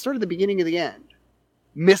sort of the beginning of the end.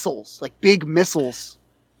 Missiles, like big missiles,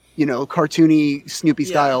 you know, cartoony Snoopy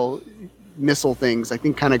style missile things, I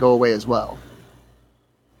think kind of go away as well.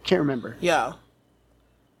 Can't remember. Yeah.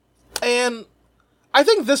 And I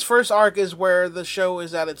think this first arc is where the show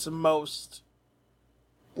is at its most,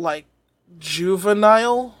 like,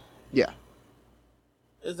 juvenile. Yeah.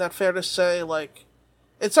 Is that fair to say? Like,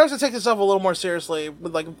 it starts to take itself a little more seriously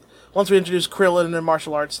with, like, once we introduce Krillin and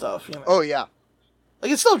martial arts stuff, you know. Oh, yeah.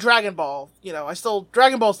 Like, it's still Dragon Ball, you know.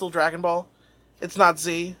 Dragon Ball's still Dragon Ball. It's not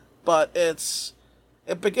Z, but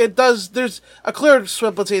it does, there's a clear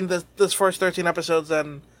split between this first 13 episodes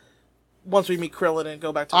and once we meet Krillin and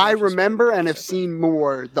go back to... I remember and have seen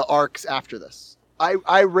more the arcs after this.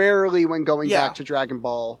 I rarely, when going back to Dragon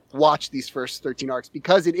Ball, watch these first 13 arcs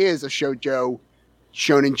because it is a shoujo,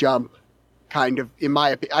 Shonen Jump kind of, in my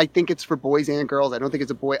opinion. I think it's for boys and girls. I don't think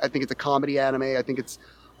it's I think it's a comedy anime. I think it's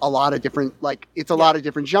a lot of different, lot of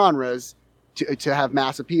different genres to have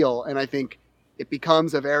mass appeal. And I think it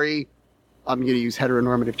becomes a very, I'm going to use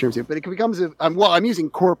heteronormative terms here, but it becomes I'm using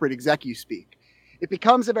corporate executive speak. It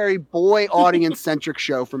becomes a very boy audience centric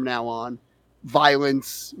show from now on.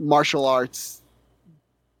 Violence, martial arts,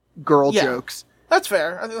 girl jokes. That's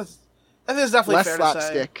fair. I think it's definitely less fair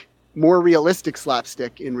slapstick, to say. More realistic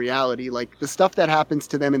slapstick in reality. Like the stuff that happens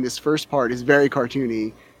to them in this first part is very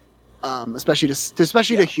cartoony, especially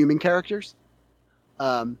to human characters.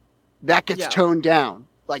 That gets toned down.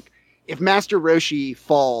 Like if Master Roshi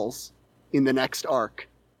falls in the next arc,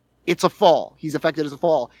 it's a fall. He's affected as a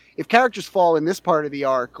fall. If characters fall in this part of the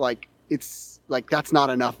arc, it's that's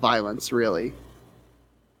not enough violence, really.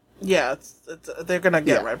 Yeah, they're gonna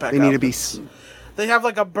get right back. They need to be. They have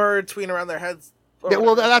like a bird tween around their heads.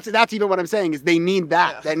 Well, that's even what I'm saying is they need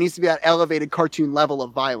that. Yeah. That needs to be that elevated cartoon level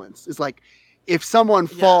of violence. It's like if someone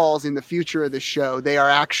falls in the future of the show, they are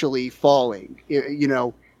actually falling. You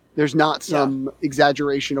know, there's not some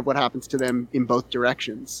exaggeration of what happens to them in both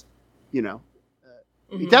directions. You know.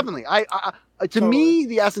 Definitely. To me,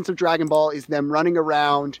 the essence of Dragon Ball is them running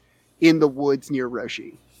around in the woods near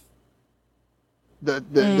Roshi.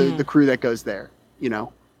 The crew that goes there, you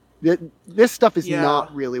know. This stuff is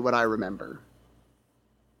not really what I remember.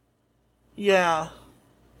 Yeah,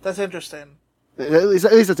 that's interesting. At least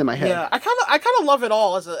that's in my head. Yeah, I kind of love it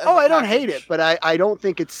all as a. I don't hate it, but I don't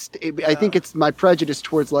think it's. I think it's my prejudice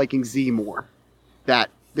towards liking Z more. That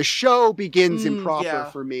the show begins improper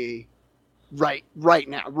for me, right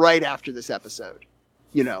now, right after this episode.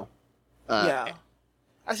 You know. I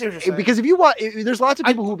see what you're saying. Because if you watch, there's lots of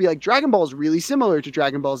people who will be like, Dragon Ball is really similar to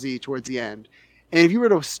Dragon Ball Z towards the end, and if you were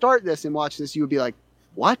to start this and watch this, you would be like,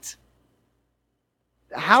 what?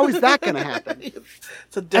 How is that going to happen?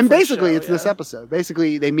 And basically, it's this episode.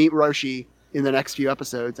 Basically, they meet Roshi in the next few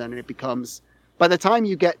episodes, and it becomes, by the time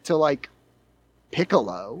you get to like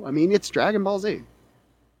Piccolo, I mean, it's Dragon Ball Z.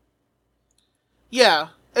 Yeah,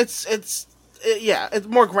 it's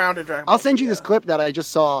more grounded Dragon Ball. I'll send you this clip that I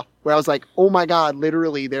just saw where I was like, oh my god,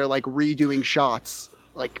 literally, they're like redoing shots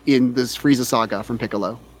like in this Frieza saga from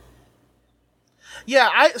Piccolo.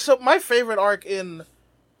 Yeah, so my favorite arc in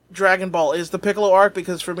Dragon Ball is the Piccolo arc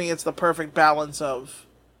because for me it's the perfect balance of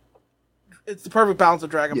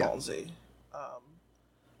Dragon Ball Z,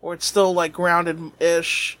 where it's still like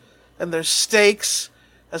grounded-ish and there's stakes,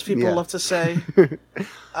 as people love to say,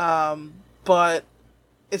 but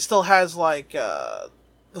it still has like the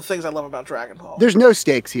things I love about Dragon Ball. There's no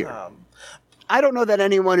stakes here. I don't know that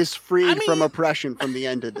anyone is freed from oppression from the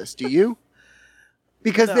end of this. Do you?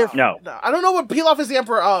 Because no. I don't know what Pilaf is the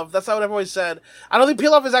emperor of. That's not what I've always said. I don't think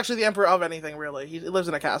Pilaf is actually the emperor of anything, really. He lives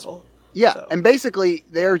in a castle. Yeah, so. And basically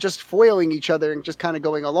they're just foiling each other and just kind of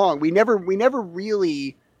going along. We never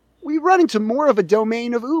really run into more of a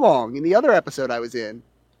domain of Oolong in the other episode I was in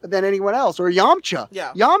than anyone else, or Yamcha.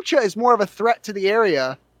 Yeah. Yamcha is more of a threat to the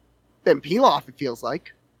area than Pilaf, it feels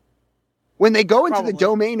like. When they go into the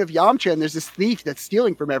domain of Yamcha and there's this thief that's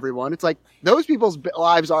stealing from everyone, it's like those people's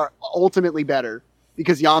lives are ultimately better.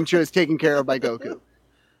 Because Yamcha is taken care of by Goku.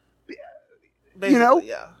 Basically, you know?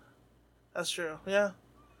 Yeah. That's true, yeah.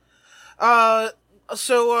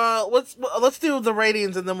 So let's do the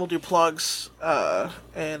ratings and then we'll do plugs,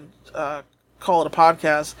 and call it a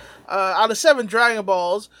podcast. Out of 7 Dragon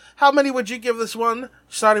Balls, how many would you give this one?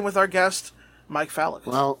 Starting with our guest, Mike Fallek.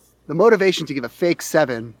 Well, the motivation to give a fake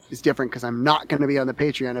 7 is different because I'm not going to be on the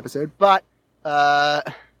Patreon episode, but I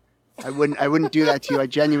wouldn't do that to you. I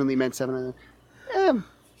genuinely meant 7.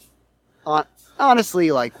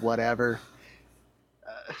 Honestly, like, whatever.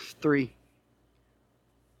 3.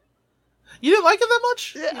 You didn't like it that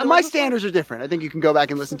much? My standards are different. I think you can go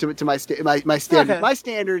back and listen to it to my standards. Okay. My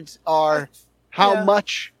standards are how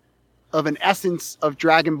much of an essence of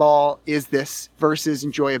Dragon Ball is this versus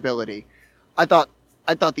enjoyability. I thought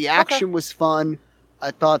the action was fun.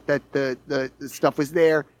 I thought that the stuff was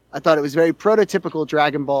there. I thought it was very prototypical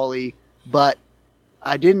Dragon Ball-y, but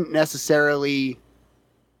I didn't necessarily.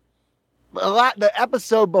 The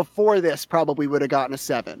episode before this probably would have gotten a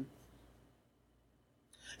 7.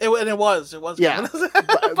 It was. Yeah,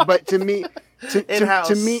 but to me,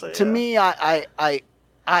 to me, I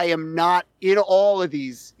am not in all of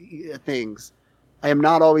these things. I am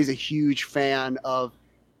not always a huge fan of.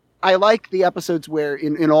 I like the episodes where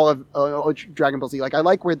in all of Dragon Ball Z, like I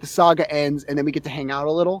like where the saga ends and then we get to hang out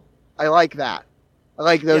a little. I like that. I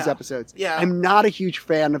like those episodes. Yeah. I'm not a huge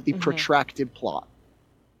fan of the protracted plot,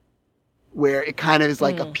 where it kind of is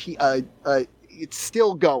like it's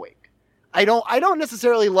still going. I don't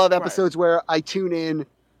necessarily love episodes where I tune in.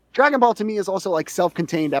 Dragon Ball to me is also like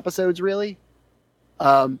self-contained episodes, really.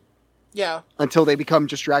 Until they become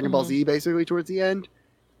just Dragon Ball Z, basically towards the end,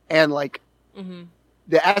 and like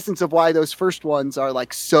the essence of why those first ones are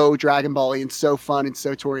like so Dragon Ball-y and so fun and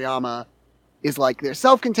so Toriyama is like they're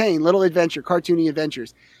self-contained little adventure, cartoony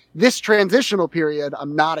adventures. This transitional period,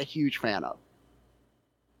 I'm not a huge fan of.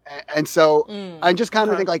 And so I just kind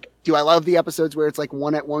of think like, do I love the episodes where it's like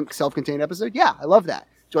one self-contained episode? Yeah, I love that.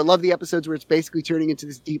 Do I love the episodes where it's basically turning into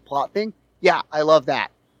this deep plot thing? Yeah, I love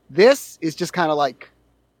that. This is just kind of like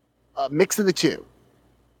a mix of the two.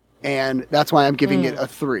 And that's why I'm giving it a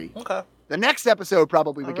 3. Okay. The next episode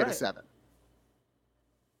probably would get a 7.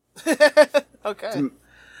 Okay.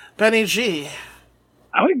 Benny G.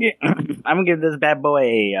 I'm gonna give this bad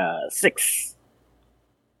boy a 6.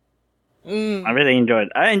 I really enjoyed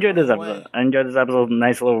it. I enjoyed this episode.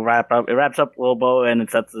 Nice little wrap up. It wraps up a little bow and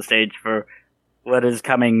it sets the stage for what is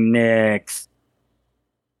coming next.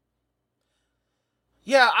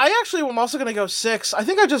 Yeah, I actually am also gonna go 6. I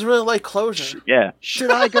think I just really like closure. Yeah.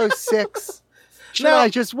 Should I go 6? Should I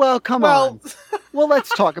just? Well, come on. Well, let's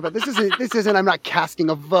talk about this. This isn't. I'm not casting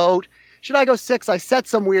a vote. Should I go 6? I set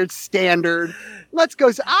some weird standard. Let's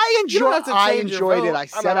go. I You don't have to change your enjoyed it. vote. I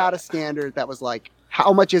set out a standard that was like,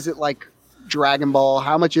 how much is it like Dragon Ball?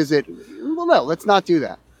 How much is it? Well, no, let's not do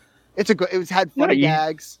that. It's a good. It was had funny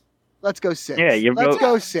gags. Let's go 6. Yeah, let's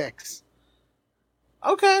go 6.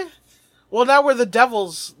 Okay. Well, now we're the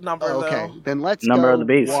devil's number. Okay, though. then let's Number go of the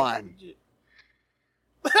beast. 1.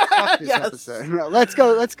 Fuck this episode. No, let's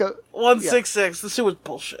go. 166. Let's see what's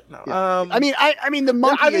bullshit. No. Yeah. I mean, the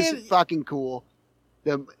monkey is fucking cool.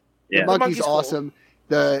 The monkey's awesome.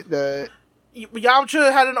 Cool. The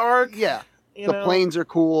Yamcha had an arc. Yeah. The planes are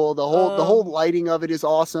cool. The whole lighting of it is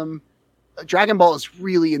awesome. Dragon Ball is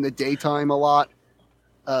really in the daytime a lot.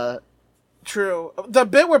 True. The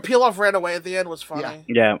bit where Pilaf ran away at the end was funny.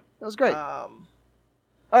 Yeah. That was great. All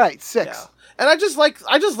right, 6. Yeah. And I just like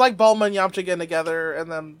Bulma and Yamcha getting together,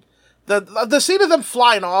 and then the scene of them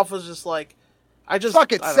flying off was just like,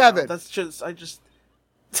 fuck it, 7. That's just Wait,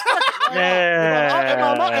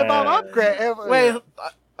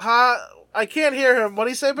 I can't hear him. What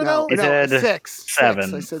did he say, Benel? He said 6.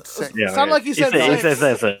 7. I said 6. Yeah, sounded like he said 6. He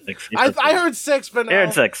said 6. I heard 6, Benel. You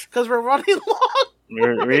heard 6. Because we're running long.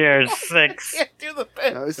 We are 6. I can't do the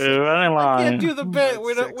bit. No, We're running long. I can't do the bit.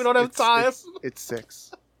 We don't have time. It's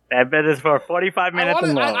 6. That bit is for 45 minutes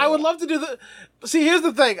and more. I would love to do the... See, here's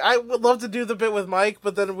the thing. I would love to do the bit with Mike,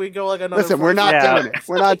 but then we go like another... Listen, we're not doing it.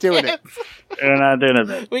 We're not doing it. We're not doing a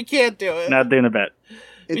bit. We can't do it. Not doing a bit.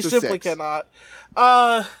 We simply cannot.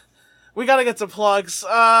 We gotta get some plugs.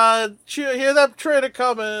 Hear that trailer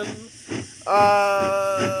coming.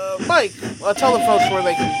 Mike, tell the folks where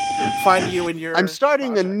they can find you and your... I'm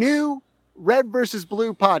starting a new Red versus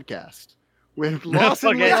Blue podcast. With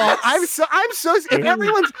Lawson, I'm so. If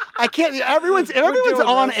everyone's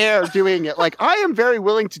on air doing it, like I am very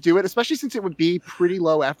willing to do it, especially since it would be pretty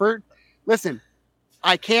low effort. Listen,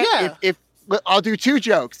 I can't. Yeah. If I'll do 2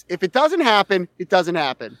 jokes. If it doesn't happen, it doesn't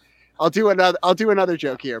happen. I'll do another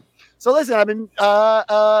joke here. So listen, I've been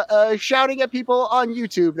shouting at people on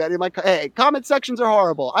YouTube that hey, comment sections are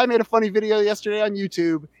horrible. I made a funny video yesterday on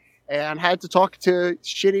YouTube and had to talk to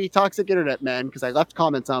shitty toxic internet men because I left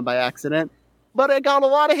comments on by accident. But I got a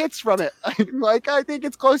lot of hits from it. I think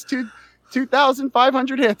it's close to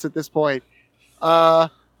 2,500 hits at this point. Nice.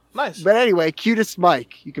 But anyway, Cutest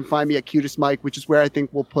Mike. You can find me at Cutest Mike, which is where I think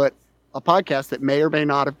we'll put a podcast that may or may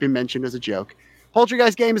not have been mentioned as a joke.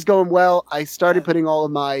 Poultrygeist game is going well. I started putting all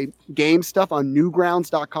of my game stuff on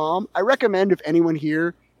newgrounds.com. I recommend if anyone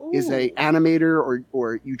here is a animator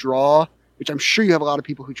or you draw, which I'm sure you have a lot of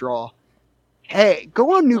people who draw. Hey,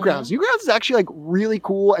 go on Newgrounds. Newgrounds is actually like really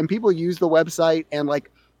cool, and people use the website, and like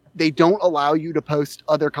they don't allow you to post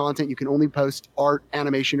other content. You can only post art,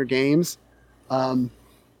 animation, or games. And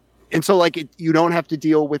so like you don't have to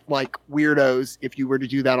deal with like weirdos if you were to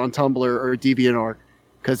do that on Tumblr or DeviantArt,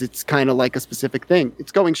 because it's kind of like a specific thing.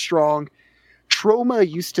 It's going strong. Troma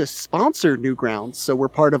used to sponsor Newgrounds, so we're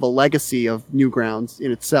part of a legacy of Newgrounds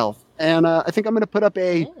in itself. And I think I'm going to put up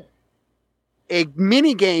a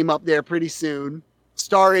mini game up there pretty soon,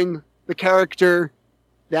 starring the character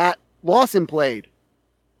that Lawson played.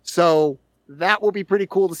 So that will be pretty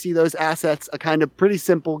cool to see those assets. A kind of pretty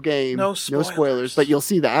simple game. No spoilers, but you'll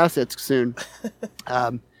see the assets soon.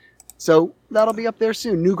 So that'll be up there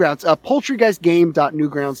soon. Newgrounds.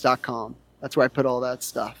 Poultrygeistgame.newgrounds.com. That's where I put all that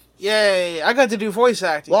stuff. Yay! I got to do voice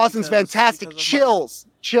acting. Lawson's fantastic. Chills.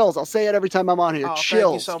 I'll say it every time I'm on here. Oh,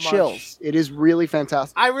 chills. Thank you so chills. much. It is really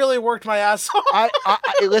fantastic. I really worked my ass off. I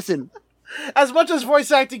listen. As much as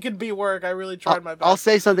voice acting can be work, I really tried my best. I'll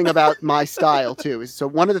say something about my style too. So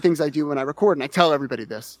one of the things I do when I record, and I tell everybody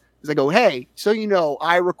this, is I go, hey, so you know,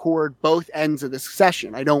 I record both ends of this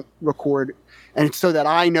session. I don't record, and it's so that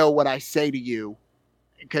I know what I say to you.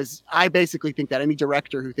 Because I basically think that any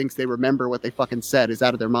director who thinks they remember what they fucking said is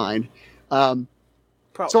out of their mind. So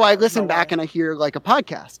I listen back and I hear like a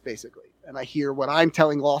podcast, basically. And I hear what I'm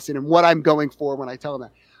telling Lawson and what I'm going for when I tell him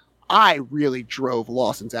that. I really drove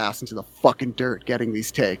Lawson's ass into the fucking dirt getting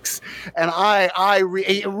these takes. And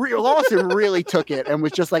Lawson really took it and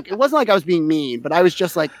was just like, it wasn't like I was being mean, but I was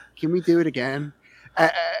just like, can we do it again? We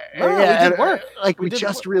did work. We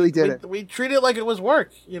just really did it. We treated it like it was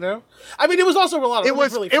work, you know? I mean, it was also a lot of it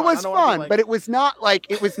was fun, but it was not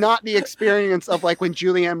the experience of like when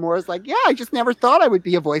Julianne Moore is like, yeah, I just never thought I would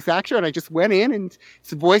be a voice actor, and I just went in and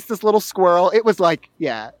voiced this little squirrel. It was like,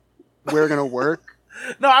 yeah, we're gonna work.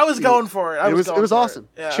 No, I was going for it. It was awesome.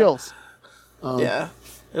 Yeah. Chills. Yeah,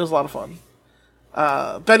 it was a lot of fun.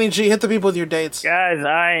 Benny G, hit the people with your dates. Guys,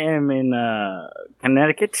 I am in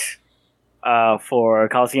Connecticut for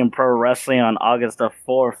Coliseum Pro Wrestling on August the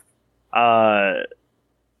 4th.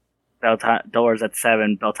 Bell time, doors at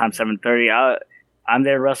 7, bell time 7:30. I'm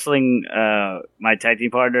there wrestling my tag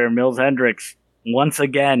team partner, Mills Hendricks, once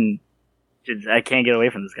again. I can't get away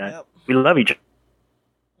from this guy. Yep. We love each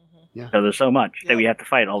Yeah. other so much that we have to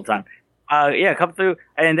fight all the time. Come through.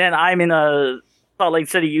 And then I'm in Salt Lake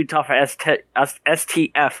City, Utah for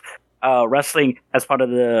STF wrestling as part of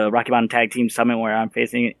the Rocky Mountain Tag Team Summit, where I'm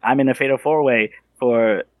in a Fatal 4-Way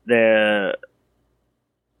for the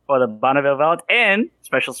Bonneville belt, and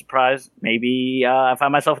special surprise, maybe I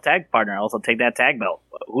find myself a tag partner. I'll also take that tag belt.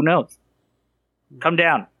 Who knows? Come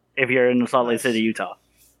down if you're in Salt Lake City, Utah.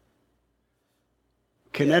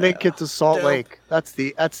 Connecticut to Salt Lake. That's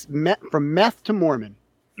from meth to Mormon.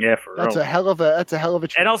 Yeah, for that's real. a hell of a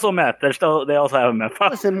trip. And also meth. They also have a meth.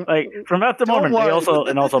 Listen, like from meth to Mormon, they also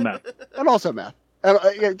meth. And also meth.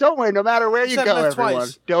 Don't worry, no matter where you go, everyone,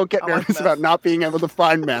 twice. don't get nervous about not being able to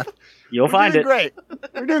find meth. You'll find it. Great.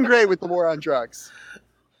 We're doing great with the war on drugs.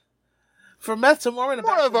 From meth to Mormon,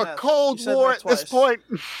 more of a meth. Cold War at this point.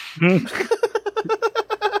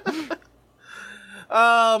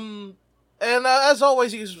 And as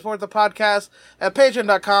always, you can support the podcast at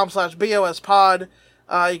patreon.com/bospod.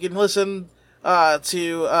 You can listen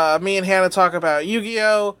to me and Hannah talk about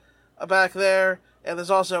Yu-Gi-Oh! Back there. And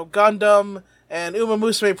there's also Gundam and Uma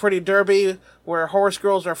Musume Pretty Derby, where horse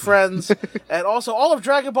girls are friends. And also all of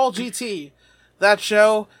Dragon Ball GT. That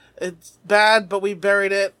show, it's bad, but we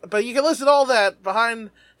buried it. But you can listen to all that behind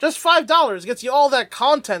just $5. Gets you all that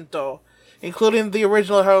content, though. Including the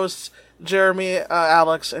original hosts, Jeremy,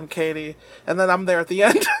 Alex, and Katie. And then I'm there at the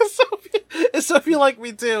end. So if you like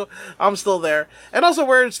me too, I'm still there. And also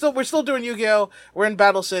we're still doing Yu-Gi-Oh! We're in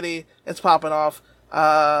Battle City. It's popping off.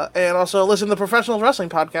 And also listen to the Professional Wrestling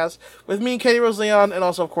Podcast with me and Katie Rose Leon, and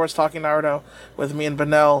also of course Talking Naruto with me and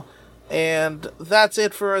Benel. And that's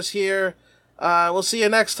it for us here. We'll see you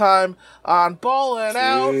next time on Ballin'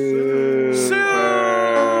 Out Super.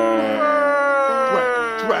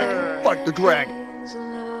 Dragon, fight the dragon.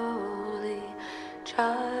 Slowly,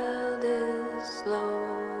 child is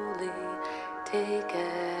slowly taken.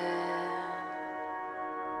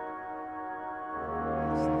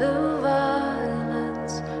 The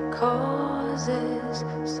violence causes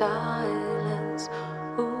silence.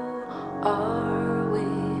 Who are we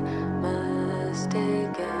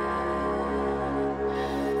mistaken?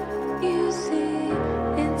 You see,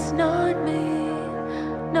 it's not me,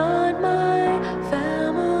 not my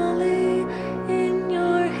family in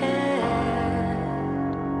your head.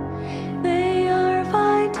 They are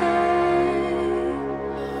fighting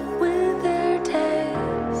with their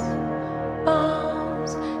tails,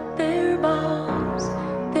 bombs, their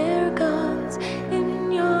guns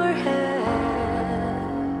in your head.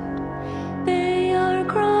 They are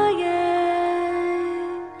crying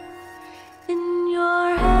in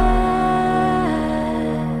your head.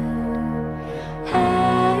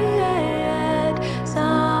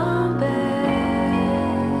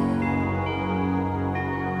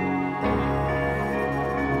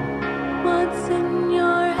 What's in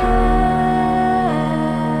your head?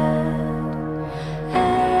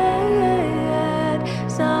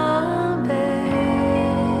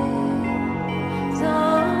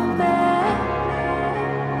 Zombie.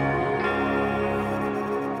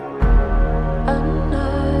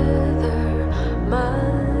 Another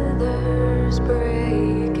mother's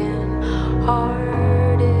breaking,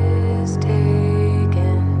 heart is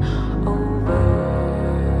taken over.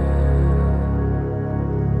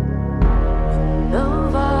 The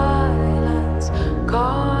violence